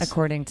 Yes.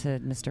 According to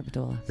Mr.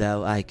 Padula.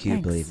 Low IQ,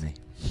 Thanks. believe me.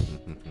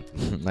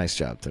 Nice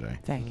job today.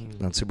 Thank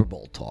you. On Super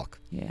Bowl talk.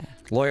 Yeah.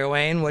 Lawyer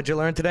Wayne, what'd you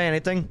learn today?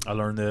 Anything? I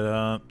learned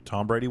that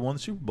Tom Brady won the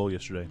Super Bowl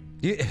yesterday.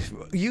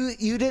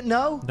 You didn't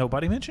know?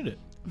 Nobody mentioned it.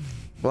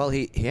 Well,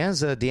 he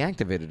has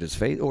deactivated his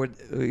face, or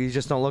you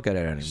just don't look at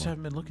it I just anymore.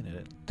 haven't been looking at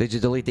it. Did you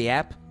delete the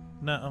app?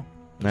 No.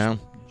 No.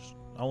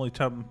 Only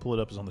time I pull it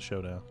up is on the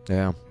show now.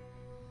 Yeah.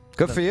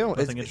 Good for you.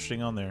 Nothing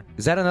interesting on there.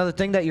 Is that another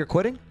thing that you're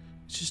quitting?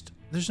 It's just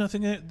there's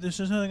nothing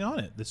on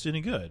it that's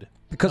any good.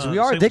 Because we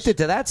are same addicted with-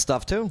 to that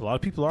stuff too. A lot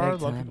of people are. A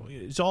Big lot of time. people,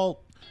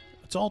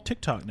 it's all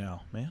TikTok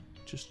now, man.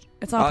 Just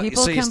It's all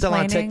people so you're still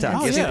on complaining TikTok?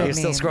 and You're, stupid you're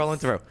still memes. scrolling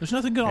through. there's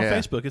nothing good on Yeah.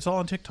 Facebook. It's all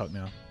on TikTok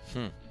now.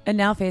 And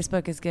now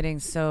Facebook is getting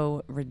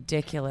so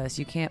ridiculous.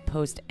 You can't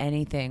post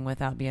anything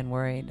without being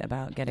worried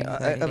about getting a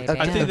 30-day ban.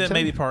 I think that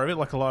may be part of it.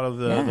 Like a lot of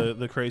Yeah.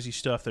 the crazy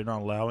stuff they're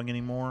not allowing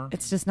anymore.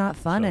 It's just not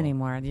fun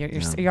anymore.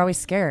 You're always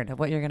scared of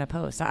what you're going to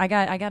post. I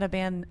got a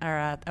ban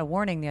or a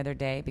warning the other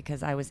day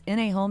because I was in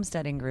a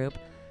homesteading group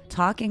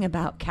talking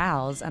about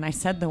cows and I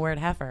said the word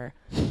heifer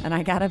and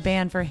I got a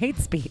ban for hate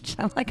speech.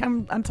 I'm like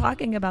I'm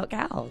talking about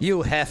cows.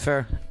 You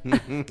heifer.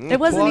 It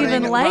wasn't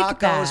even Quoting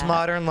like Rocco's that.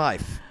 Modern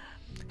Life.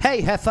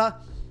 Hey, heifer.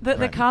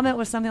 The comment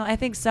was something like, I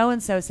think so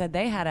and so said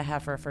they had a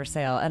heifer for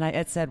sale, and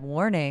it said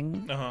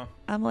warning.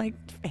 I'm like,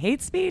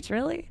 hate speech,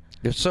 really?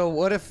 So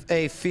what if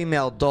a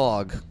female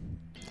dog?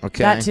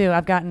 Okay. That too.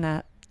 I've gotten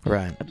that.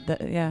 Right.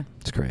 Yeah.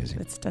 It's crazy.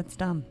 That's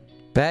dumb.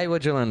 Bay,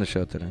 what'd you learn the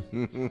show today?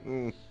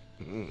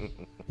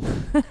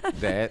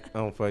 That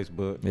on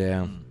Facebook.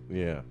 Yeah.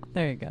 Yeah.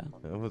 There you go.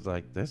 I was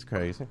like, that's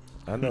crazy.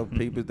 I know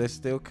people that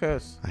still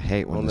cuss. I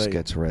hate when on this they-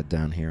 gets red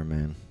down here,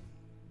 man.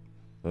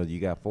 Oh, you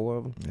got 4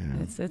 of them?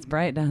 Yeah. It's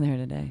bright down there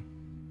today.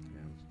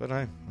 But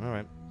all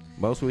right.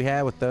 Most we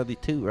had was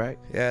 32, right?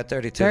 Yeah,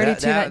 32.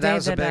 32 That day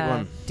was a big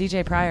one.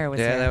 DJ Pryor was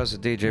Yeah, here. that was a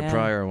DJ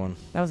Pryor one.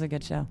 That was a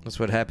good show. That's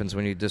what happens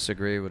when you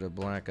disagree with a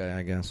black guy,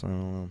 I guess. I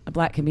don't know. A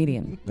black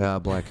comedian. Yeah, a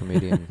black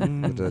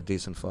comedian with a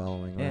decent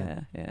following. Right?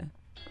 Yeah.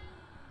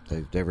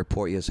 They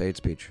report you as hate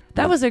speech.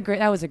 That was a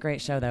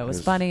great show though. It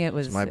was funny. It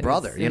was my it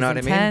brother. was- You it know was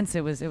what I mean? intense.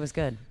 It was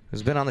good.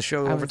 Who's been on the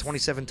show I over was-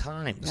 27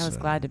 times. I was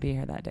glad to be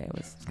here that day. It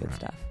was good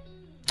stuff.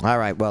 All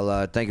right.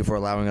 Well, thank you for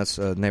allowing us,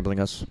 enabling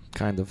us,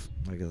 kind of.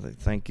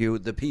 Thank you,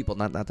 the people,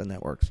 not the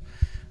networks.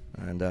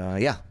 And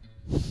yeah,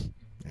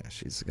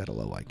 she's got a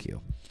low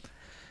IQ.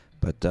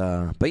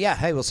 But yeah,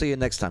 hey, we'll see you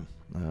next time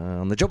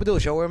on the Joe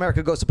Padula Show, where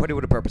America goes to party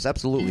with a purpose.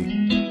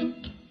 Absolutely.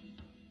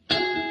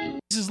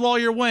 This is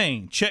Lawyer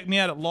Wayne. Check me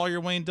out at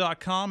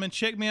lawyerwayne.com and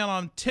check me out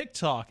on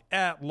TikTok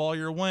at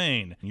Lawyer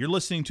Wayne. You're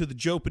listening to the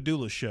Joe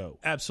Padula Show.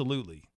 Absolutely.